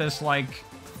about this, like,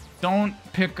 don't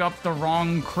pick up the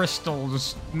wrong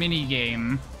crystals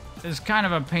minigame. It's kind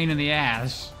of a pain in the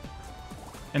ass.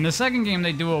 In the second game,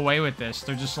 they do away with this.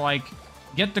 They're just like,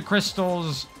 get the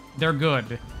crystals, they're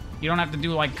good. You don't have to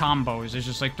do, like, combos. It's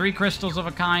just like 3 crystals of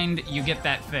a kind, you get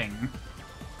that thing.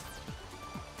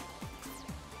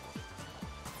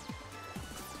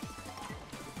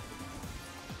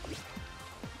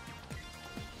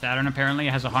 Saturn apparently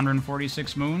has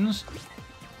 146 moons.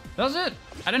 Does it?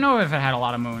 I didn't know if it had a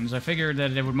lot of moons. I figured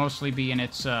that it would mostly be in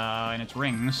its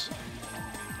rings.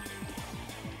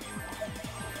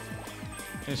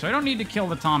 Okay, so I don't need to kill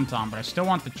the TomTom, but I still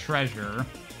want the treasure.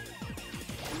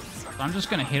 So I'm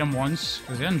just gonna hit him once,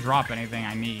 because he doesn't drop anything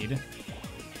I need.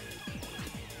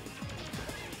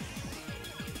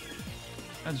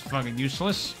 That's fucking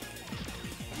useless.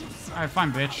 Alright,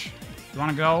 fine, bitch. You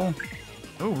wanna go?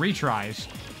 Ooh, retries.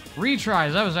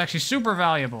 Retries, that was actually super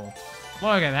valuable.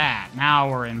 Look at that.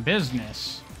 Now we're in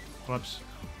business. Whoops.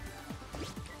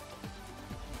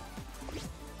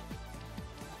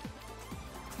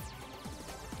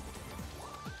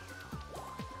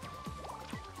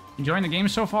 Enjoying the game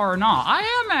so far or not? I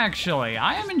am, actually.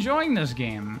 I am enjoying this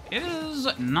game. It is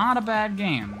not a bad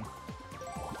game.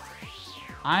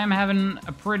 I am having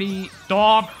a pretty...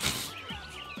 Stop!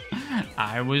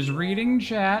 I was reading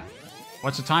chat.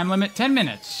 What's the time limit? 10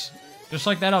 minutes. Just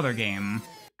like that other game.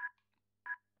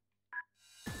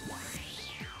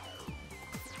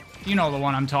 You know the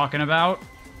one I'm talking about.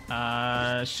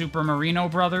 Super Marino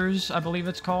Brothers, I believe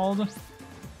it's called.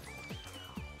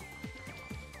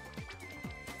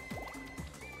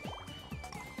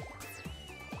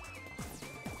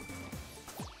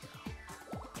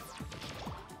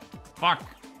 Fuck.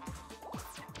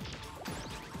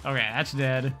 Okay, that's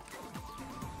dead.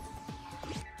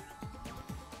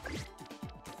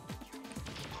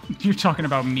 You're talking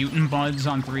about Mutant Buds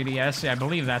on 3DS? Yeah, I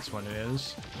believe that's what it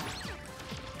is.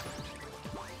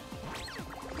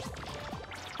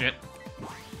 Shit.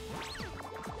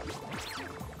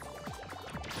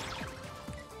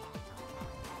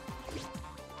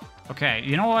 Okay,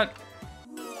 you know what?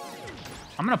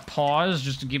 I'm gonna pause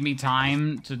just to give me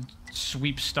time to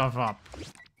sweep stuff up.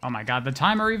 Oh my god, the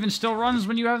timer even still runs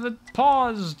when you have it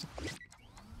paused!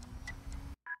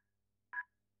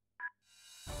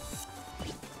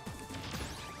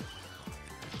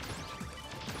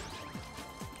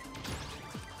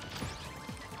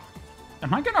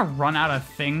 Am I gonna run out of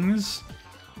things?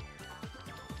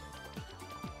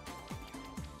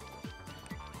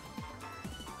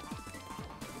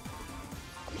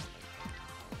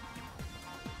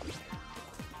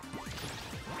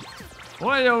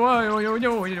 Whoa, whoa, whoa,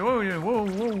 whoa, whoa,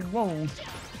 whoa, whoa.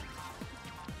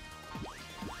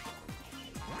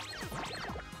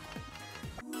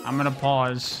 I'm gonna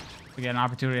pause to get an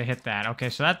opportunity to hit that. Okay,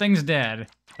 so that thing's dead.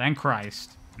 Thank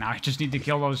Christ. Now I just need to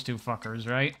kill those two fuckers,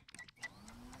 right?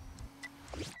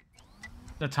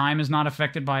 The time is not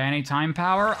affected by any time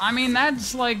power. I mean,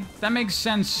 that's like, that makes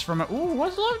sense from a... Ooh,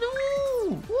 what's left?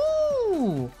 Ooh!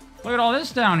 Ooh! Look at all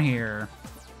this down here.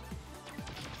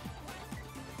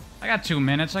 I got 2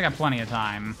 minutes. I got plenty of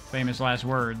time. Famous last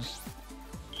words.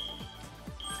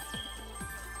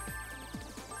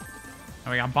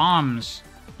 Oh, we got bombs.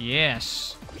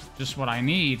 Yes. Just what I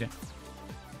need.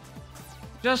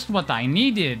 Just what I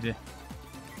needed.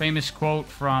 Famous quote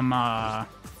from,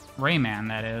 Rayman,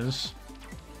 that is.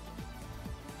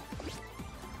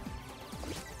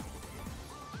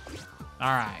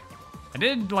 Alright. I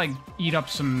did, like, eat up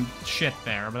some shit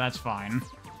there, but that's fine.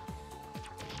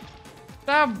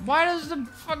 Why does the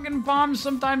fucking bomb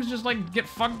sometimes just, like, get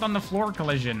fucked on the floor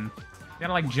collision? You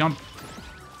gotta, like, jump.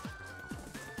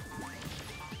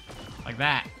 Like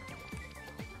that.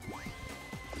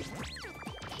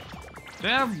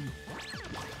 Damn.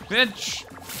 Bitch.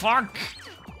 Fuck.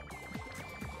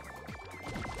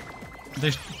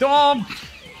 There's... Oh!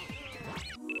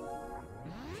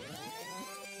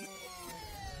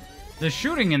 The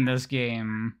shooting in this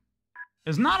game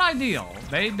is not ideal.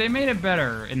 They made it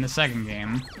better in the second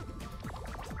game.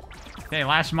 Okay,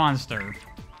 last monster.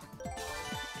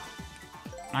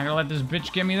 Not gonna let this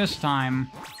bitch get me this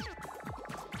time.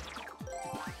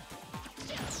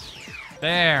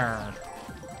 There.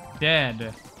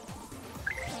 Dead.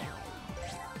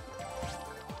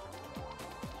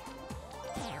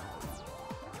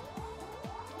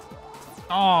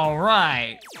 All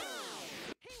right.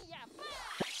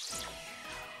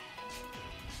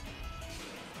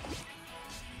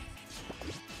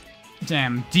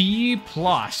 Damn, D+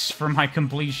 for my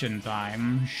completion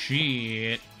time.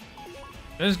 Shit.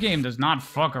 This game does not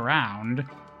fuck around.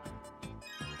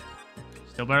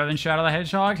 Still better than Shadow the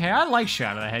Hedgehog? Hey, I like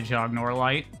Shadow the Hedgehog,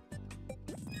 Norlight.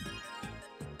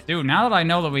 Dude, now that I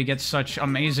know that we get such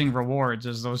amazing rewards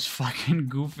as those fucking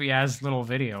goofy-ass little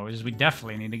videos, we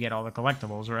definitely need to get all the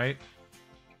collectibles, right?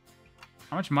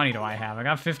 How much money do I have? I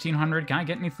got 1,500. Can I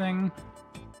get anything?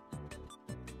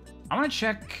 I want to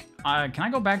check... can I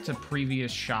go back to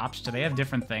previous shops? Do they have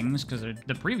different things? Because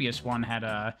the previous one had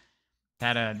a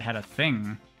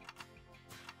thing.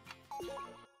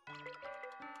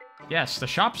 Yes, the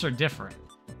shops are different.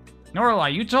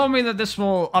 Norlight, you told me that this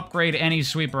will upgrade any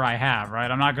sweeper I have, right?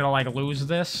 I'm not gonna, like, lose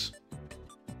this.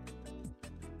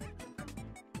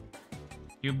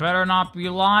 You better not be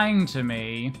lying to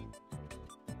me.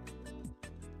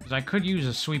 Because I could use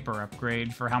a sweeper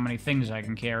upgrade for how many things I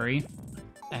can carry.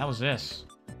 What the hell is this?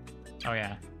 Oh,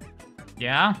 yeah.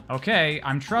 Yeah? Okay,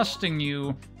 I'm trusting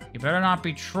you. You better not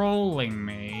be trolling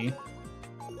me.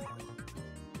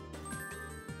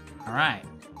 Alright.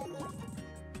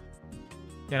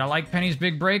 Did I like Penny's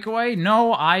Big Breakaway?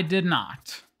 No, I did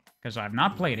not. Because I've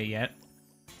not played it yet.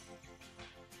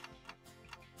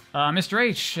 Mr.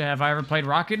 H, have I ever played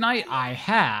Rocket Knight? I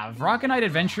have. Rocket Knight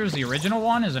Adventures, the original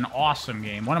one, is an awesome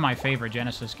game. One of my favorite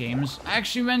Genesis games. I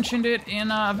actually mentioned it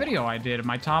in a video I did of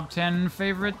my top 10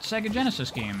 favorite Sega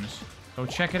Genesis games. Go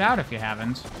check it out if you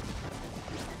haven't.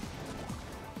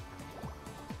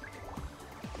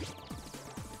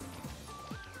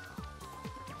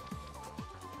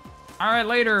 Alright,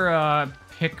 later,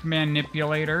 pick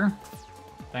manipulator.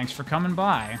 Thanks for coming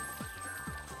by.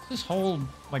 This whole,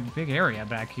 like, big area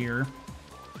back here.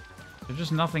 There's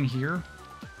just nothing here.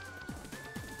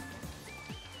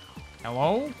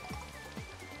 Hello?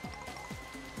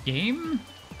 Game?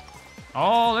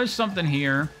 Oh, there's something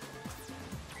here.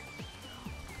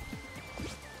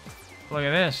 Look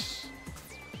at this.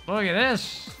 Look at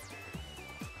this.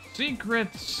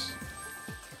 Secrets.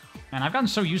 Man, I've gotten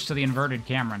so used to the inverted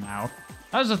camera now.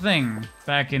 That was the thing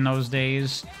back in those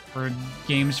days, where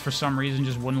games for some reason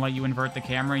just wouldn't let you invert the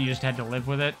camera. You just had to live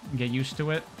with it and get used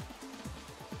to it.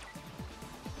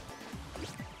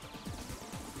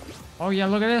 Oh yeah,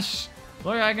 look at this.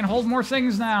 Look, I can hold more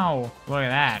things now. Look at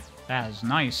that. That is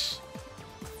nice.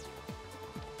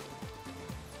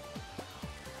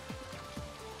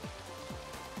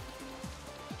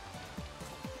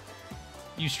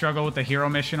 You struggle with the hero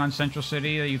mission on Central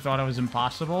City that you thought it was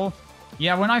impossible?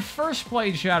 Yeah, when I first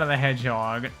played Shadow the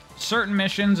Hedgehog, certain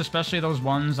missions, especially those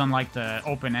ones on, like, the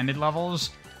open-ended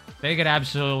levels, they could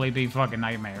absolutely be fucking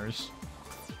nightmares.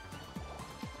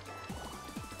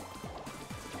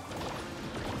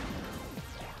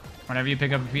 Whenever you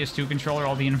pick up a PS2 controller,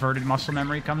 all the inverted muscle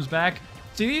memory comes back.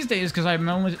 See, these days, because I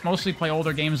mostly play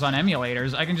older games on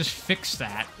emulators, I can just fix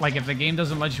that. Like, if the game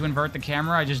doesn't let you invert the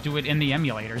camera, I just do it in the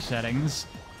emulator settings.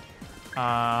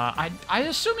 I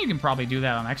assume you can probably do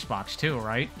that on Xbox too,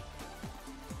 right?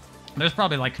 There's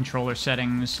probably, like, controller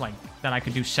settings, like, that I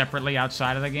could do separately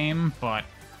outside of the game, but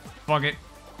fuck it.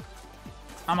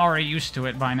 I'm already used to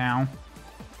it by now.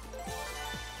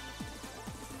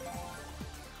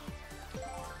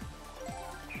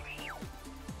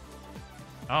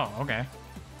 Oh, okay.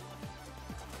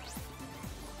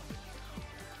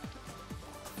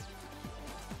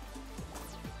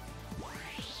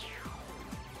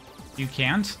 You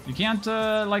can't? You can't,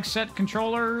 like, set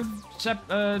controller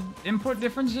input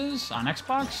differences on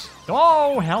Xbox?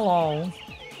 Oh, hello!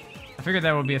 I figured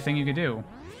that would be a thing you could do.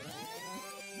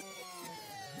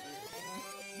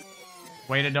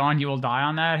 Wait at dawn, you will die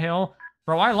on that hill?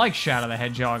 Bro, I like Shadow the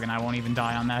Hedgehog, and I won't even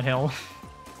die on that hill.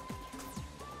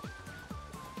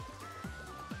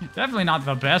 Definitely not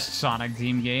the best Sonic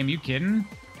theme game, you kidding?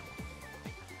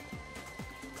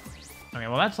 Okay,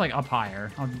 well that's, like, up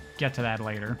higher. I'll get to that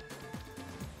later.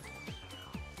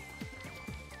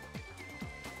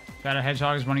 Shadow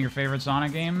Hedgehog is one of your favorite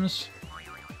Sonic games?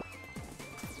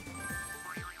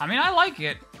 I mean, I like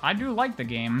it. I do like the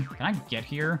game. Can I get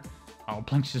here? Oh,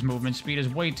 BLiNX's movement speed is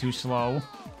way too slow.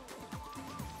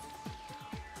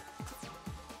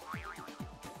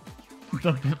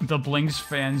 The BLiNX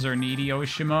fans are needy,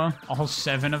 Oshima. All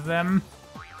 7 of them.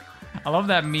 I love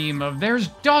that meme of, there's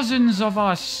dozens of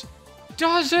us!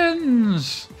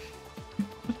 Dozens!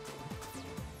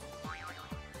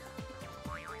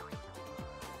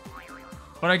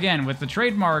 But again, with the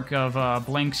trademark of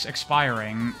BLiNX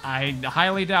expiring, I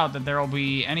highly doubt that there will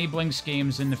be any BLiNX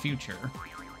games in the future.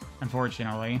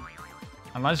 Unfortunately.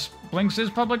 Unless BLiNX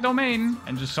is public domain,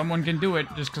 and just someone can do it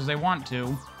just because they want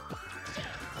to.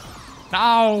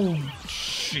 Oh,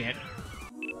 shit.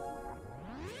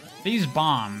 These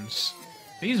bombs.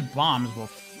 These bombs will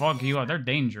fuck you up. They're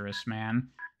dangerous, man.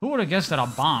 Who would have guessed that a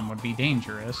bomb would be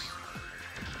dangerous?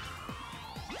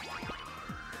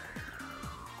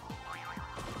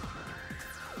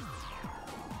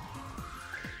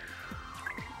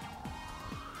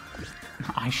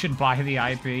 I should buy the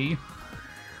IP.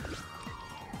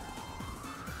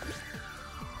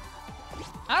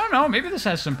 I don't know, maybe this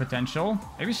has some potential.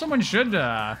 Maybe someone should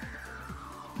buy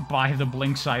the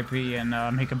BLiNX IP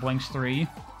and make a BLiNX 3.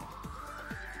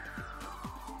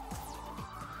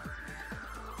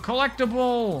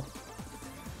 Collectible!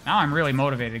 Now I'm really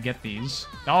motivated to get these.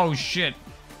 Oh, shit.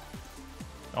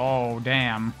 Oh,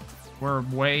 damn. We're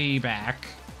way back.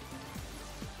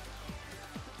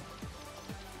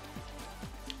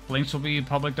 BLiNX will be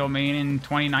public domain in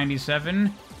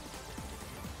 2097.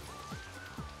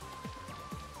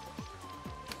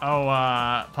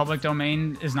 Oh, public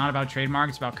domain is not about trademark,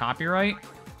 it's about copyright.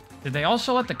 Did they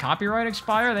also let the copyright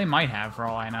expire? They might have, for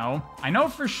all I know. I know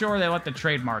for sure they let the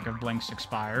trademark of BLiNX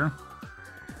expire.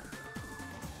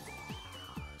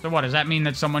 So what, does that mean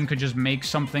that someone could just make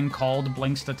something called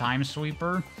BLiNX the Time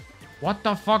Sweeper? What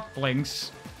the fuck,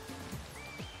 BLiNX?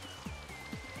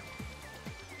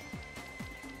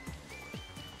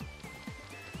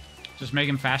 Just make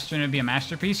him faster and it'd be a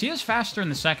masterpiece. He is faster in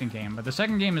the second game, but the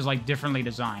second game is, like, differently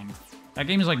designed. That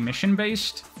game is, like,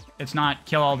 mission-based. It's not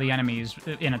kill all the enemies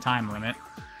in a time limit.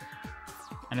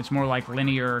 And it's more like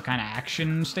linear kind of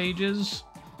action stages.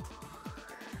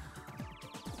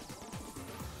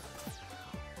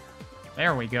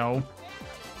 There we go.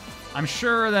 I'm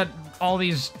sure that all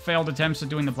these failed attempts at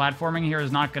doing the platforming here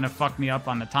is not going to fuck me up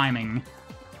on the timing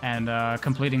and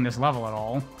completing this level at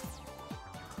all.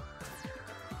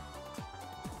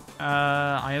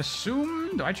 I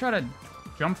assume... Do I try to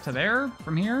jump to there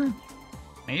from here?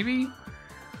 Maybe?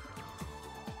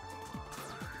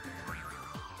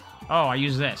 Oh, I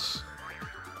use this.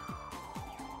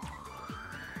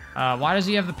 Why does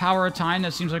he have the power of time?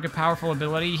 That seems like a powerful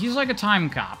ability. He's like a time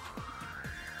cop.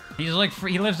 He's like...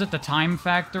 He lives at the time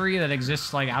factory that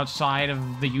exists, like, outside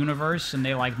of the universe, and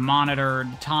they, like, monitor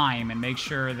time and make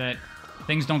sure that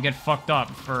things don't get fucked up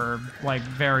for, like,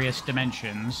 various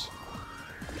dimensions.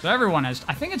 So everyone has...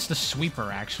 I think it's the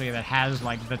sweeper, actually, that has,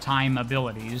 like, the time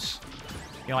abilities.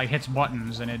 He, like, hits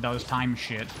buttons and it does time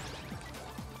shit.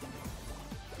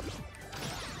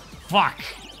 Fuck!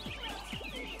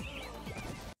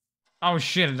 Oh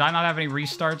shit, did I not have any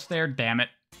restarts there? Damn it.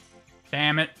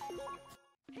 Damn it.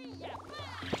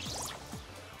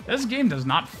 This game does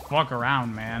not fuck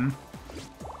around, man.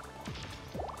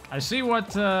 I see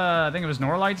what, I think it was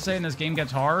Norlight saying this game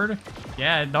gets hard.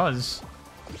 Yeah, it does.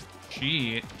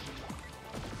 Shit.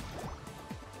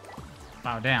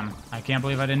 Wow, damn. I can't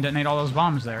believe I didn't detonate all those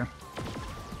bombs there.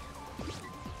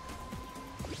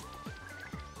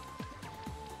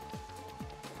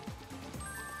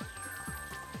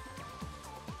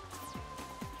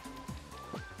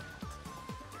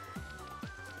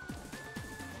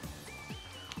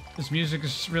 This music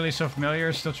is really so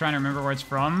familiar, still trying to remember where it's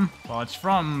from. Well, it's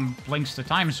from BLiNX the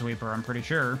Time Sweeper, I'm pretty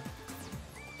sure.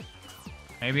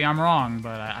 Maybe I'm wrong,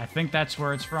 but I think that's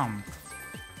where it's from.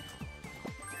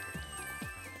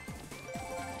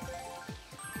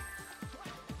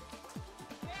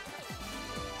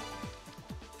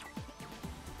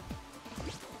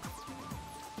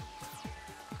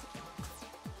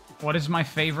 What is my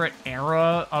favorite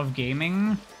era of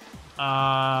gaming?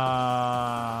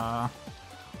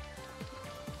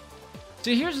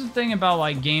 See, here's the thing about,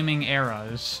 like, gaming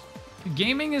eras.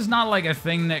 Gaming is not, like, a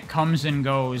thing that comes and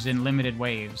goes in limited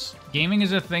waves. Gaming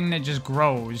is a thing that just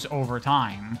grows over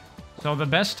time. So the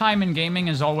best time in gaming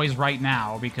is always right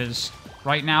now, because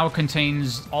right now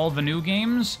contains all the new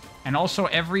games, and also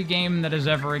every game that has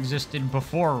ever existed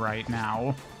before right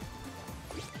now.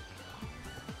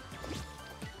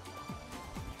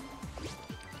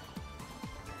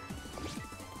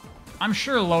 I'm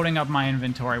sure loading up my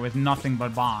inventory with nothing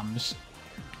but bombs.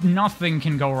 Nothing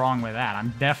can go wrong with that.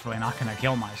 I'm definitely not going to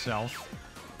kill myself.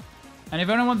 And if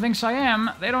anyone thinks I am,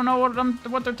 they don't know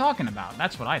what they're talking about.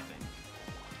 That's what I think.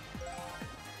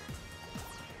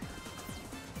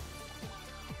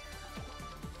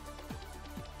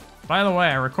 By the way,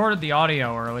 I recorded the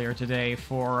audio earlier today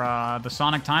for the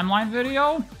Sonic Timeline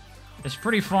video. It's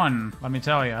pretty fun, let me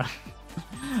tell you.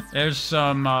 There's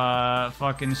some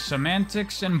fucking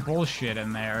semantics and bullshit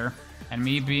in there. And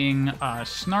me being a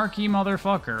snarky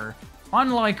motherfucker.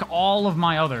 Unlike all of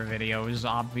my other videos,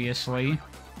 obviously.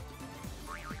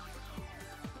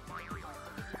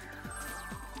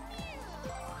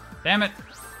 Damn it.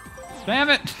 Damn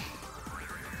it!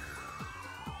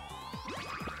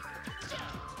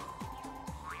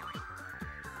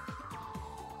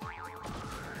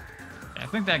 I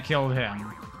think that killed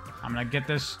him. I'm gonna get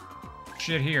this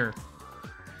shit here.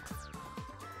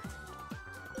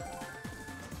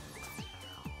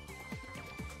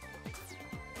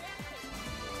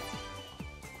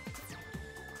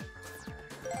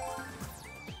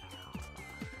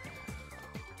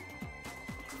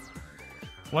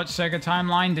 What Sega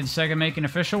timeline? Did Sega make an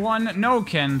official one? No,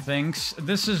 Ken thinks.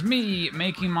 This is me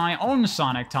making my own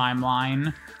Sonic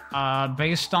timeline,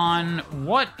 based on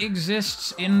what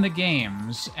exists in the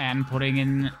games, and putting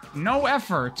in no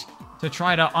effort to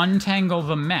try to untangle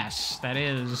the mess that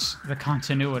is the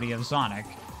continuity of Sonic.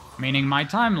 Meaning my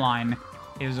timeline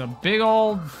is a big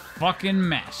old fucking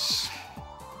mess.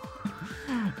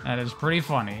 That is pretty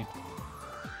funny.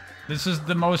 This is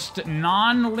the most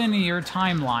non-linear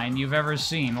timeline you've ever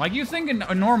seen. Like, you think in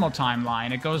a normal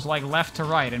timeline, it goes, like, left to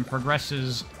right and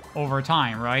progresses over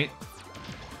time, right?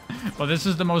 But this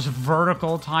is the most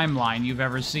vertical timeline you've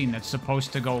ever seen that's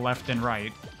supposed to go left and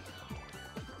right.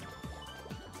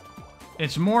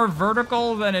 It's more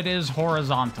vertical than it is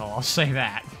horizontal, I'll say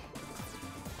that.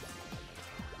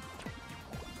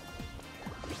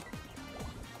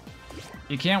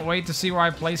 You can't wait to see where I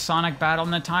place Sonic Battle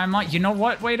in the timeline. You know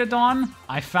what, Way to Dawn?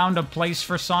 I found a place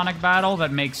for Sonic Battle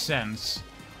that makes sense.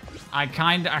 I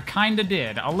kinda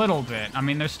did. A little bit. I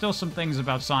mean, there's still some things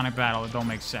about Sonic Battle that don't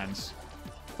make sense.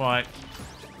 But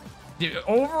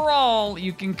overall,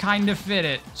 you can kind of fit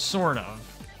it, sort of.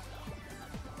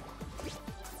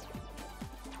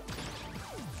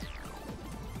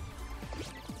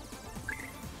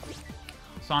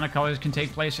 Sonic Colors can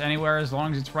take place anywhere as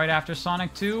long as it's right after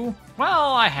Sonic 2?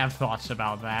 Well, I have thoughts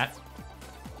about that.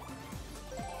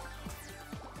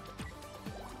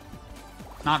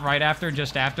 Not right after,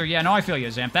 just after? Yeah, no, I feel you,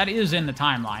 Zamp. That is in the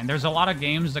timeline. There's a lot of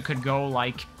games that could go,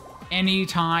 like, any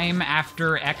time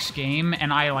after X game,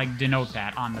 and I, like, denote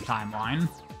that on the timeline.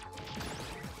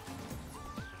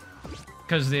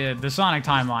 Because the Sonic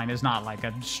timeline is not, like,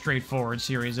 a straightforward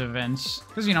series of events.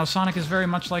 Because, you know, Sonic is very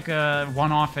much like a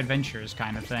one-off adventures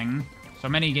kind of thing. So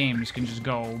many games can just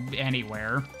go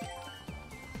anywhere.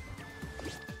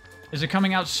 Is it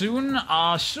coming out soon?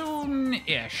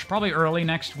 Soon-ish. Probably early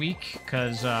next week,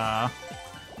 because, the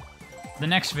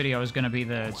next video is going to be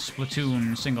the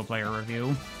Splatoon single-player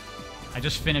review. I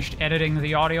just finished editing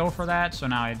the audio for that, so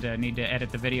now I need to edit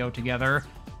the video together.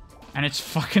 And it's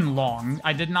fucking long.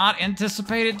 I did not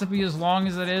anticipate it to be as long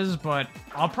as it is, but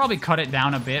I'll probably cut it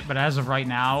down a bit, but as of right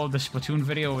now, the Splatoon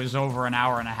video is over an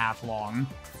hour and a half long.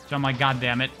 So I'm like, God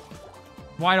damn it.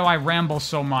 Why do I ramble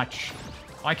so much?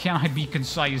 Why can't I be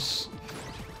concise?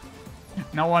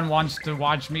 No one wants to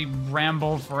watch me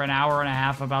ramble for an hour and a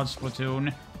half about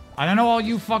Splatoon. I know all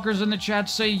you fuckers in the chat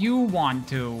say you want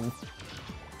to.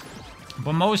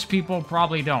 But most people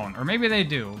probably don't. Or maybe they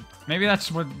do. Maybe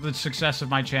that's what the success of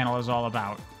my channel is all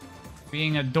about.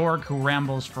 Being a dork who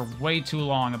rambles for way too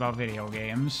long about video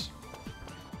games.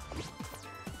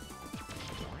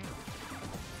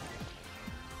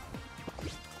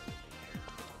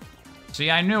 See,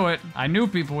 I knew it. I knew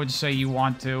people would say you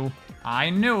want to.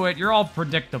 I knew it. You're all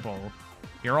predictable.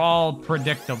 You're all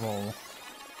predictable.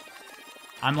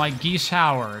 I'm like Geese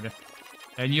Howard.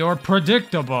 And you're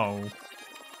predictable.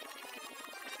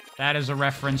 That is a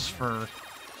reference for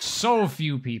so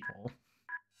few people.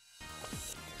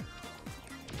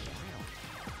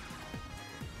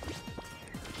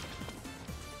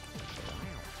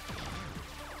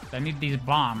 I need these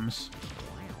bombs.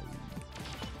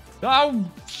 Oh,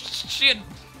 shit.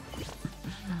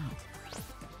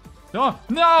 Oh,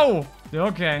 no!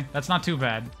 Okay, that's not too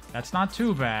bad. That's not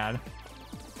too bad.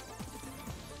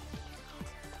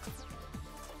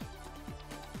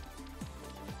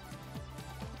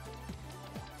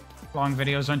 Long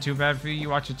videos aren't too bad for you. You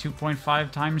watch at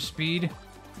 2.5 times speed.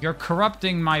 You're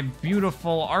corrupting my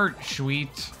beautiful art,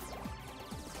 Sweet.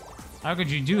 How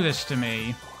could you do this to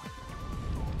me?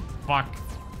 Fuck.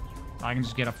 I can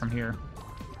just get up from here.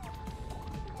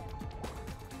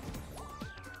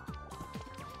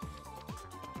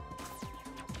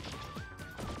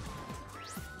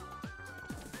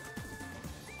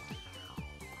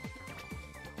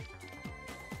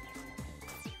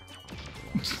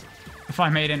 If I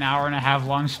made an hour and a half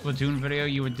long Splatoon video,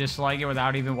 you would dislike it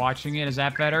without even watching it. Is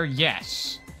that better?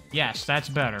 Yes. Yes, that's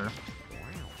better.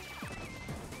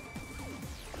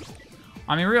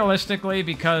 I mean, realistically,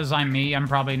 because I'm me, I'm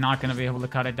probably not going to be able to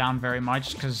cut it down very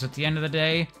much, because at the end of the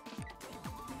day,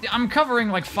 I'm covering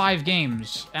like 5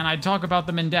 games, and I talk about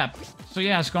them in depth. So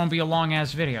yeah, it's going to be a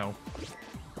long-ass video.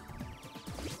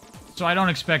 So I don't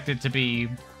expect it to be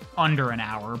under an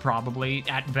hour, probably,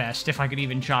 at best, if I could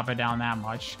even chop it down that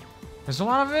much. There's a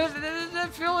lot of it I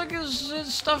feel like is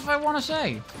stuff I want to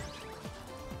say.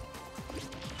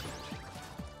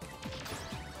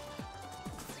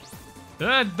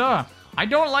 I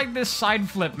don't like this side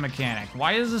flip mechanic.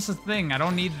 Why is this a thing? I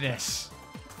don't need this.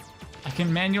 I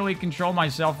can manually control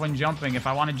myself when jumping. If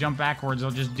I want to jump backwards,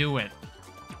 I'll just do it.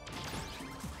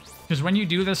 Because when you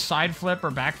do this side flip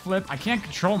or back flip, I can't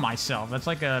control myself. That's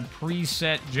like a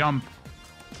preset jump.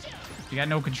 You got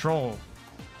no control.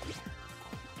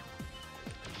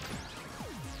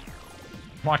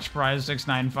 Watch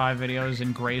Prize695 videos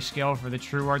in grayscale for the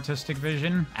true artistic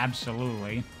vision?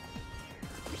 Absolutely.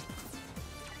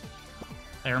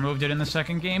 They removed it in the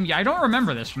second game? Yeah, I don't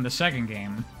remember this from the second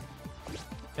game.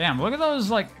 Damn, look at those,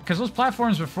 like, because those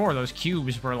platforms before, those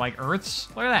cubes were like Earths.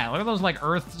 Look at that. Look at those, like,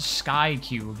 Earth sky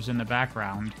cubes in the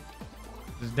background.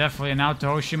 This is definitely an Out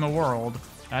Tohoshima world.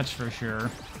 That's for sure.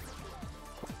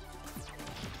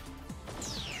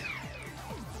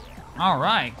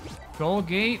 Alright. Goal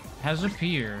Gate has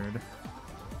appeared.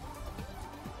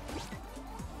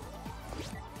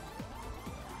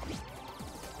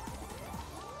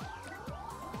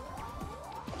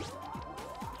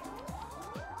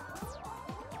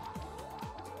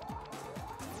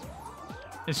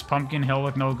 It's Pumpkin Hill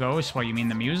with no ghosts. What, you mean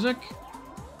the music?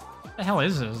 What the hell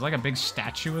is this? Like a big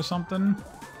statue or something? Looks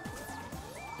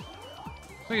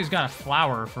like he's got a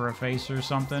flower for a face or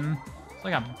something. It's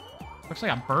like a... Looks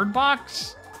like a bird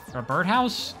box? Or a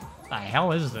birdhouse? What the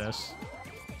hell is this?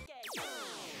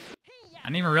 I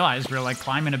didn't even realize we were, like,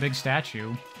 climbing a big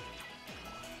statue.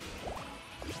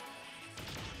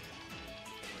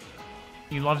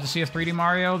 You love to see a 3D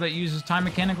Mario that uses time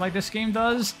mechanic like this game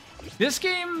does? This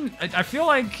game, I feel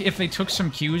like if they took some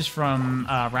cues from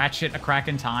Ratchet: A Crack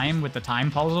in Time with the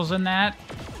time puzzles in that,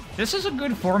 this is a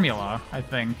good formula, I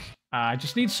think. It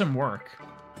just needs some work.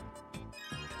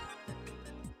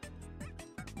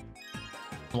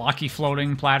 Blocky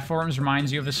floating platforms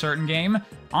reminds you of a certain game.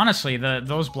 Honestly,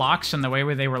 those blocks and the way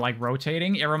where they were, like,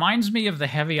 rotating, it reminds me of the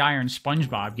Heavy Iron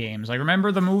SpongeBob games. Like,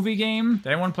 remember the movie game? Did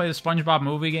anyone play the SpongeBob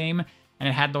movie game? And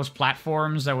it had those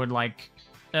platforms that would, like...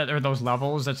 or those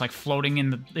levels that's like floating in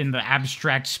the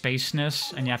abstract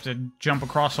spaceness, and you have to jump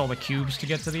across all the cubes to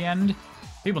get to the end.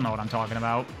 People know what I'm talking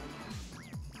about.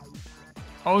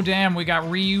 Oh damn, we got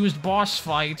reused boss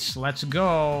fights. Let's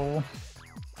go.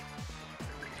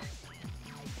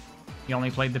 You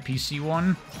only played the PC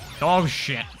one? Oh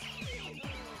shit.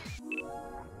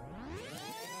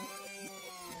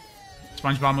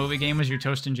 SpongeBob movie game was your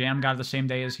Toast and Jam got it the same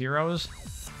day as Heroes?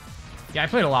 Yeah, I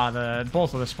played a lot of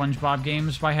both of the SpongeBob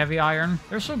games by Heavy Iron.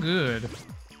 They're so good.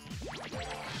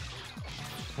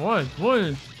 What?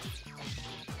 What?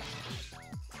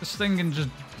 This thing can just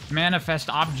manifest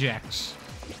objects.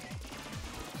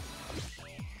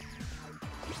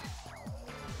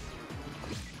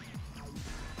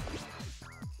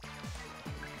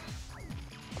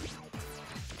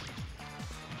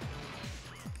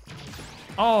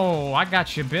 Oh, I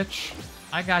got you, bitch.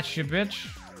 I got you, bitch.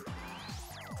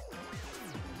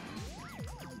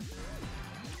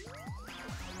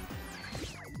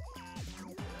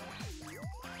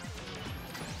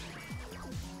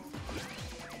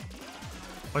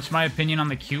 What's my opinion on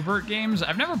the Q*bert games?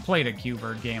 I've never played a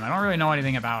Q*bert game. I don't really know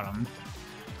anything about them.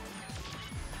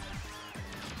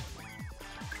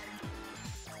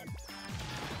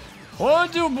 Oh,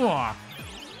 Dubois!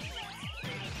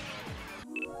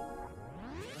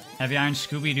 Heavy Iron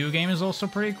Scooby-Doo game is also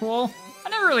pretty cool. I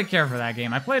never really cared for that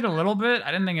game. I played a little bit.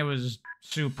 I didn't think it was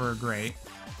super great.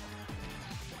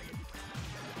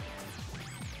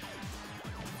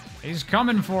 He's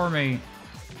coming for me.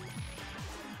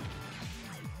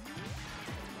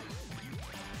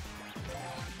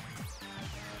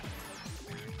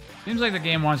 Seems like the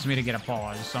game wants me to get a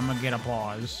pause, so I'm gonna get a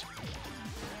pause.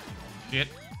 Shit.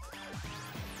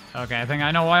 Okay, I think I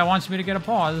know why it wants me to get a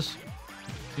pause.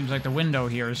 Seems like the window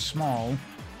here is small.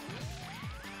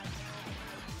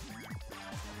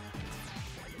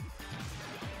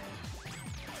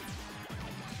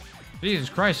 Jesus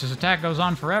Christ, this attack goes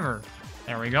on forever.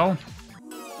 There we go.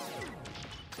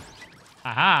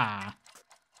 Aha!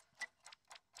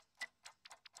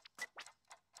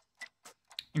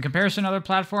 In comparison to other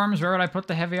platforms, where would I put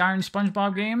the Heavy Iron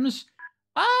SpongeBob games?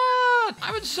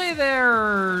 I would say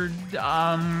they're,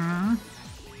 I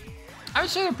would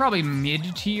say they're probably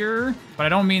mid-tier, but I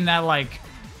don't mean that, like,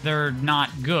 they're not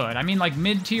good. I mean, like,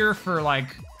 mid-tier for,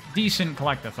 like, decent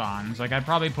collectathons. Like, I'd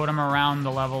probably put them around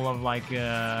the level of, like,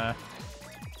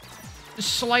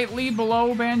 slightly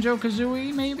below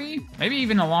Banjo-Kazooie, maybe? Maybe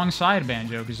even alongside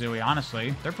Banjo-Kazooie,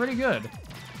 honestly. They're pretty good.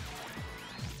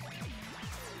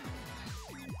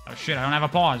 Oh shit, I don't have a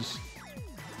pause.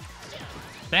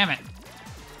 Damn it.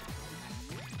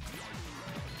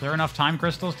 Is there enough time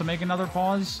crystals to make another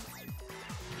pause?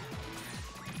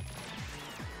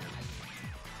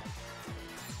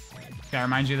 That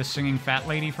reminds you of the singing fat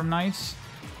lady from Nights?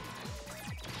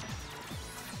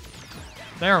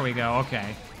 There we go,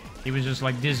 okay. He was just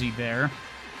like dizzy there.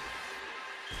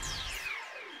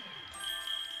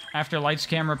 After Lights,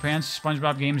 Camera, Pants,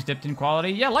 SpongeBob games dipped in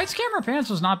quality. Yeah, Lights, Camera, Pants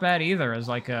was not bad either as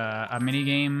like a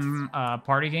mini-game,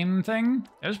 party game thing.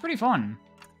 It was pretty fun.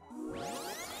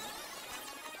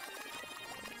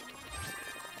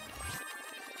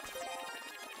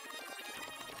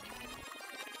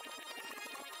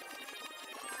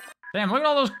 Damn, look at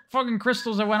all those fucking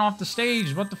crystals that went off the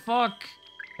stage. What the fuck?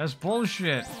 That's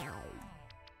bullshit.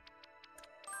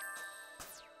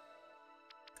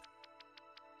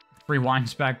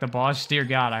 Rewinds back the boss? Dear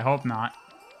God, I hope not.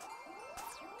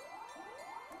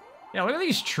 Yeah, look at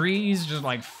these trees just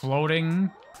like floating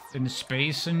in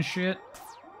space and shit.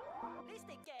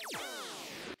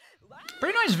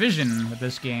 Pretty nice vision with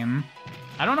this game.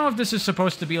 I don't know if this is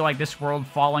supposed to be like this world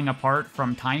falling apart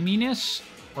from timiness,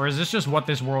 or is this just what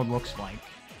this world looks like?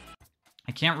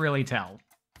 I can't really tell.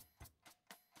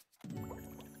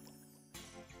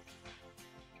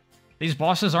 These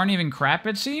bosses aren't even crap,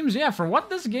 it seems. Yeah, for what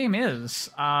this game is,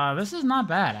 this is not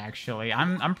bad, actually.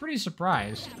 I'm pretty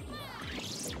surprised.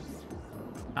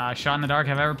 Shot in the Dark,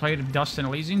 have I ever played Dust and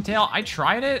Elysian Tale? I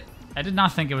tried it. I did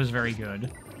not think it was very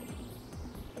good.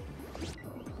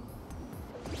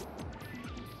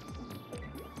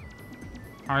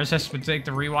 RSS would take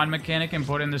the rewind mechanic and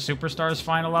put in the Superstars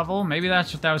final level. Maybe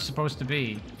that's what that was supposed to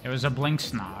be. It was a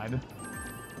BLiNX nod.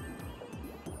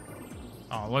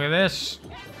 Oh, look at this.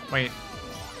 Wait.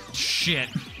 Shit.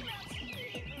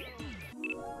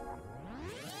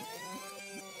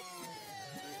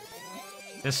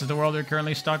 This is the world we're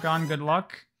currently stuck on. Good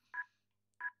luck.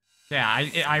 Yeah,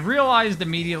 I realized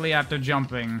immediately after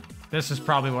jumping, this is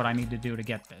probably what I need to do to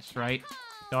get this, right?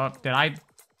 So,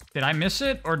 did I miss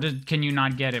it, or can you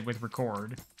not get it with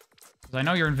record? Because I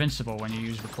know you're invincible when you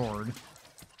use record.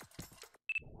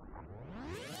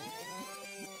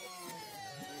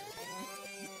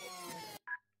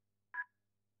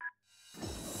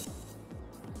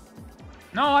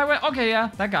 No, I went... Okay, yeah,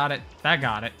 that got it. That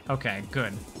got it. Okay,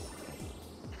 good.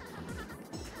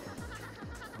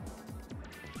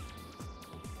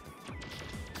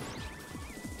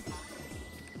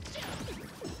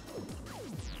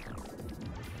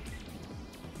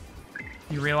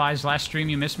 You realize last stream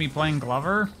you missed me playing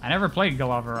Glover? I never played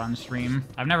Glover on stream.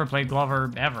 I've never played Glover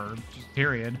ever, just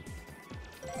period.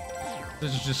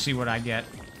 Let's just see what I get.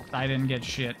 I didn't get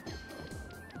shit.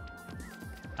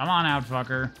 Come on out,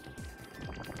 fucker.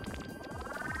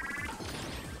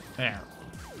 There.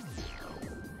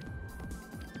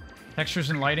 Textures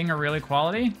and lighting are really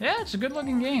quality? Yeah, it's a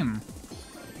good-looking game.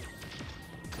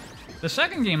 The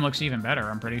second game looks even better,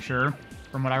 I'm pretty sure,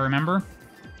 from what I remember.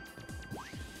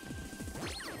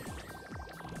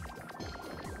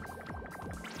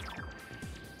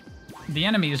 The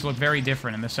enemies look very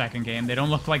different in the second game. They don't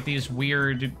look like these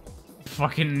weird,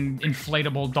 fucking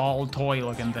inflatable doll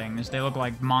toy-looking things. They look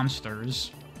like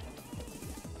monsters.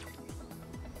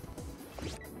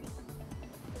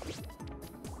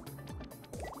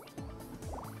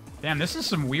 Damn, this is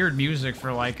some weird music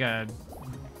for, like, a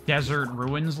desert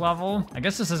ruins level. I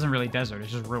guess this isn't really desert,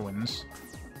 it's just ruins.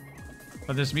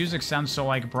 But this music sounds so,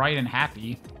 like, bright and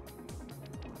happy.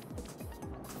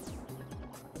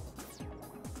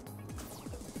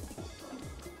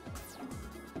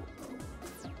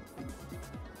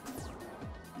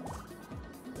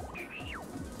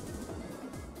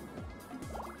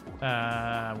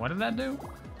 What did that do?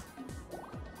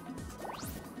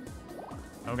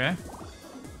 Okay.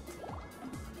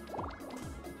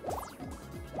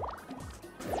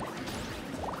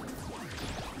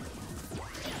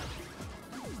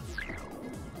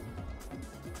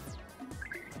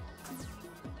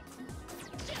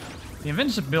 The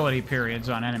invincibility periods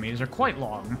on enemies are quite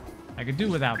long. I could do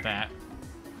without that.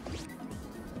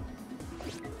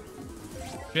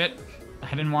 Shit. I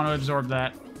didn't want to absorb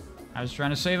that. I was trying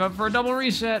to save up for a double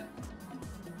reset.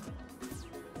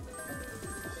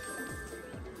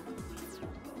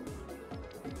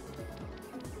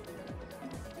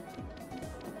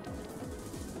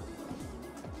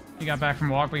 You got back from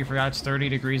walk, but you forgot it's 30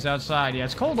 degrees outside. Yeah,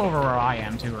 it's cold over where I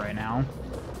am, too, right now.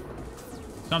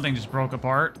 Something just broke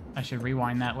apart. I should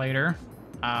rewind that later.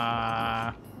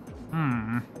 I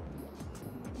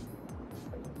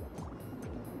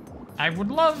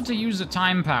would love to use a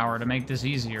time power to make this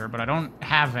easier, but I don't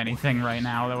have anything right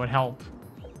now that would help.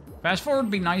 Fast forward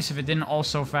would be nice if it didn't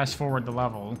also fast forward the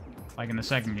level, like in the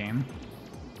second game.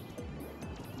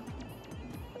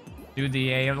 Dude, the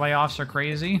EA layoffs are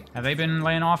crazy. Have they been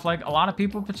laying off, like, a lot of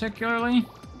people particularly?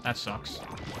 That sucks.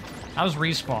 How's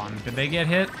Respawn? Did they get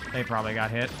hit? They probably got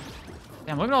hit.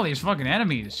 Damn, look at all these fucking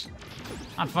enemies.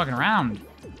 Not fucking around.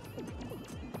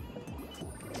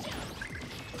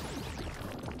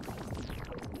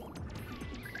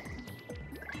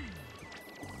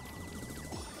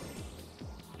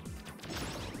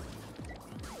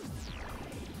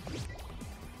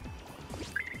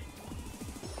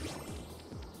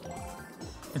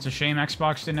 It's a shame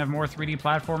Xbox didn't have more 3D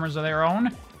platformers of their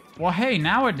own. Well, hey,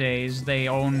 nowadays they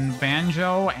own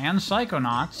Banjo and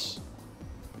Psychonauts.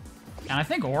 And I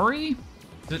think Ori?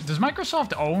 Does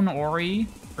Microsoft own Ori?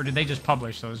 Or did they just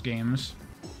publish those games?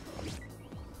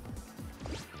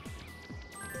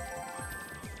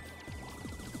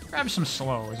 Grab some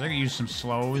slows. I could use some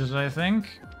slows, I think.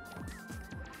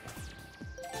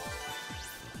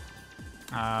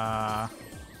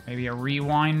 Maybe a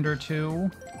rewind or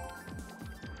two.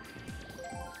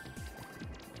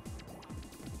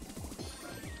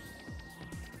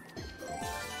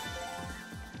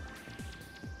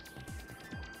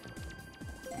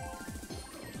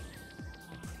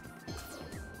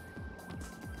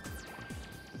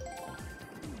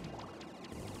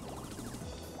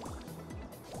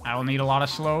 I will need a lot of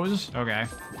slows. Okay.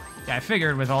 Yeah, I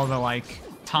figured with all the, like,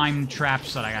 timed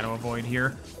traps that I gotta avoid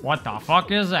here. What the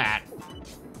fuck is that?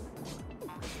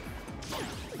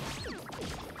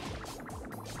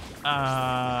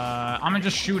 I'm gonna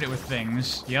just shoot it with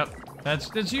things. Yep.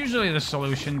 That's usually the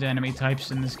solution to enemy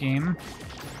types in this game.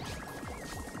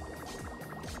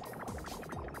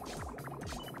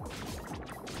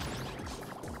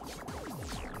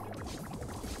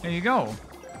 There you go.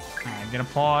 Alright, get a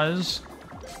pause.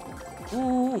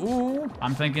 Ooh.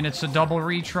 I'm thinking it's a double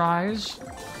retries.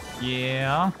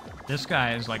 Yeah. This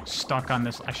guy is, like, stuck on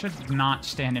this. I should not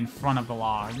stand in front of the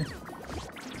log.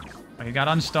 But he got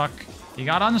unstuck. He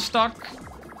got unstuck.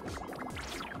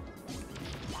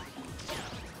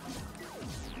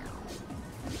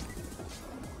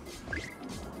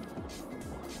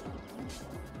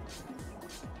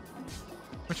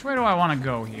 Which way do I want to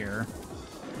go here?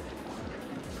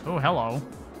 Oh, hello.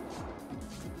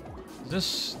 Is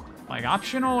this, like,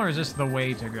 optional, or is this the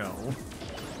way to go?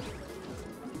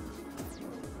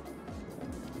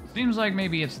 Seems like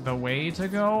maybe it's the way to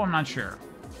go. I'm not sure.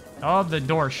 Oh, the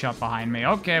door's shut behind me.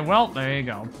 Okay, well, there you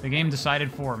go. The game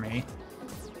decided for me.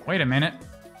 Wait a minute.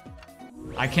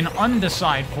 I can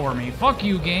undecide for me. Fuck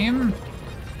you, game.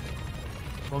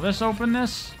 Will this open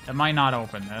this? It might not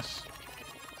open this.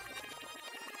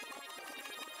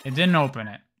 It didn't open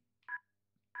it.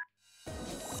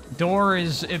 Door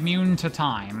is immune to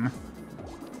time.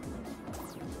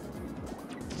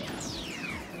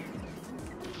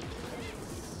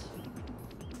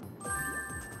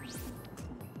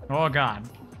 Oh, God.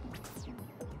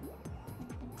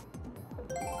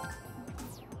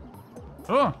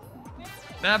 Oh!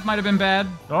 That might have been bad.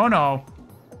 Oh, no.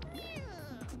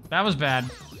 That was bad.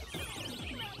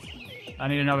 I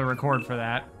need another record for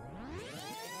that.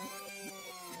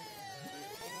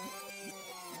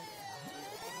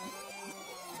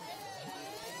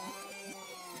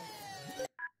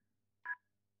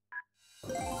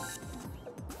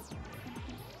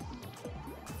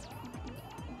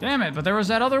 Damn it, but there was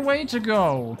that other way to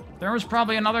go. There was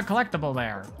probably another collectible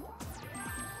there.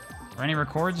 Are there any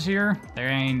records here? There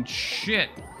ain't shit.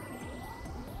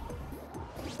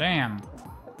 Damn.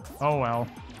 Oh well.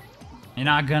 You're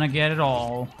not gonna get it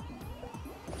all.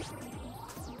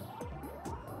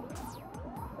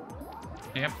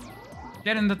 Yep.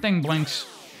 Get in the thing, BLiNX.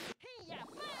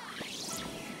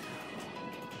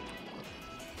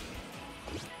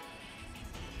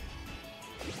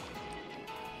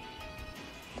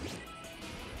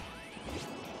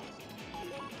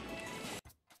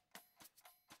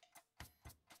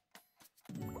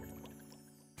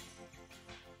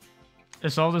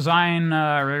 This old design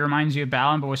really reminds you of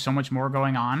BLiNX, but with so much more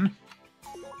going on.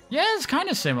 Yeah, it's kind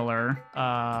of similar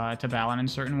to BLiNX in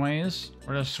certain ways.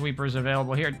 What are sweepers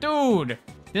available here? Dude!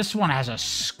 This one has a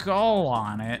skull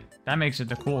on it. That makes it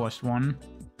the coolest one.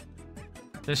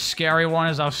 This scary one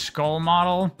is a skull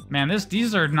model. Man,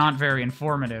 these are not very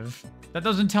informative. That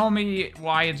doesn't tell me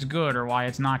why it's good or why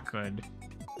it's not good.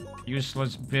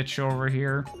 Useless bitch over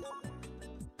here.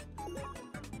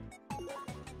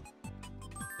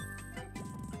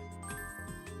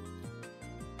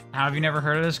 Have you never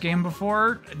heard of this game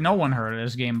before? No one heard of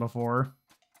this game before.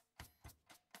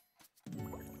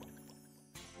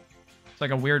 It's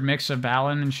like a weird mix of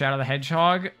BLiNX and Shadow the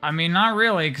Hedgehog. I mean, not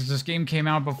really, because this game came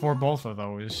out before both of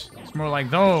those. It's more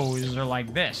like those are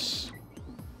like this.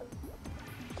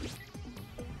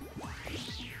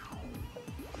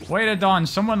 Wait a dawn,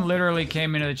 someone literally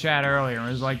came into the chat earlier and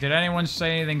was like, did anyone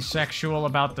say anything sexual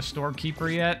about the storekeeper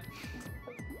yet?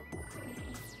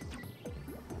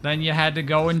 Then you had to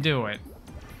go and do it.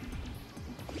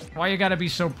 Why you gotta be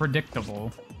so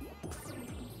predictable?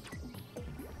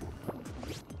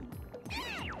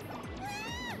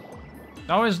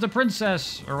 Oh, it's the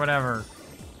princess, or whatever.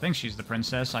 I think she's the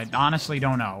princess. I honestly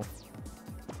don't know.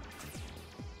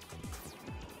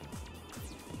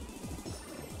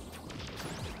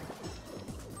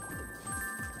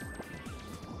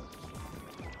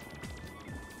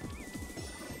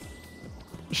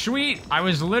 Sweet, I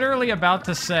was literally about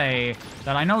to say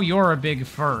that I know you're a big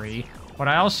furry, but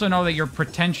I also know that you're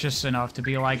pretentious enough to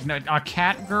be like, a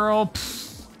cat girl?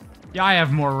 Pfft. Yeah, I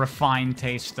have more refined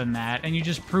taste than that, and you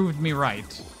just proved me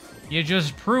right. You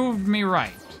just proved me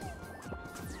right.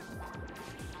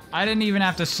 I didn't even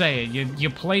have to say it, you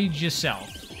played yourself.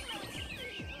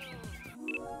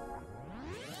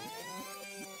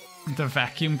 The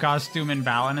vacuum costume in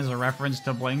BLiNX is a reference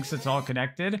to BLiNX, it's all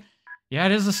connected. Yeah,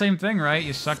 it is the same thing, right?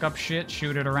 You suck up shit,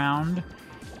 shoot it around.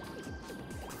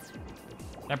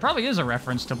 That probably is a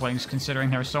reference to BLiNX, considering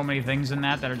there are so many things in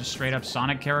that are just straight up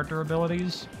Sonic character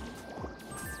abilities.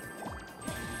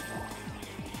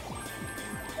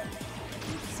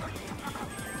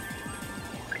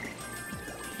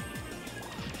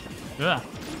 Ugh.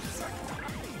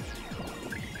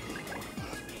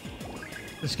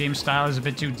 This game style is a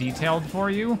bit too detailed for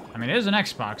you. I mean, it is an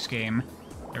Xbox game.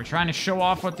 They're trying to show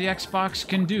off what the Xbox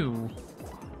can do.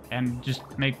 And just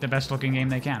make the best looking game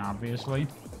they can, obviously.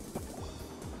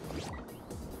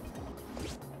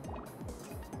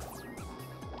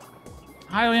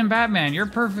 Hylian Batman, you're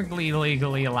perfectly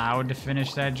legally allowed to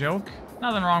finish that joke.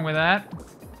 Nothing wrong with that.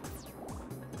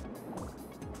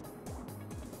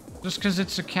 Just because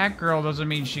it's a cat girl doesn't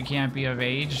mean she can't be of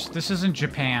age. This isn't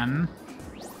Japan.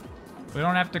 We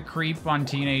don't have to creep on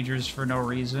teenagers for no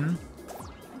reason.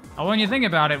 Although when you think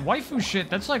about it, waifu shit,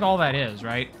 that's like all that is,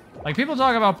 right? Like, people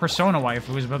talk about Persona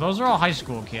waifus, but those are all high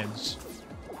school kids.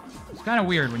 It's kind of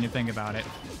weird when you think about it.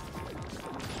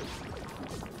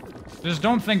 Just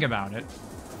don't think about it.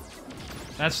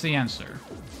 That's the answer.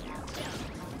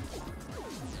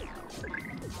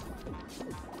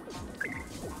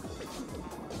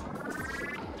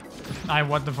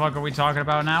 What the fuck are we talking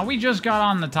about now? We just got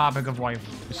on the topic of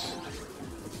waifus.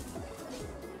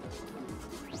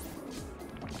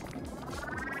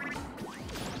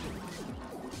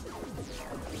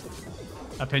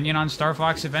 Opinion on Star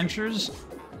Fox Adventures?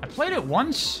 I played it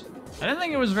once. I didn't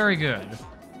think it was very good.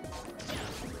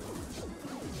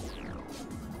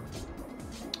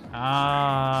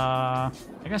 I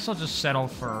guess I'll just settle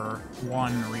for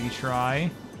one retry.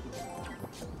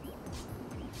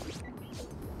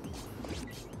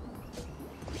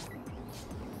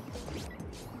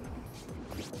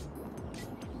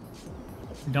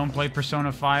 Don't play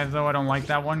Persona 5, though. I don't like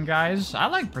that one, guys. I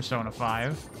like Persona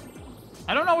 5.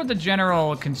 I don't know what the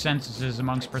general consensus is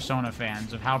amongst Persona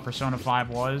fans of how Persona 5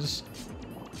 was.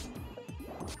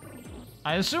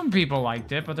 I assume people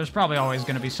liked it, but there's probably always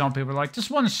going to be some people like, this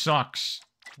one sucks.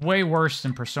 Way worse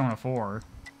than Persona 4.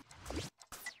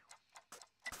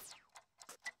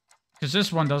 Because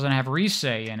this one doesn't have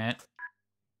Risei in it.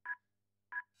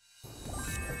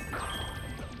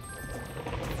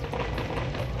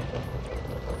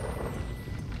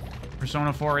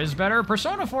 Persona 4 is better.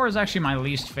 Persona 4 is actually my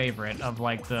least favorite of,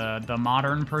 like, the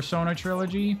modern Persona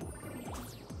trilogy.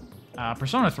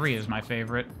 Persona 3 is my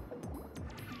favorite.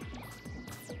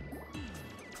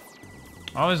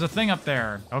 Oh, there's a thing up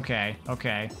there. Okay,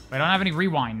 okay. Wait, I don't have any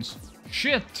rewinds.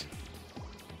 Shit!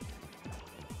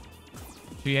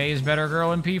 GA is better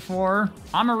girl in P4.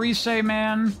 I'm a Risei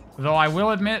man, though I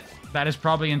will admit that is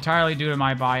probably entirely due to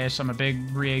my bias. I'm a big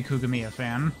Rie Kugamiya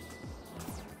fan.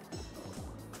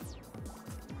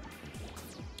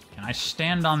 Can I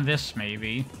stand on this,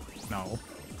 maybe? No.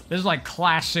 This is like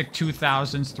classic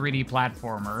 2000s 3D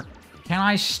platformer. Can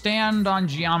I stand on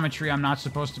geometry I'm not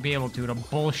supposed to be able to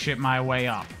bullshit my way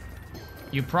up?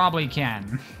 You probably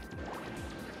can.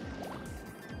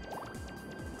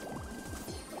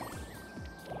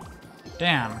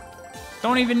 Damn.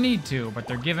 Don't even need to, but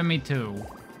they're giving me two.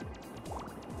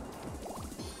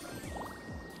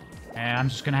 And I'm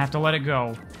just gonna have to let it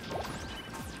go.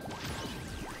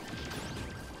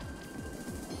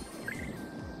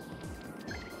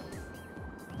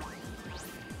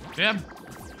 Yep.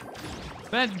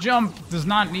 That jump does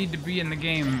not need to be in the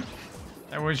game.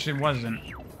 I wish it wasn't.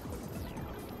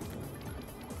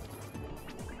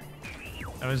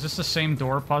 Oh, is this the same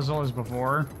door puzzle as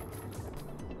before?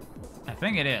 I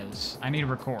think it is. I need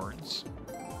records.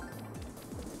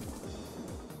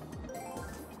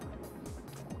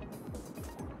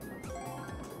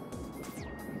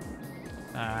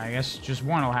 I guess just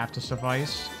one will have to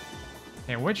suffice.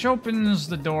 Okay, which opens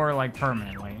the door, like,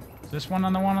 permanently? Is this one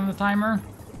on the timer?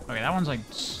 Okay, that one's, like,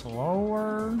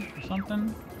 slower or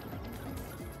something?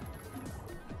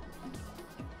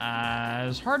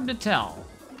 It's hard to tell.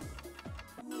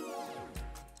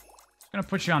 Just gonna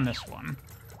put you on this one.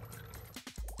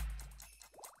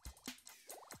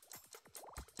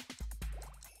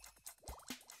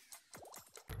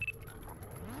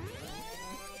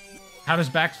 How does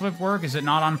backflip work? Is it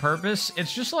not on purpose?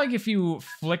 It's just like if you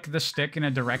flick the stick in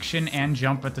a direction and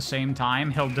jump at the same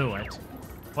time, he'll do it.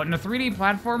 But in a 3D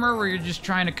platformer where you're just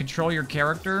trying to control your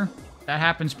character, that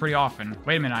happens pretty often.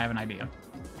 Wait a minute, I have an idea.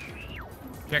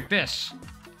 Check this.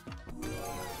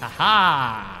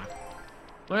 Haha!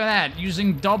 Look at that,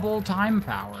 using double time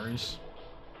powers.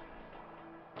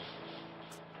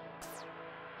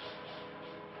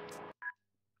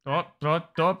 Up,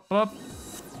 up, up, up.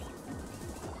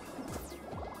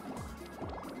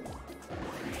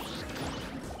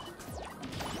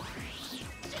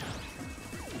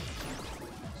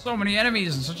 So many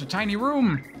enemies in such a tiny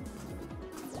room.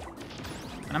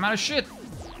 And I'm out of shit.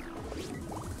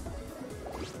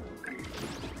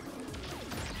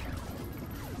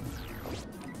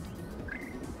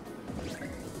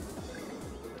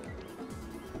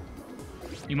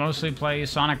 You mostly play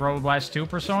Sonic Roboblast 2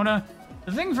 Persona.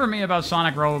 The thing for me about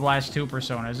Sonic Roboblast 2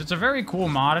 Persona is it's a very cool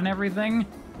mod and everything,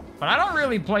 but I don't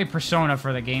really play Persona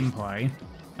for the gameplay.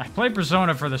 I play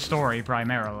Persona for the story,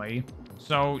 primarily.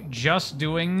 So, just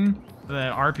doing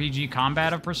the RPG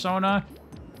combat of Persona,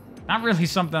 not really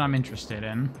something I'm interested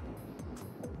in.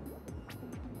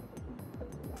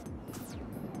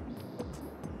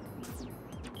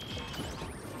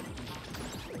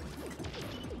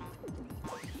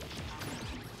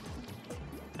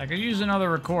 I could use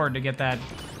another record to get that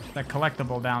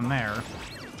collectible down there.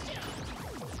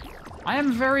 I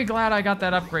am very glad I got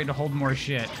that upgrade to hold more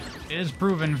shit. It has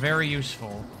proven very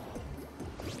useful.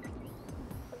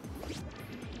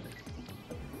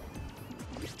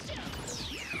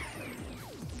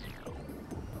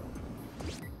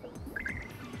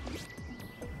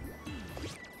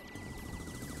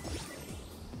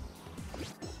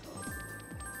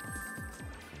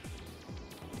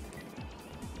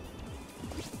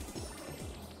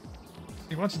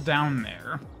 See what's down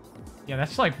there. Yeah,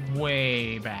 that's like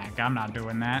way back. I'm not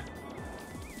doing that.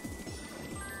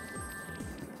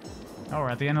 Oh, we're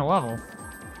at the end of the level.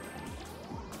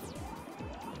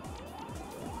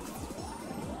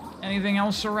 Anything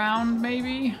else around,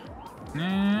 maybe?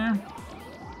 Nah.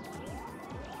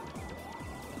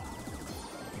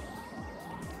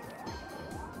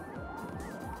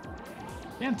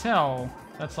 Can't tell.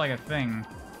 That's like a thing.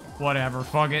 Whatever,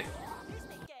 fuck it.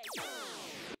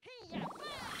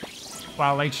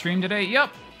 Wow, late stream today?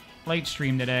 Yep. Late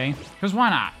stream today. Because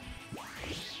why not?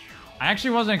 I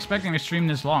actually wasn't expecting to stream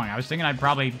this long. I was thinking I'd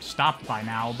probably stop by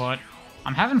now, but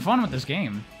I'm having fun with this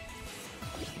game.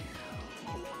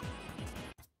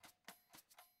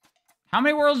 How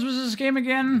many worlds was this game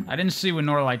again? I didn't see when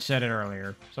Norlight said it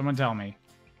earlier. Someone tell me.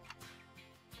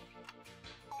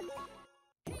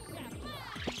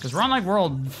 Because we're on like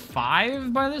world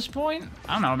 5 by this point?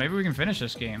 I don't know, maybe we can finish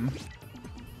this game.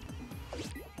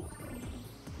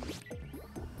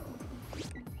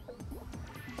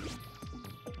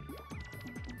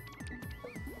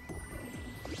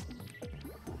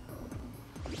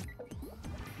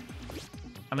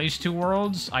 At least 2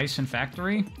 worlds, Ice and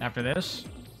Factory, after this.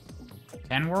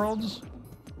 10 worlds?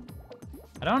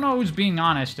 I don't know who's being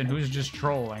honest and who's just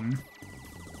trolling.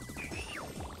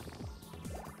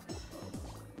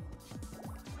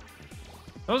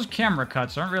 Those camera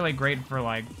cuts aren't really great for,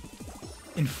 like,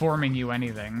 informing you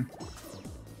anything.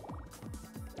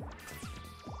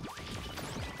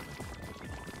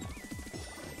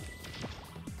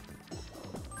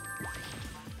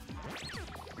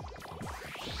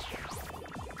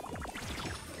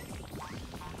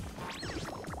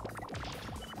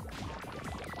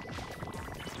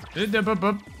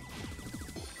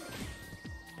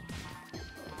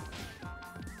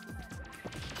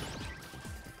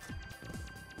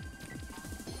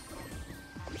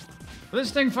 Will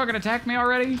this thing fucking attack me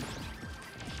already?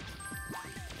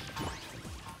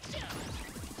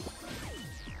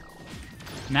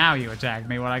 Now you attack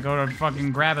me when I go to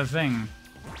fucking grab a thing.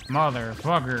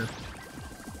 Motherfucker.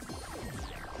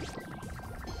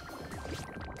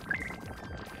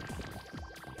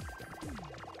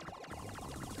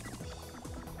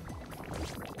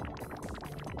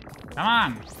 Come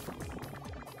on.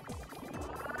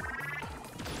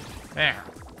 There.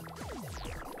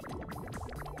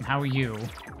 How are you?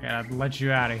 Gotta let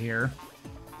you out of here.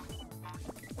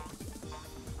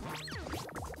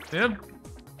 Yep.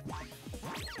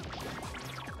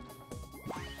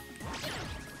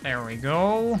 There we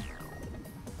go.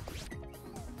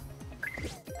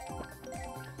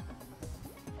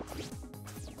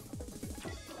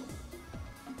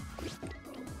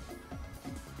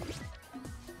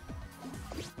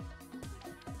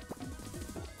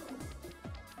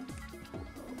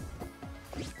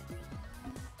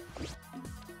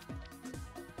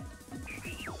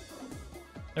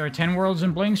 There are 10 worlds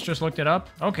in BLiNX, just looked it up.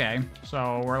 Okay,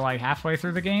 so we're like halfway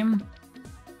through the game.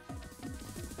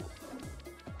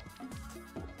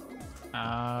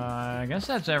 I guess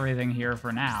that's everything here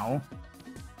for now.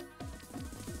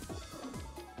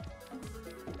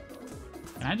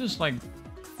 Can I just like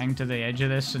hang to the edge of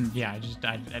this and yeah,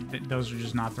 those are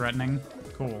just not threatening.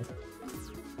 Cool.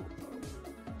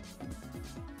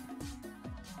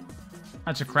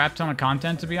 That's a crap ton of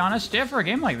content, to be honest. Yeah, for a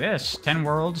game like this. 10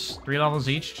 worlds, 3 levels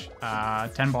each,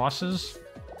 10 bosses.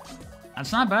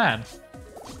 That's not bad.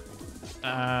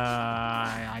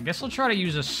 I guess I'll try to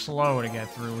use a slow to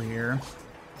get through here.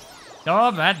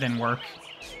 Oh, that didn't work.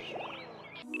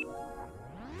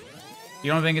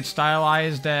 You don't think it's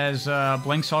stylized as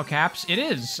BLiNX all caps? It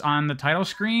is on the title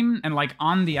screen and like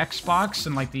on the Xbox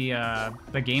and like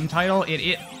the game title.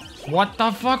 What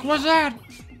the fuck was that?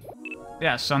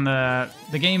 Yes, on the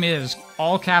game is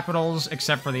all capitals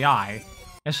except for the I.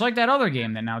 It's like that other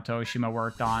game that Naoto Oshima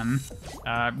worked on,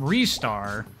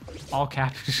 Restar. All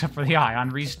caps except for the I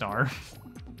on Restar.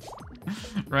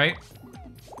 Right?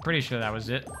 Pretty sure that was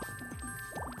it.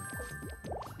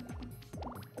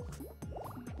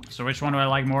 So which one do I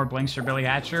like more, BLiNX or Billy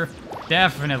Hatcher?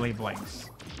 Definitely BLiNX.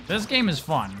 This game is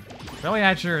fun. Billy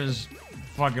Hatcher is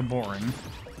fucking boring.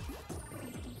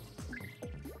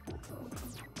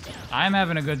 I'm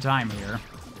having a good time here.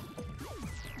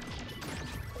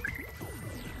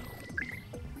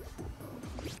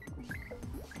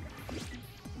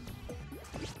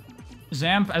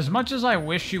 Zamp, as much as I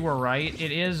wish you were right,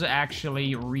 it is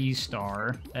actually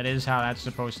Restar. That is how that's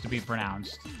supposed to be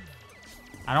pronounced.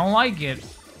 I don't like it,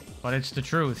 but it's the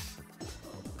truth.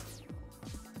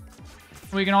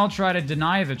 We can all try to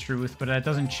deny the truth, but that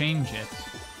doesn't change it.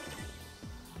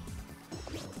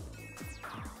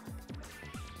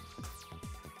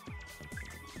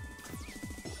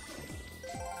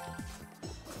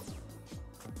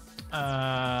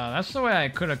 That's the way I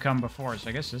could have come before, so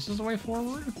I guess this is the way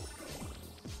forward?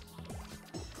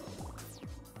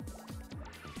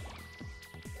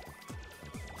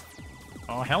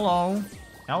 Oh, hello.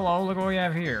 Hello, look what we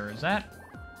have here. Is that...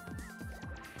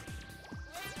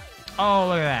 Oh,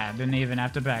 look at that. Didn't even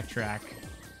have to backtrack.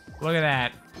 Look at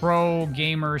that. Pro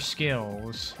gamer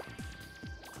skills.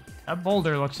 That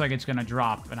boulder looks like it's gonna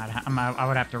drop, and I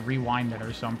would have to rewind it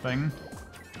or something.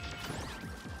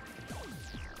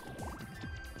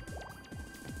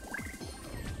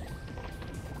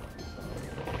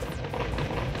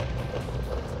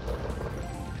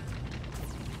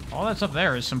 All that's up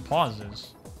there is some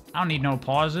pauses. I don't need no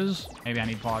pauses. Maybe I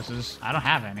need pauses. I don't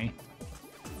have any.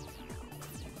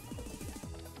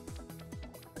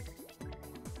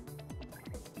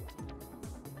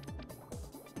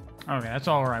 Okay, that's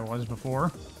all where I was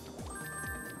before.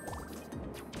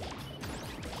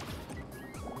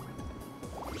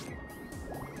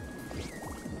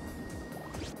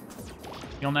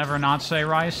 You'll never not say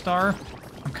Rise Star?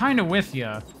 I'm kind of with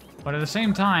you, but at the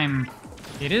same time,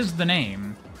 it is the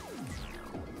name.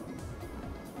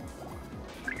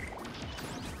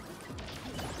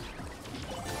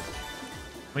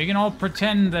 We can all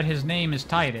pretend that his name is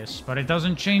Titus, but it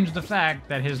doesn't change the fact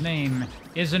that his name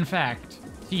is, in fact,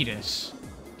 Titus.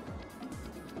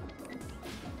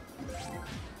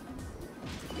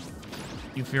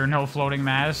 You fear no floating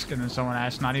mask? And then someone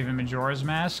asked, not even Majora's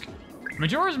Mask?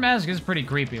 Majora's Mask is pretty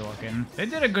creepy looking. They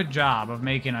did a good job of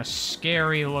making a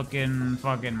scary looking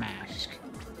fucking mask.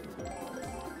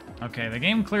 Okay, the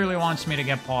game clearly wants me to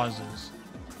get pauses.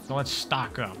 So let's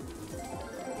stock up.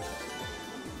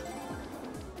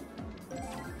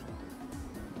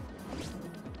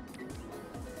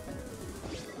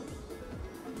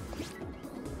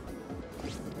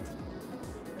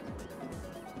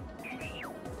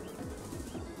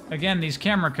 Again, these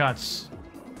camera cuts.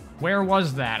 Where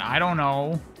was that? I don't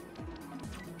know.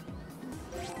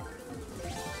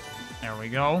 There we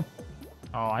go.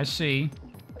 Oh, I see.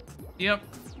 Yep.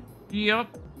 Yep.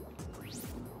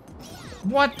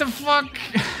 What the fuck?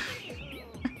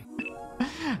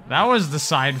 That was the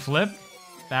side flip.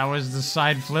 That was the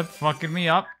side flip fucking me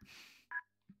up.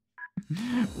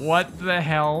 What the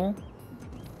hell?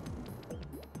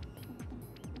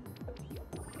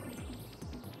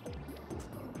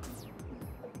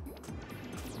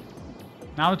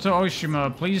 Naoto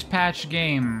Oshima, please patch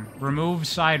game. Remove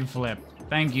side flip.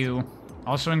 Thank you.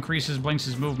 Also increases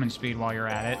BLiNX's movement speed while you're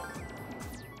at it.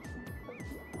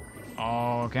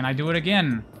 Oh, can I do it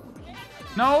again?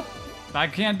 Nope. I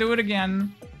can't do it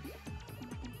again.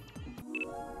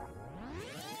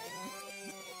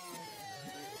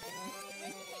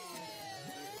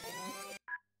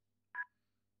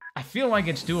 I feel like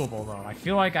it's doable, though. I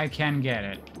feel like I can get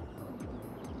it.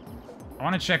 I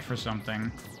want to check for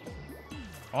something.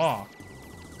 Oh.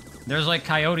 There's like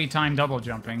coyote time double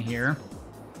jumping here.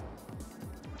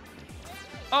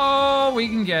 Oh, we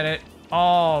can get it.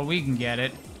 Oh, we can get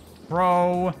it.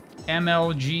 Pro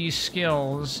MLG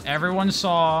skills. Everyone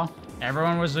saw.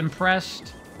 Everyone was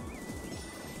impressed.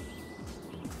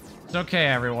 It's okay,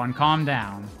 everyone. Calm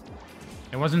down.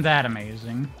 It wasn't that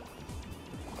amazing.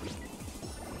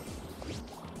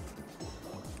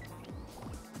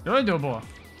 Doable.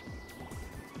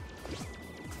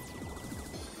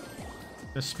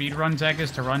 The speedrun tech is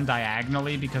to run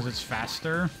diagonally because it's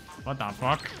faster? What the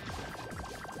fuck?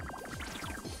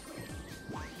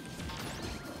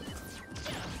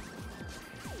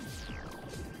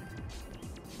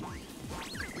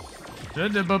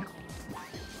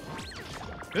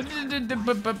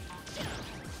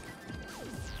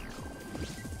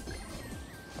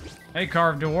 Hey,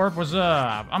 Carved Dwarf, what's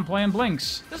up? I'm playing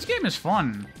BLiNX. This game is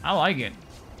fun. I like it.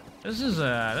 This is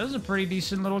a pretty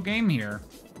decent little game here.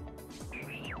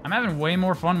 I'm having way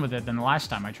more fun with it than the last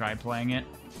time I tried playing it.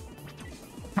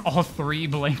 All 3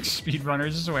 BLiNX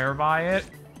speedrunners swear by it.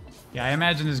 Yeah, I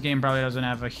imagine this game probably doesn't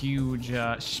have a huge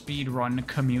speedrun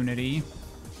community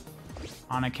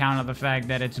on account of the fact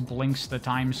that it's BLiNX the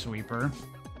Time Sweeper.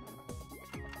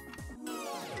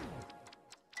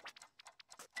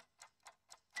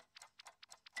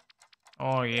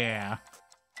 Oh, yeah.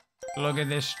 Look at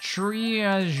this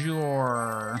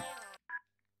treasure.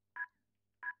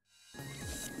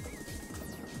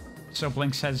 So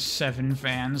BLiNX has 7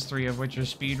 fans, 3 of which are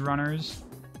speedrunners.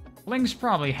 BLiNX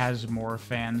probably has more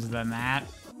fans than that.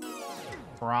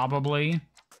 Probably.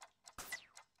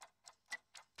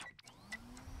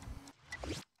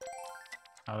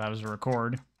 Oh, that was a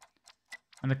record.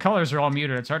 And the colors are all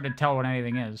muted. It's hard to tell what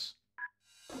anything is.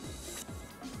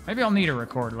 Maybe I'll need a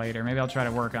record later. Maybe I'll try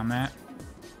to work on that.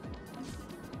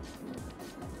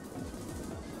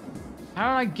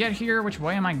 How did I get here? Which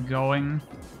way am I going?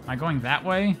 Am I going that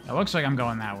way? It looks like I'm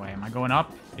going that way. Am I going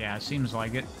up? Yeah, it seems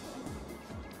like it.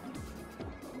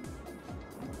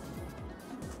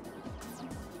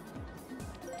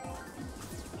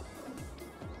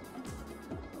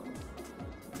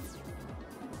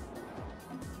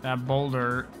 That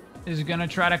boulder is gonna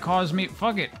try to cause me...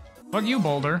 Fuck it. Fuck you,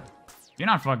 boulder. You're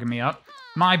not fucking me up.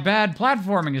 My bad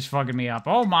platforming is fucking me up.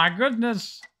 Oh my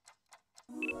goodness.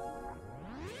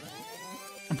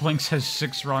 BLiNX has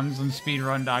 6 runs on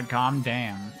speedrun.com.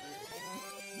 Damn.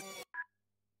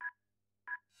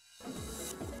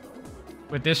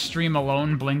 With this stream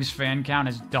alone, BLiNX fan count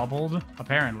has doubled,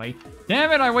 apparently.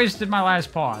 Damn it, I wasted my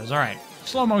last pause. Alright.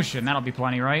 Slow motion, that'll be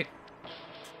plenty, right?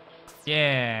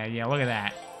 Yeah, look at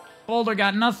that. Boulder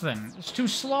got nothing. It's too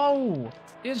slow.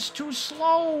 It's too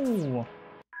slow.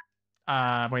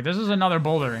 Wait, this is another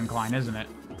boulder incline, isn't it?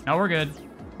 No, we're good.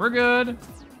 We're good.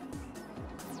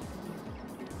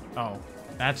 Oh,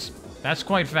 that's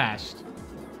quite fast.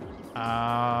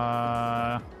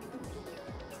 I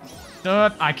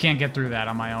can't get through that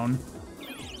on my own.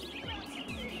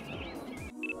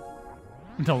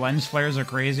 The lens flares are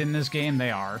crazy in this game. They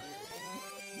are.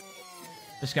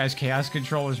 This guy's chaos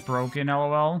control is broken,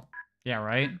 lol. Yeah,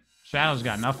 right? Shadow's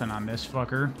got nothing on this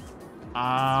fucker.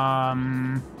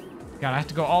 God, I have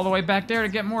to go all the way back there to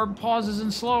get more pauses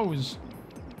and slows.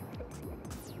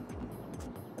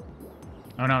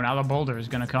 Oh no, now the boulder is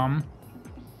gonna come.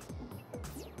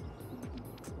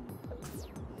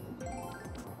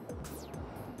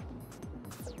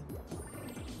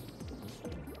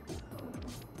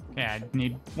 Yeah, I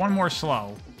need one more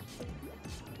slow.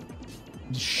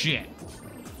 Shit.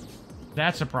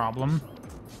 That's a problem.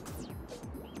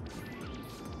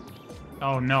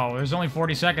 Oh no, there's only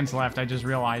 40 seconds left, I just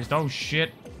realized. Oh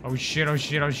shit. Oh shit, oh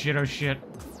shit, oh shit, oh shit.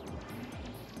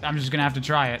 I'm just gonna have to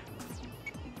try it.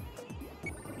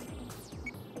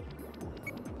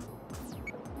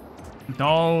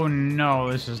 Oh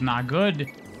no, this is not good.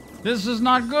 This is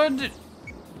not good.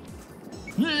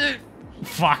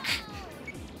 Fuck.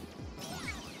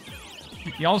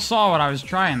 Y'all saw what I was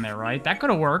trying there, right? That could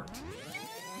have worked.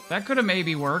 That could have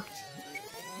maybe worked.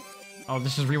 Oh,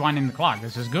 this is rewinding the clock.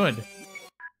 This is good.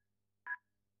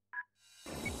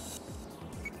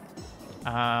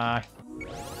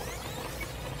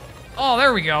 Oh,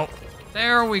 there we go.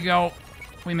 There we go.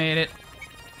 We made it.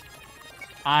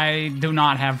 I do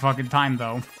not have fucking time,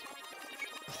 though.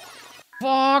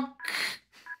 Fuck!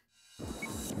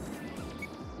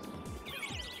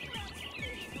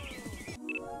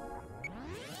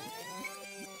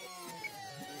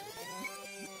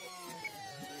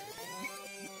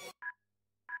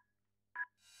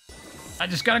 I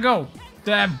just gotta go.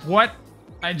 What?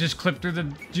 I just clipped through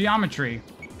the geometry.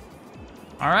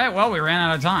 Alright, well, we ran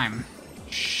out of time.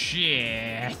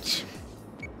 Shit.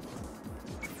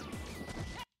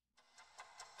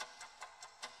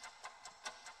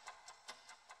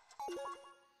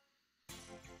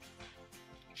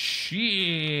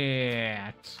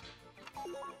 Shit.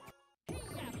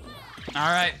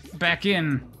 Alright, back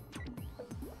in.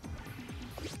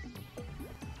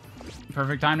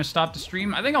 Perfect time to stop the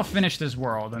stream. I think I'll finish this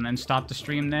world and then stop the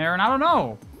stream there. And I don't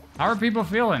know. How are people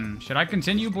feeling? Should I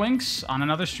continue BLiNX on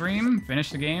another stream?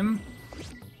 Finish the game?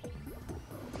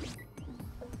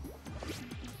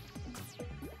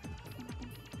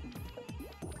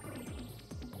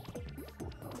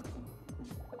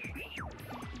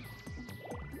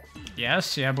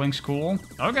 Yes, yeah, BLiNX cool.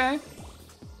 Okay.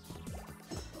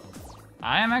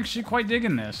 I am actually quite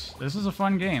digging this. This is a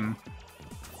fun game.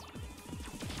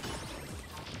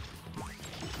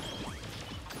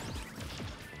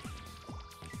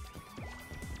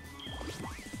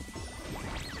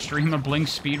 stream a BLiNX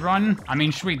speedrun? I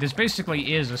mean, sweet, this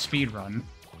basically is a speedrun.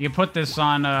 You put this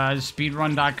on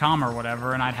speedrun.com or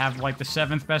whatever, and I'd have, like, the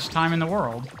 7th best time in the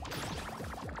world.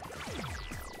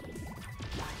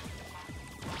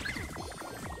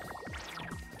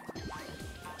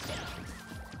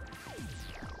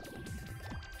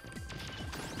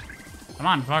 Come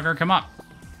on, fucker, come up.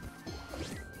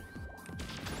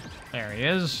 There he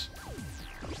is.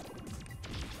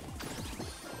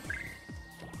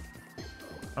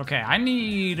 Okay, I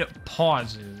need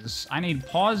pauses. I need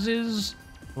pauses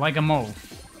like a moth.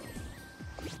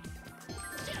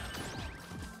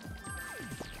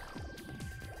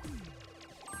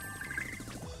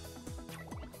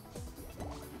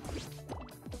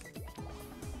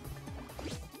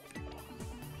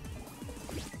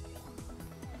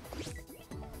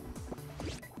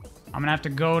 I'm gonna have to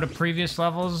go to previous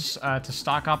levels to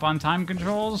stock up on time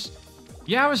controls.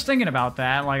 Yeah, I was thinking about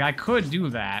that. Like, I could do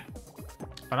that.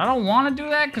 But I don't want to do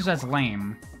that because that's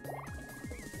lame.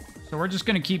 So we're just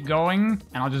gonna keep going,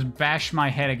 and I'll just bash my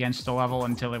head against the level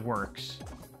until it works.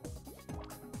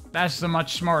 That's the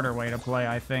much smarter way to play,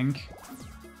 I think.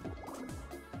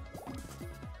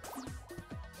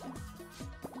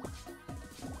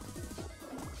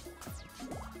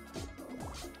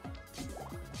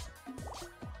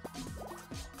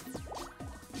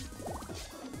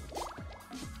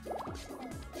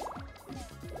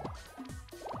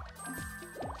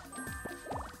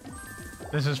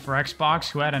 This is for Xbox.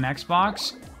 Who had an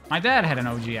Xbox? My dad had an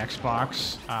OG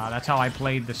Xbox. That's how I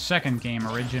played the second game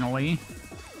originally.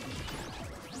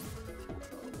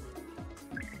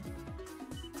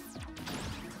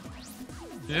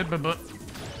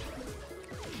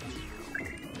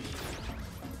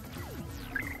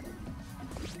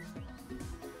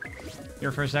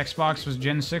 Your first Xbox was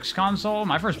Gen 6 console?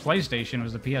 My first PlayStation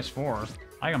was the PS4.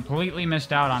 I completely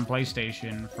missed out on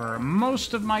PlayStation for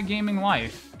most of my gaming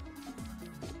life.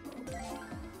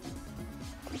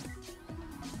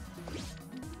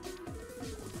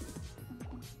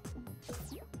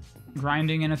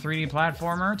 Grinding in a 3D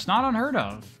platformer? It's not unheard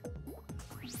of.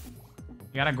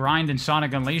 You gotta grind in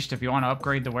Sonic Unleashed if you want to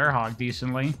upgrade the Werehog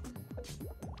decently.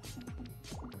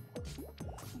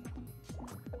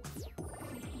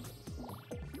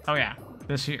 Oh yeah,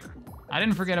 this here. I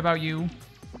didn't forget about you.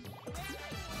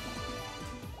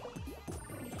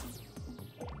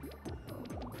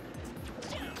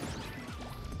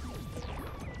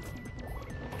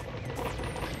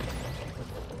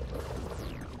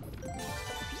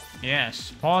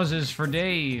 Yes, pauses for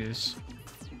days.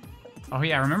 Oh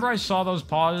yeah, remember I saw those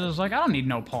pauses? I was like, I don't need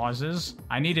no pauses.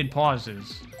 I needed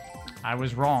pauses. I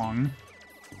was wrong.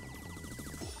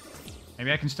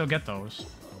 Maybe I can still get those.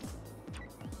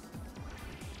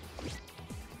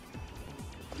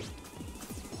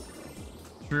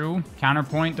 True.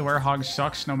 Counterpoint, the Werehog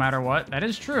sucks no matter what. That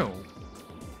is true.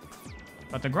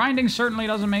 But the grinding certainly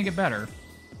doesn't make it better.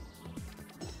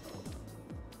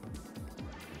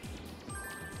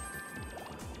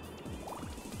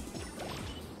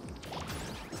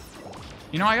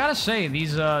 You know, I gotta say,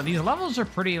 these levels are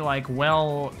pretty, like,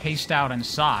 well paced out in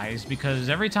size, because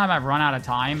every time I've run out of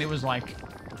time, it was like,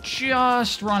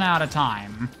 just run out of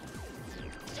time.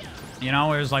 You know,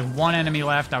 there was like one enemy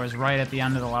left, I was right at the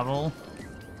end of the level.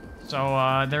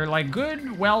 So, they're, like,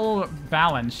 good, well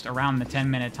balanced around the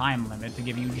 10-minute time limit to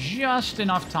give you just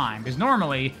enough time. Because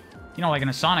normally, you know, like in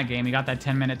a Sonic game, you got that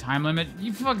 10-minute time limit,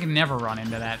 you fucking never run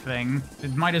into that thing.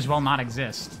 It might as well not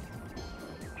exist.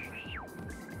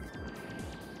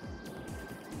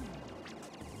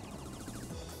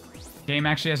 Game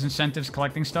actually has incentives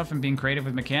collecting stuff and being creative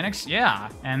with mechanics. Yeah,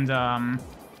 and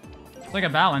it's like a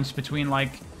balance between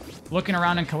like looking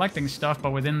around and collecting stuff,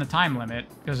 but within the time limit.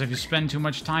 Because if you spend too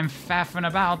much time faffing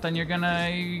about, then you're gonna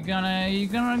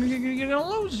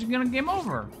lose. You're gonna game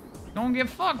over. You're gonna get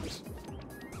fucked.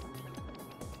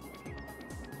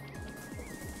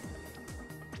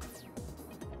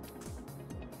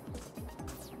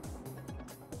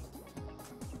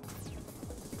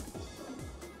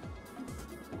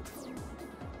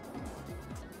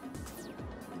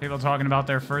 People talking about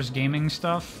their first gaming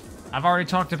stuff. I've already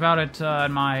talked about it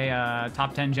in my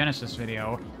top 10 Genesis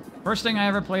video. First thing I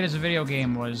ever played as a video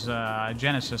game was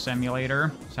Genesis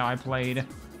emulator. That's how I played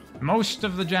most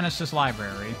of the Genesis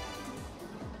library.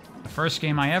 The first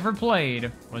game I ever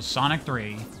played was Sonic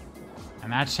 3.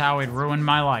 And that's how it ruined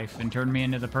my life and turned me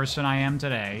into the person I am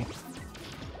today.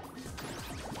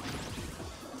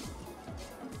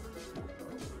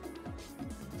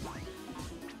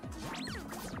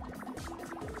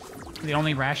 The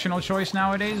only rational choice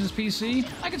nowadays is PC.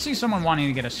 I could see someone wanting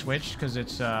to get a Switch because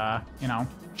it's, you know,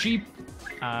 cheap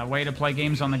way to play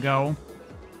games on the go.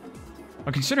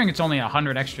 But considering it's only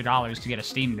 $100 extra to get a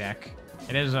Steam Deck,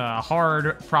 it is a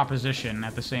hard proposition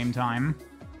at the same time.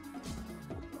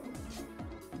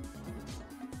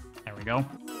 There we go.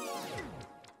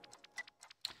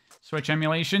 Switch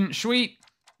emulation. Sweet.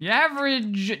 The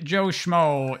average Joe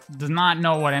Schmo does not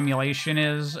know what emulation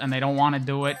is, and they don't want to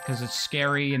do it because it's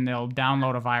scary, and they'll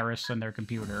download a virus on their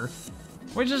computer.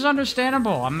 Which is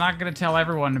understandable. I'm not going to tell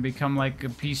everyone to become like a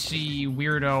PC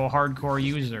weirdo hardcore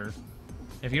user.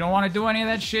 If you don't want to do any of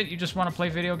that shit, you just want to play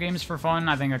video games for fun,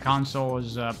 I think a console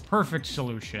is a perfect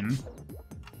solution.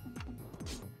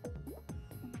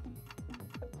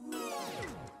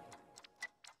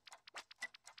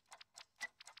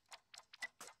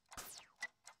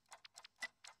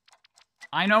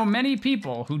 I know many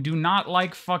people who do not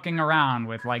like fucking around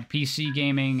with, like, PC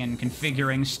gaming and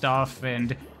configuring stuff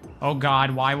and, oh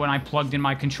god, why when I plugged in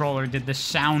my controller did the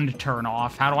sound turn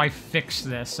off? How do I fix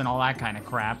this? And all that kind of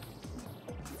crap.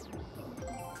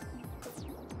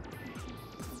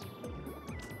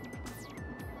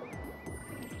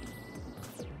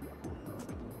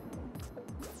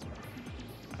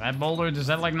 That boulder, does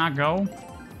that, like, not go?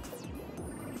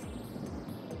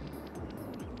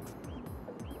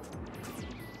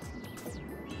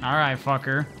 Alright,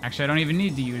 fucker. Actually, I don't even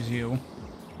need to use you.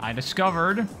 I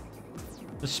discovered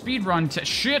the speedrun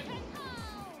shit!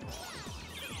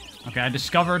 Okay, I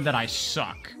discovered that I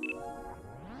suck.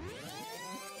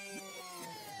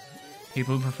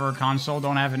 People who prefer console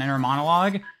don't have an inner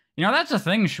monologue. You know, that's a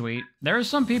thing, Sweet. There are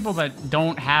some people that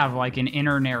don't have, like, an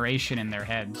inner narration in their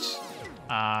heads.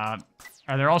 Are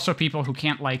there also people who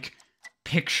can't, like,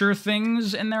 picture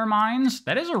things in their minds?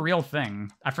 That is a real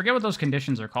thing. I forget what those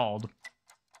conditions are called.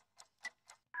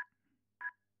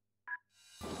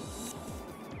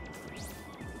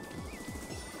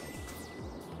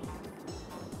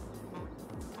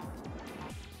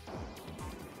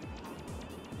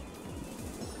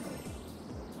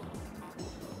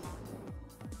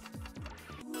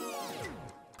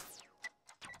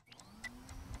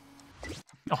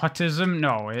 Autism?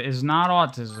 No, it is not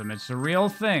autism. It's a real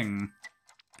thing.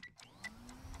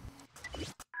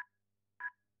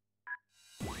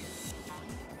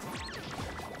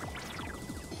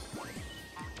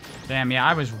 Damn, yeah,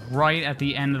 I was right at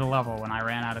the end of the level when I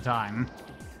ran out of time.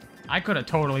 I could have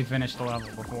totally finished the level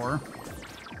before.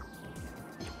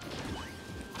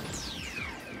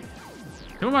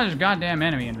 Too much goddamn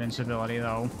enemy invincibility,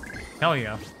 though. Hell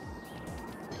yeah.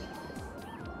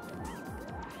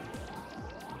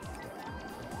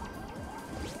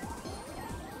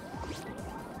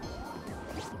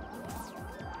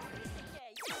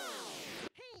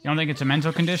 You don't think it's a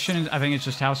mental condition? I think it's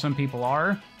just how some people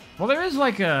are. Well, there is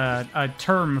like a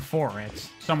term for it.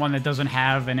 Someone that doesn't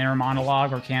have an inner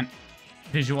monologue or can't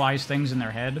visualize things in their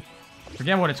head.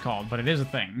 Forget what it's called, but it is a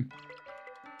thing.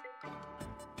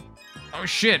 Oh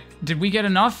shit, did we get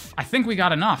enough? I think we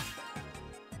got enough.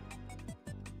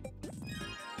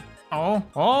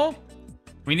 Oh,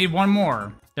 we need one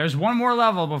more. There's one more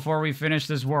level before we finish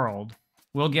this world.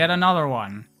 We'll get another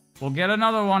one. We'll get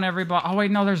another one, everybody. Oh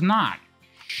wait, no, there's not.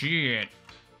 Shit.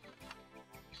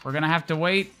 We're gonna have to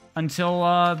wait until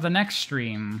the next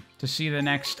stream to see the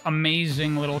next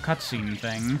amazing little cutscene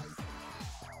thing.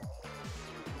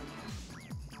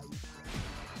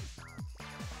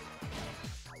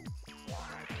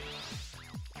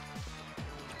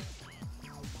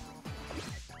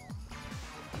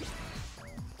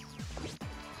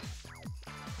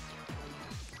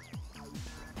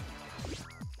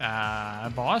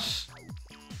 Boss?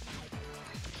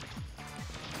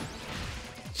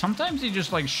 Sometimes he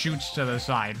just, like, shoots to the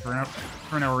side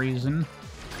for no reason.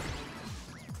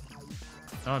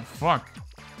 Oh, fuck.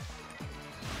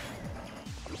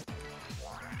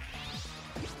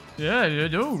 Yeah,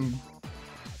 dude.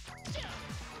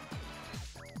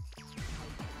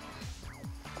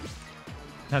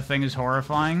 That thing is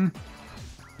horrifying.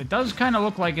 It does kind of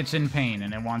look like it's in pain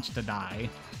and it wants to die.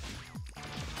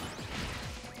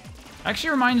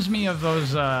 Actually reminds me of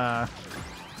those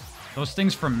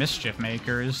things from Mischief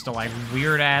Makers, the, like,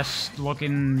 weird-ass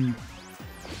looking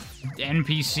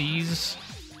NPCs.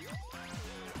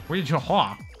 Where did you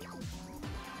hop?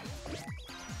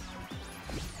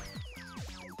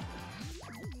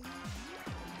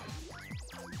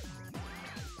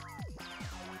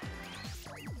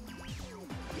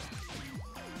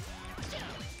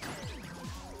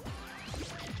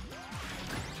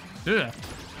 Ugh.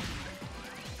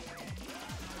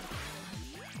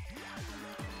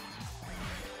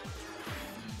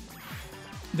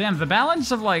 Damn, the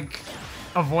balance of, like,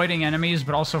 avoiding enemies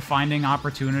but also finding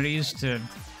opportunities to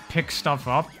pick stuff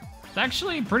up, it's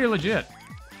actually pretty legit.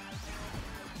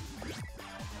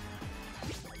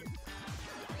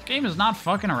 game is not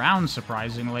fucking around,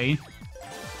 surprisingly.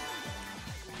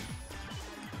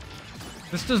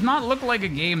 This does not look like a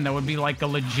game that would be like a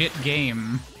legit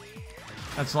game.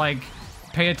 That's like,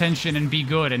 pay attention and be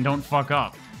good and don't fuck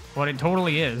up. But it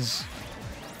totally is.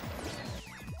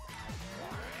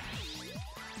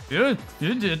 Like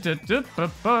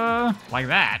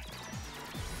that.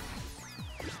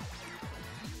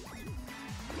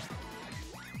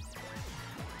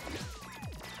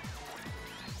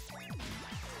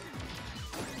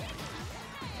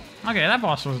 Okay, that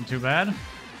boss wasn't too bad.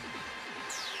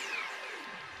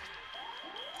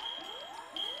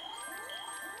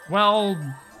 Well,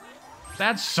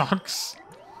 that sucks.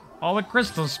 All the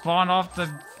crystals spawn off the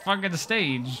fucking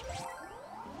stage.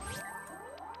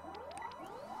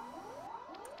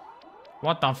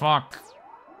 What the fuck?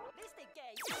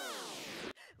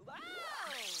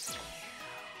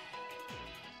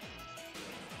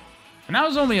 And that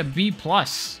was only a B+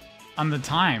 on the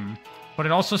time, but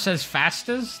it also says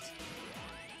fastest?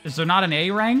 Is there not an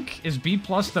A rank? Is B+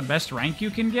 the best rank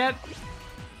you can get?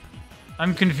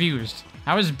 I'm confused.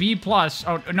 How is B+?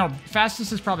 Oh, no,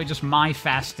 fastest is probably just my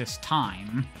fastest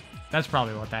time. That's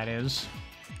probably what that is.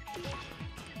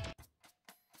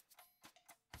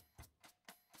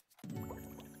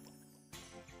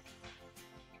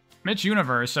 Mitch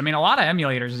Universe, I mean, a lot of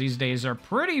emulators these days are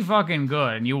pretty fucking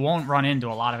good, and you won't run into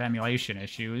a lot of emulation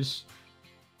issues.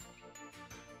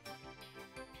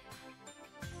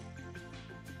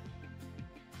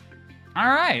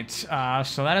 Alright,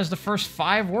 so that is the first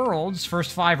 5 worlds,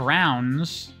 first 5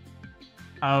 rounds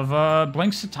of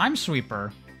BLiNX the Time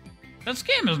Sweeper. This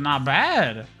game is not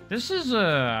bad. This is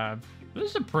a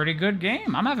pretty good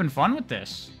game. I'm having fun with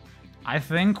this. I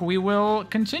think we will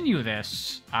continue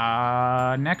this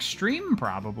next stream,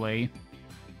 probably.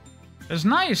 It's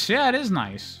nice. Yeah, it is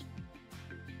nice.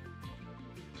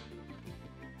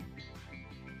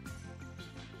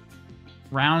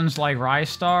 Rounds like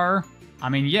Rystar? I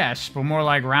mean, yes, but more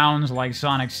like rounds like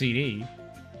Sonic CD.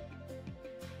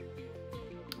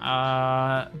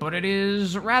 But it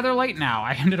is rather late now.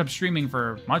 I ended up streaming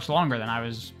for much longer than I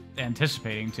was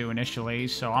anticipating to initially,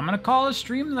 so I'm gonna call a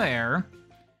stream there.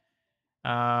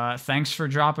 Thanks for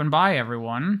dropping by,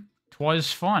 everyone.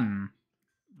 'Twas fun.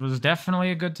 It was definitely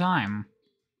a good time.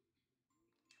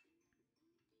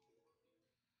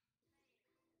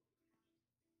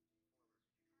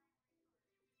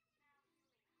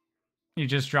 You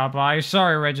just dropped by.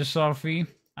 Sorry, Regisophie.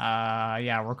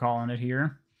 Yeah, we're calling it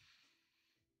here.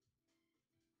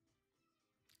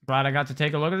 Glad I got to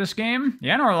take a look at this game.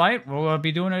 Yeah, Norlight, we'll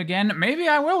be doing it again. Maybe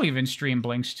I will even stream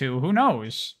BLiNX 2. Who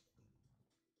knows?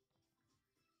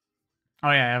 Oh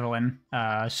yeah, Evelyn.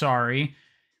 Sorry.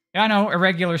 Yeah, I know,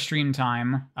 irregular stream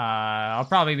time. I'll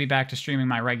probably be back to streaming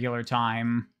my regular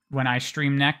time when I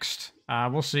stream next.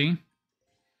 We'll see.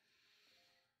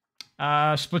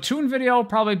 Splatoon video will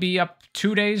probably be up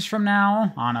 2 days from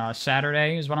now, on a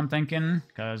Saturday is what I'm thinking,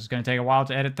 because it's going to take a while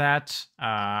to edit that.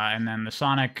 And then the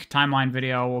Sonic timeline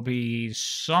video will be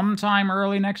sometime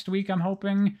early next week, I'm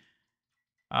hoping.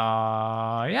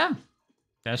 Yeah.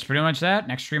 That's pretty much that.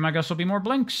 Next stream, I guess, will be more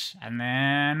BLiNX, and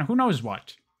then who knows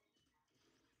what.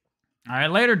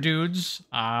 Alright, later, dudes.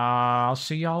 I'll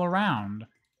see y'all around.